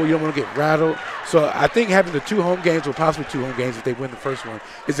trouble. You don't want to get rattled. So I think having the 2 home games, or possibly 2 home games if they win the first one,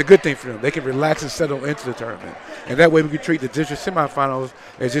 is a good thing for them. They can relax and settle into the tournament. And that way we can treat the district semifinals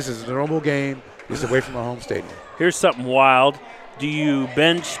as just as a normal game, just away from our home stadium. Here's something wild. Do you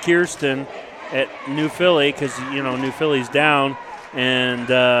bench Kirsten at New Philly because, New Philly's down, and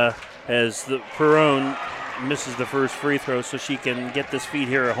as the Perone misses the first free throw so she can get this feed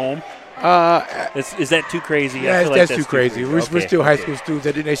here at home? Is that too crazy? Yeah, I feel that's too crazy. We're still high school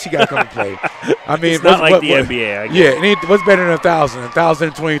students. She got to come and play. I mean, it's not like the NBA. I guess. What's better than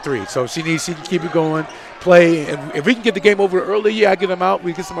 1,023? So she can keep it going, play, and if we can get the game over early, I get them out.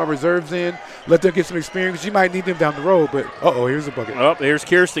 We get some of our reserves in, let them get some experience. She might need them down the road, but here's a bucket. Oh, here's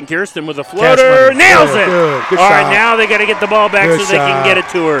Kirsten. Kirsten with a floater, nails it. Good All shot. right, now they got to get the ball back so they can get it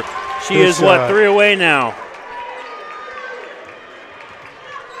to her. She is 3 away now.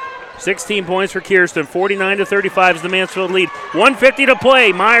 16 points for Kirsten. 49-35 is the Mansfield lead. 1:50 to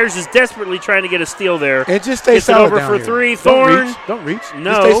play. Myers is desperately trying to get a steal there. And just stay solid over down for here. 3. Thorne. Don't reach.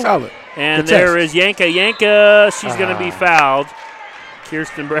 No. Just stay solid. And there is Yanka. Yanka, she's going to be fouled.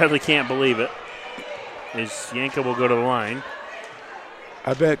 Kirsten Bradley can't believe it. As Yanka will go to the line.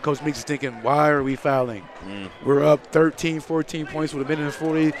 I bet Coach Meeks is thinking, why are we fouling? We're up 13, 14 points with a minute and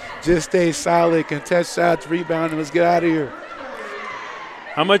 40. Just stay solid, contest shots, rebound, and let's get out of here.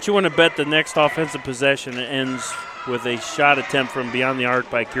 How much you want to bet the next offensive possession ends with a shot attempt from beyond the arc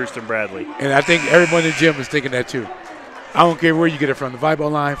by Kirsten Bradley? And I think everyone in the gym is thinking that too. I don't care where you get it from. The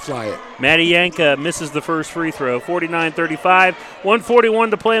volleyball line, fly it. Maddie Yanka misses the first free throw. 49-35,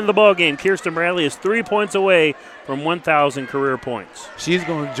 1:41 to play in the ballgame. Kirsten Bradley is 3 points away from 1,000 career points. She's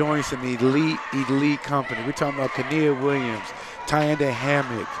going to join some elite company. We're talking about Kania Williams, Tyanda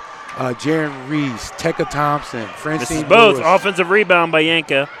Hammock, Jaren Reese, Tekka Thompson, Francine Both Lewis. Offensive rebound by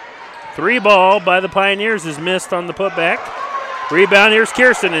Yanka. 3 ball by the Pioneers is missed on the putback. Rebound, here's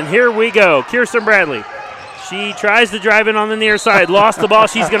Kirsten, and here we go. Kirsten Bradley. She tries to drive in on the near side. Lost the ball.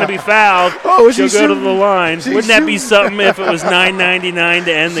 She's going to be fouled. She'll go to the line. Wouldn't that be something if it was 9:99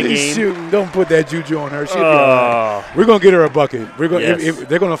 to end the game? Shooting. Don't put that juju on her. She'll be all right. We're going to get her a bucket. We're going. Yes. If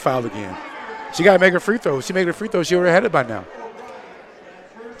they're going to foul again. She got to make her free throw. If she made her free throw, she would have had it by now.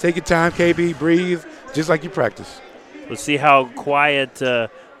 Take your time, KB. Breathe, just like you practice. Let's see how quiet the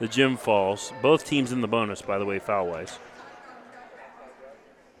gym falls. Both teams in the bonus, by the way, foul-wise.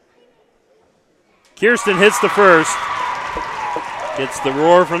 Kirsten hits the first. Gets the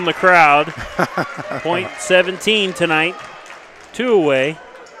roar from the crowd. .17 tonight. 2 away.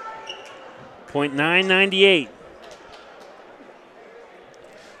 .998.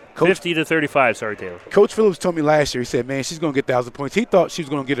 50-35. Sorry, Taylor. Coach Phillips told me last year, he said, man, she's going to get 1,000 points. He thought she was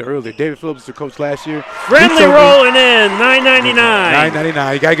going to get it earlier. David Phillips was the coach last year. Friendly rolling in. 999.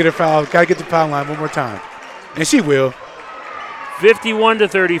 999. You got to get her foul. Got to get the foul line one more time. And she will.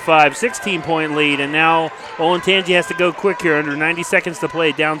 51-35, 16-point lead, and now Olentangy has to go quick here. Under 90 seconds to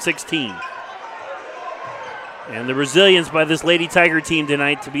play, down 16. And the resilience by this Lady Tiger team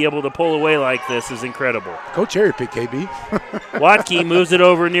tonight to be able to pull away like this is incredible. Go cherry pick, KB. Watke moves it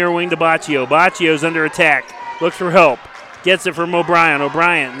over near wing to Baccio. Baccio's under attack. Looks for help. Gets it from O'Brien.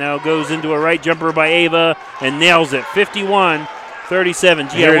 O'Brien now goes into a right jumper by Ava and nails it. 51-37.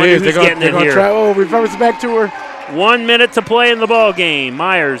 Gee, I wonder who's getting it here. Reverse back to her. 1 minute to play in the ball game.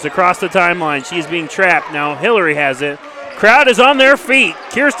 Myers across the timeline. She's being trapped. Now Hillary has it. Crowd is on their feet.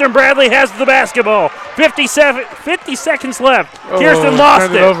 Kirsten Bradley has the basketball. 50 seconds left. Kirsten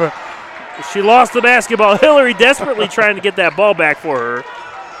lost it. She lost the basketball. Hillary desperately trying to get that ball back for her.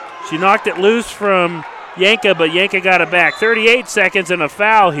 She knocked it loose from Yanka, but Yanka got it back. 38 seconds and a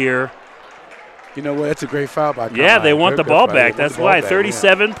foul here. You know what? That's a great foul by Carlisle. Yeah, they want the ball back. That's why.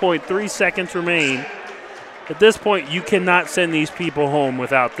 37.3 seconds remain. At this point, you cannot send these people home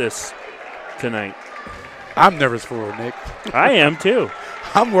without this tonight. I'm nervous for her, Nick. I am too.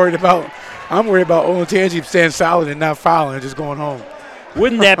 I'm worried about Olentangy staying solid and not fouling and just going home.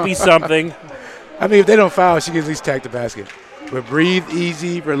 Wouldn't that be something? I mean, if they don't foul, she can at least tag the basket. But breathe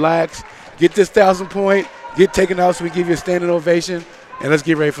easy, relax, get this 1,000-point, get taken out so we give you a standing ovation, and let's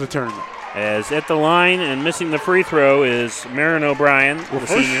get ready for the tournament. As at the line and missing the free throw is Marin O'Brien,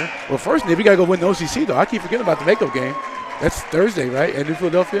 senior. Well, first, Nick, we got to go win the OCC, though. I keep forgetting about the makeup game. That's Thursday, right? In New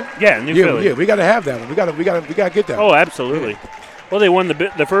Philadelphia? Yeah, New Philly. Yeah, we got to have that one. We got to get that one. Oh, absolutely. Yeah. Well, they won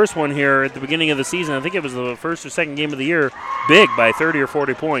the first one here at the beginning of the season. I think it was the first or second game of the year, big by 30 or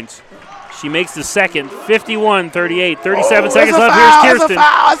 40 points. She makes the second, 51-38, 37 seconds left. Here's Kirsten.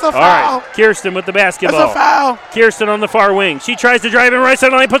 That's a foul. All right, Kirsten with the basketball. That's a foul. Kirsten on the far wing. She tries to drive in right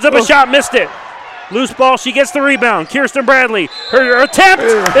side line, puts up a shot, missed it. Loose ball, she gets the rebound. Kirsten Bradley, her attempt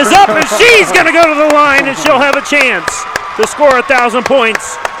is up, and she's going to go to the line, and she'll have a chance to score 1,000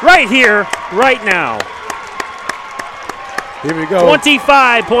 points right here, right now. Here we go.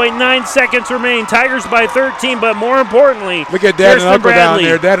 25.9 seconds remain. Tigers by 13, but more importantly, look at Dad and Uncle Bradley down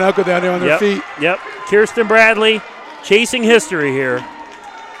there. Dad and Uncle down there on their feet. Yep. Kirsten Bradley chasing history here.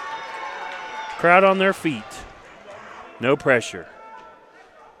 Crowd on their feet. No pressure.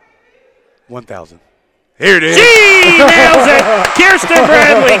 1,000. Here it is. She nails it. Kirsten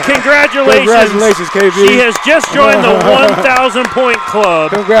Bradley, congratulations. Congratulations, KB. She has just joined the 1,000-point club.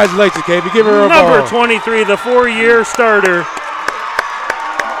 Congratulations, KB. Give her a Number ball. 23, the 4-year starter.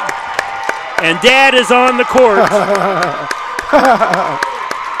 And Dad is on the court.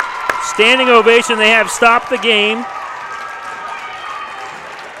 Standing ovation. They have stopped the game.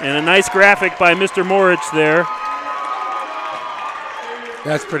 And a nice graphic by Mr. Moritz there.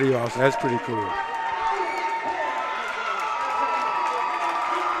 That's pretty awesome. That's pretty cool.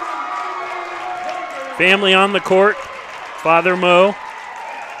 Family on the court. Father Mo.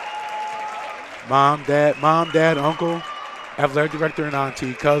 Mom, Dad, Uncle, athletic director and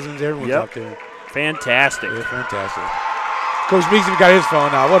auntie, cousins, everyone's out there. Fantastic. Yeah, fantastic. Coach Meeks even got his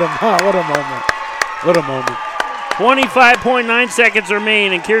phone out. What a moment. What a moment. 25.9 seconds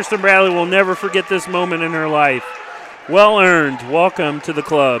remain, and Kirsten Bradley will never forget this moment in her life. Well earned. Welcome to the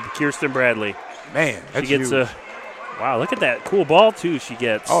club, Kirsten Bradley. Man, that's she gets huge. Wow, look at that cool ball, too, she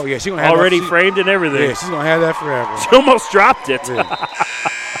gets. Oh, yeah, she's going to have already that. Framed and everything. Yeah, she's going to have that forever. She almost dropped it. Yeah.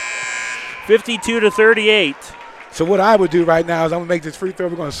 52-38. So what I would do right now is I'm going to make this free throw.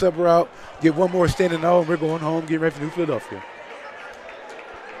 We're going to sub her out, get one more standing O, and we're going home, getting ready for New Philadelphia.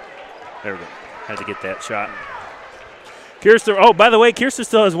 There we go. Had to get that shot. Kirsten, oh, by the way, Kirsten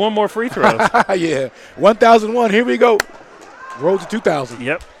still has one more free throw. Yeah. 1,001. Here we go. Roll to 2,000.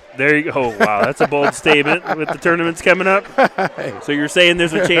 Yep. There you go. Oh, wow. That's a bold statement with the tournaments coming up. So you're saying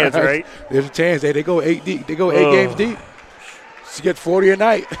there's a chance, right? There's a chance. They go 8 deep. They go 8 games deep. She gets 40 a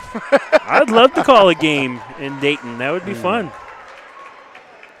night. I'd love to call a game in Dayton. That would be fun.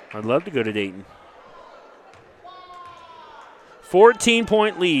 I'd love to go to Dayton.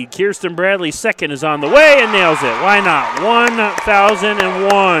 14-point lead. Kirsten Bradley second is on the way and nails it. Why not?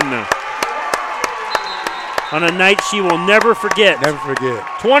 1,001. On a night she will never forget. Never forget.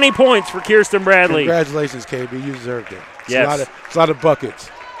 20 points for Kirsten Bradley. Congratulations, KB. You deserved it. Yes. It's a lot of buckets.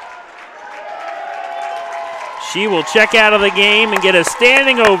 She will check out of the game and get a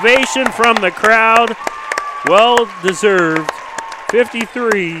standing ovation from the crowd. Well deserved.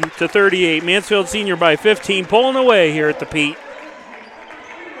 53-38. Mansfield Senior by 15, pulling away here at the Pete.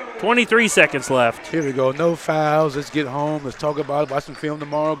 23 seconds left. Here we go. No fouls. Let's get home. Let's talk about it. Watch some film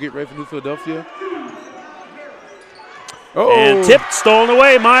tomorrow. Get ready for New Philadelphia. Oh. And tipped, stolen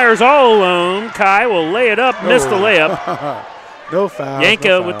away. Myers all alone. Kai will lay it up. Missed the layup. No foul.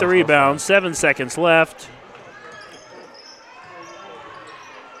 Yanka with the rebound. 7 seconds left.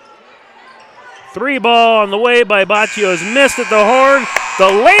 3 ball on the way by Baccio is missed at the horn. The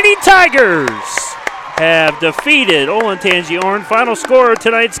Lady Tigers have defeated Olentangy Orange. Final score of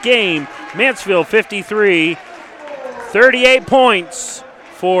tonight's game, Mansfield 53, 38 points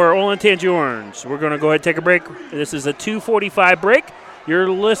for Olentangy Orange. We're going to go ahead and take a break. This is a 2:45 break. You're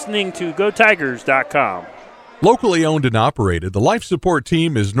listening to GoTygers.com. Locally owned and operated, the Life Support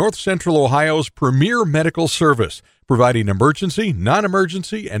Team is North Central Ohio's premier medical service, providing emergency,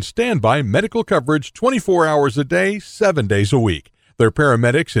 non-emergency, and standby medical coverage 24 hours a day, 7 days a week. Their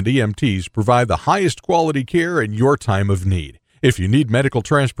paramedics and EMTs provide the highest quality care in your time of need. If you need medical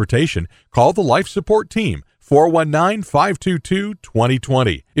transportation, call the Life Support Team,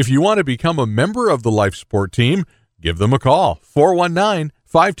 419-522-2020. If you want to become a member of the Life Support Team, give them a call,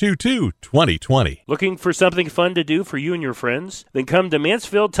 419-522-2020. Looking for something fun to do for you and your friends? Then come to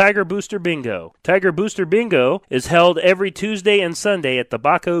Mansfield Tiger Booster Bingo. Tiger Booster Bingo is held every Tuesday and Sunday at the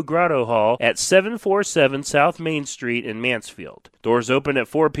Baco Grotto Hall at 747 South Main Street in Mansfield. Doors open at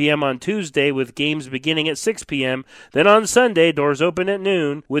 4 p.m. on Tuesday with games beginning at 6 p.m. Then on Sunday, doors open at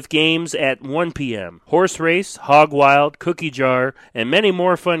noon with games at 1 p.m. Horse race, hog wild, cookie jar, and many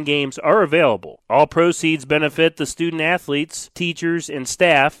more fun games are available. All proceeds benefit the student athletes, teachers, and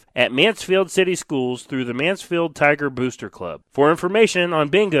staff at Mansfield City Schools through the Mansfield Tiger Booster Club. For information on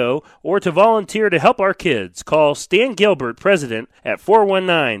bingo or to volunteer to help our kids, call Stan Gilbert, President, at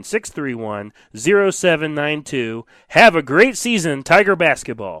 419-631-0792. Have a great season, Tiger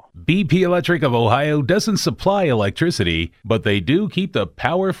basketball. BP Electric of Ohio doesn't supply electricity, but they do keep the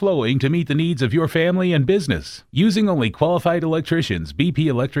power flowing to meet the needs of your family and business. Using only qualified electricians, BP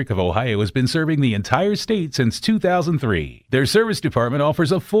Electric of Ohio has been serving the entire state since 2003. Their service department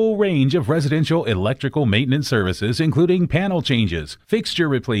offers a full range of residential electrical maintenance services, including panel changes, fixture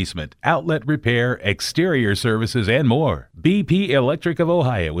replacement, outlet repair, exterior services, and more. BP Electric of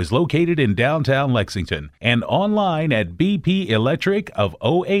Ohio is located in downtown Lexington and online at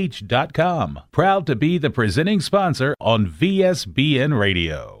bpelectricofoh.com. Proud to be the presenting sponsor on VSBN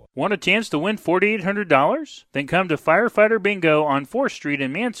Radio. Want a chance to win $4,800? Then come to Firefighter Bingo on 4th Street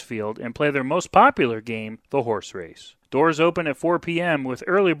in Mansfield and play their most popular game, the horse race. Doors open at 4 p.m. with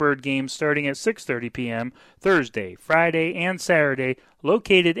early bird games starting at 6:30 p.m. Thursday, Friday, and Saturday,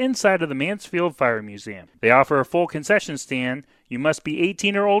 located inside of the Mansfield Fire Museum. They offer a full concession stand. You must be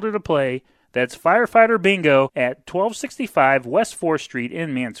 18 or older to play. That's Firefighter Bingo at 1265 West 4th Street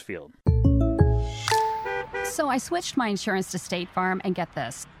in Mansfield. So I switched my insurance to State Farm, and get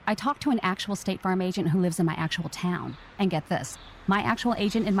this. I talked to an actual State Farm agent who lives in my actual town. And get this. My actual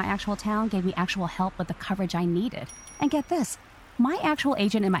agent in my actual town gave me actual help with the coverage I needed. And get this. My actual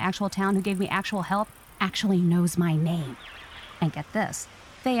agent in my actual town who gave me actual help actually knows my name. And get this.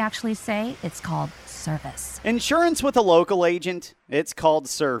 They actually say it's called service. Insurance with a local agent? It's called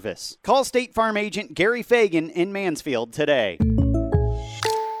service. Call State Farm agent Gary Fagan in Mansfield today.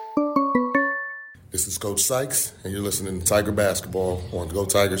 This is Coach Sykes, and you're listening to Tiger Basketball on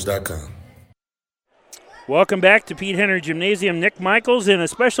GoTygers.com. Welcome back to Pete Henry Gymnasium. Nick Michaels and a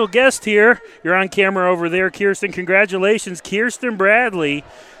special guest here. You're on camera over there, Kirsten. Congratulations, Kirsten Bradley,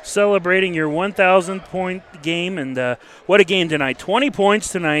 celebrating your 1,000-point game. And what a game tonight. 20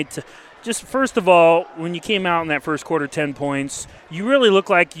 points tonight. Just first of all, when you came out in that first quarter, 10 points, you really looked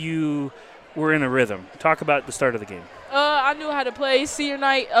like you were in a rhythm. Talk about the start of the game. I knew how to play. Senior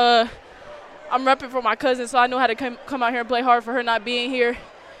night, I'm repping for my cousin, so I knew how to come out here and play hard for her not being here.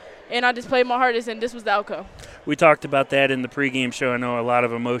 And I just played my hardest, and this was the outcome. We talked about that in the pregame show. I know a lot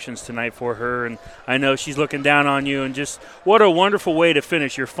of emotions tonight for her, and I know she's looking down on you. And just what a wonderful way to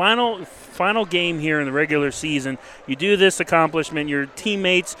finish your final game here in the regular season. You do this accomplishment. Your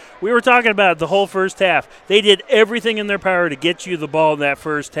teammates, we were talking about the whole first half. They did everything in their power to get you the ball in that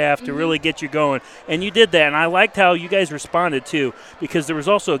first half to really get you going, and you did that. And I liked how you guys responded too, because there was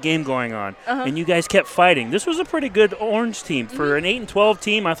also a game going on, and you guys kept fighting. This was a pretty good Orange team for an 8-12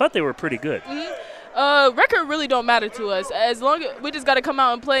 team. I thought they were pretty good. Record really don't matter to us. As long as we just got to come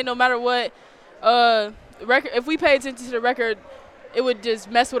out and play, no matter what. Record. If we pay attention to the record, it would just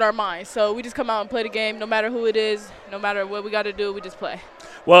mess with our minds. So we just come out and play the game, no matter who it is, no matter what we got to do. We just play.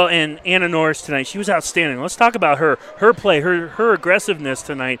 Well, and Anna Norris tonight, she was outstanding. Let's talk about her play, her aggressiveness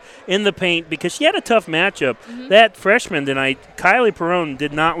tonight in the paint, because she had a tough matchup. That freshman tonight, Kylie Perrone,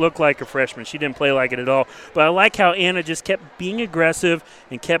 did not look like a freshman. She didn't play like it at all. But I like how Anna just kept being aggressive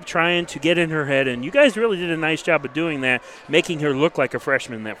and kept trying to get in her head. And you guys really did a nice job of doing that, making her look like a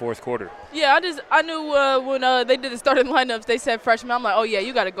freshman in that fourth quarter. Yeah, I knew when they did the starting lineups, they said freshman. I'm like, oh, yeah,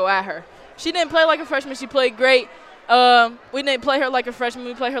 you got to go at her. She didn't play like a freshman. She played great. We didn't play her like a freshman.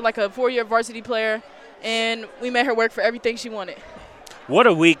 We played her like a 4-year varsity player, and we made her work for everything she wanted. What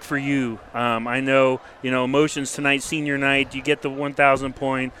a week for you. I know, emotions tonight, senior night. You get the 1,000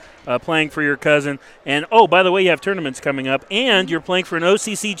 point, playing for your cousin. And, oh, by the way, you have tournaments coming up, and you're playing for an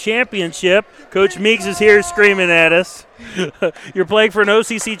OCC championship. Coach Meeks is here screaming at us. You're playing for an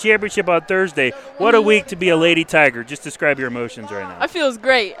OCC championship on Thursday. What a week to be a Lady Tiger. Just describe your emotions right now. I feel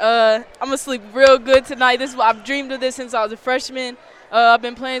great. I'm going to sleep real good tonight. I've dreamed of this since I was a freshman. I've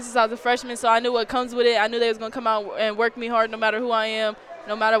been playing since I was a freshman, so I knew what comes with it. I knew they was going to come out and work me hard no matter who I am,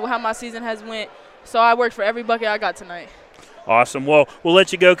 no matter how my season has went. So I worked for every bucket I got tonight. Awesome. Well, we'll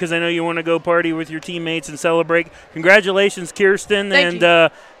let you go because I know you want to go party with your teammates and celebrate. Congratulations, Kirsten. Thank you.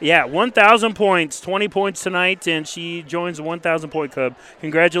 1,000 points, 20 points tonight, and she joins the 1,000-point club.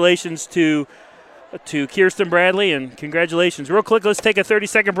 Congratulations to Kirsten Bradley, and congratulations. Real quick, let's take a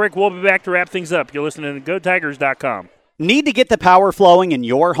 30-second break. We'll be back to wrap things up. You're listening to GoTygers.com. Need to get the power flowing in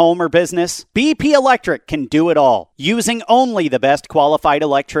your home or business? BP Electric can do it all. Using only the best qualified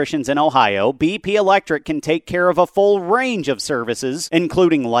electricians in Ohio, BP Electric can take care of a full range of services,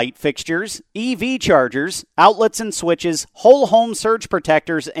 including light fixtures, EV chargers, outlets and switches, whole home surge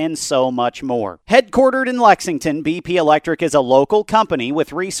protectors, and so much more. Headquartered in Lexington, BP Electric is a local company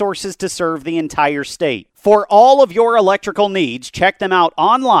with resources to serve the entire state. For all of your electrical needs, check them out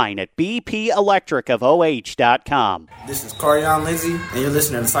online at bpelectricofoh.com. This is Carion Lindsay, and you're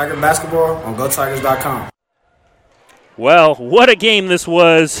listening to Tiger Basketball on GoTygers.com. Well, what a game this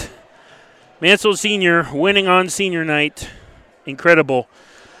was. Mansfield Senior winning on senior night. Incredible.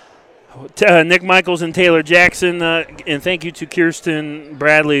 Nick Michaels and Taylor Jackson, and thank you to Kirsten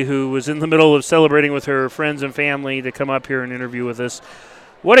Bradley, who was in the middle of celebrating with her friends and family, to come up here and interview with us.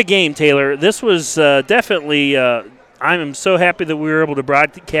 What a game, Taylor. This was definitely I'm so happy that we were able to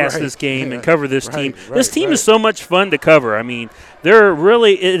broadcast this game and cover this team. This team is so much fun to cover. I mean, it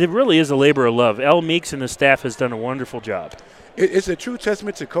really is a labor of love. El Meeks and the staff has done a wonderful job. It's a true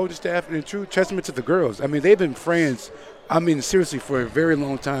testament to coaching staff and a true testament to the girls. I mean, they've been friends, seriously, for a very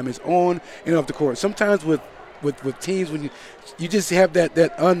long time. It's on and off the court. Sometimes with teams, when you just have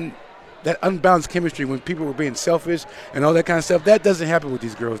that unbalanced chemistry when people were being selfish and all that kind of stuff, that doesn't happen with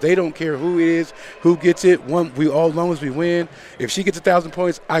these girls. They don't care who it is, who gets it. As long as we win. If she gets 1,000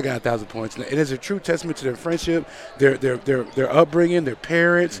 points, I got 1,000 points. And it is a true testament to their friendship, their upbringing, their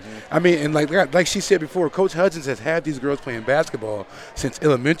parents. Mm-hmm. I mean, and like she said before, Coach Hudgens has had these girls playing basketball since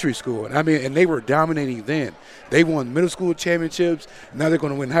elementary school. And they were dominating then. They won middle school championships. Now they're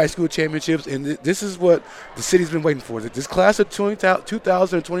going to win high school championships. And this is what the city's been waiting for. This class of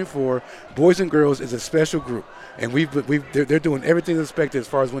 2024, boys and girls, is a special group. And they're doing everything expected as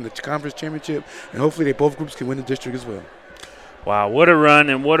far as winning the conference championship. And hopefully both groups can win the district as well. Wow, what a run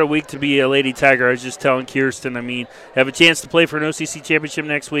and what a week to be a Lady Tiger. I was just telling Kirsten, have a chance to play for an OCC championship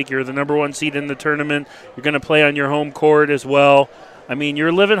next week. You're the number 1 seed in the tournament. You're going to play on your home court as well.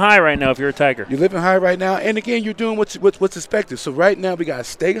 You're living high right now if you're a Tiger. You're living high right now, and again, you're doing what's expected. So right now, we got to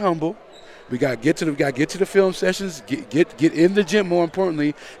stay humble. We got to get to the film sessions, get in the gym, more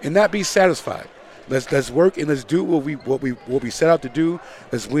importantly, and not be satisfied. Let's work and let's do what we set out to do.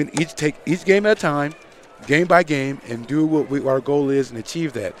 Let's take each game at a time, game by game, and do what our goal is and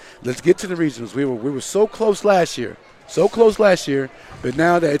achieve that. Let's get to the regionals. We were so close last year. But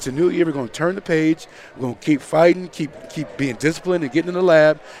now that it's a new year, we're going to turn the page. We're going to keep fighting, keep being disciplined and getting in the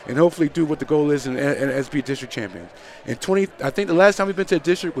lab, and hopefully do what the goal is and be district champions. I think the last time we've been to a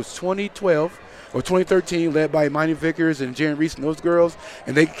district was 2012 or 2013, led by Imani Vickers and Jaren Reese and those girls,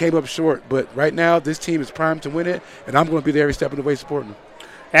 and they came up short. But right now, this team is primed to win it, and I'm going to be there every step of the way supporting them.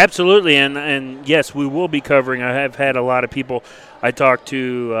 Absolutely, and yes, we will be covering. I have had a lot of people. I talked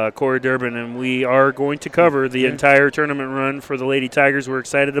to Corey Durbin, and we are going to cover the entire tournament run for the Lady Tigers. We're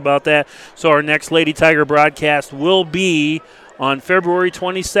excited about that. So our next Lady Tiger broadcast will be on February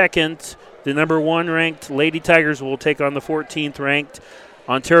 22nd. The number 1 ranked Lady Tigers will take on the 14th ranked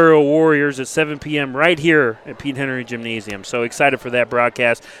Ontario Warriors at 7 p.m. right here at Pete Henry Gymnasium. So excited for that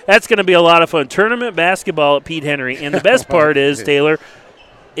broadcast. That's going to be a lot of fun. Tournament basketball at Pete Henry. And the best part is, Taylor,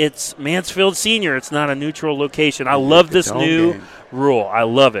 it's Mansfield Senior. It's not a neutral location. I love this new rule. I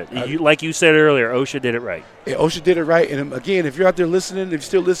love it. Like you said earlier, OSHA did it right. Yeah, OSHA did it right. And, again, if you're out there listening, if you're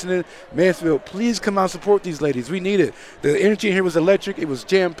still listening, Mansfield, please come out and support these ladies. We need it. The energy in here was electric. It was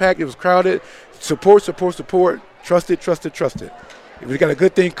jam-packed. It was crowded. Support. Trust it. We got a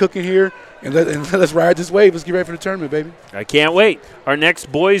good thing cooking here, and let's ride this wave. Let's get ready for the tournament, baby. I can't wait. Our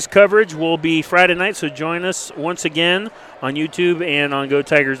next boys coverage will be Friday night, so join us once again on YouTube and on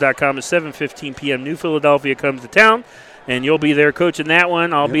GoTygers.com at 7:15 p.m. New Philadelphia comes to town, and you'll be there coaching that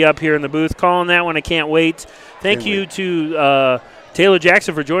one. I'll be up here in the booth calling that one. I can't wait. Thank you to Taylor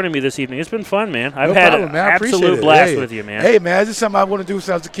Jackson for joining me this evening. It's been fun, man. I've had an absolute blast with you, man. Hey, man, this is something I want to do since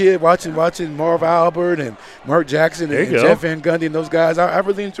I was a kid, watching Marv Albert and Mark Jackson and Jeff Van Gundy and those guys. I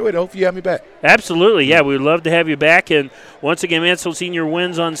really enjoyed it. Hopefully you have me back. Absolutely, yeah. We'd love to have you back. And once again, Mansfield Senior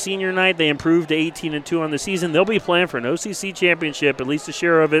wins on senior night. They improved to 18-2 on the season. They'll be playing for an OCC championship, at least a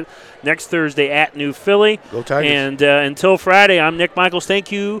share of it, next Thursday at New Philly. Go Tigers. And until Friday, I'm Nick Michaels.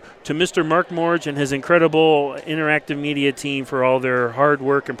 Thank you to Mr. Mark Morge and his incredible interactive media team for all their hard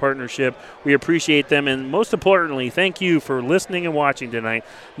work and partnership. We appreciate them, and most importantly, thank you for listening and watching tonight.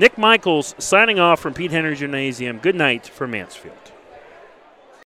 Nick Michaels signing off from Pete Henry Gymnasium. Good night from Mansfield.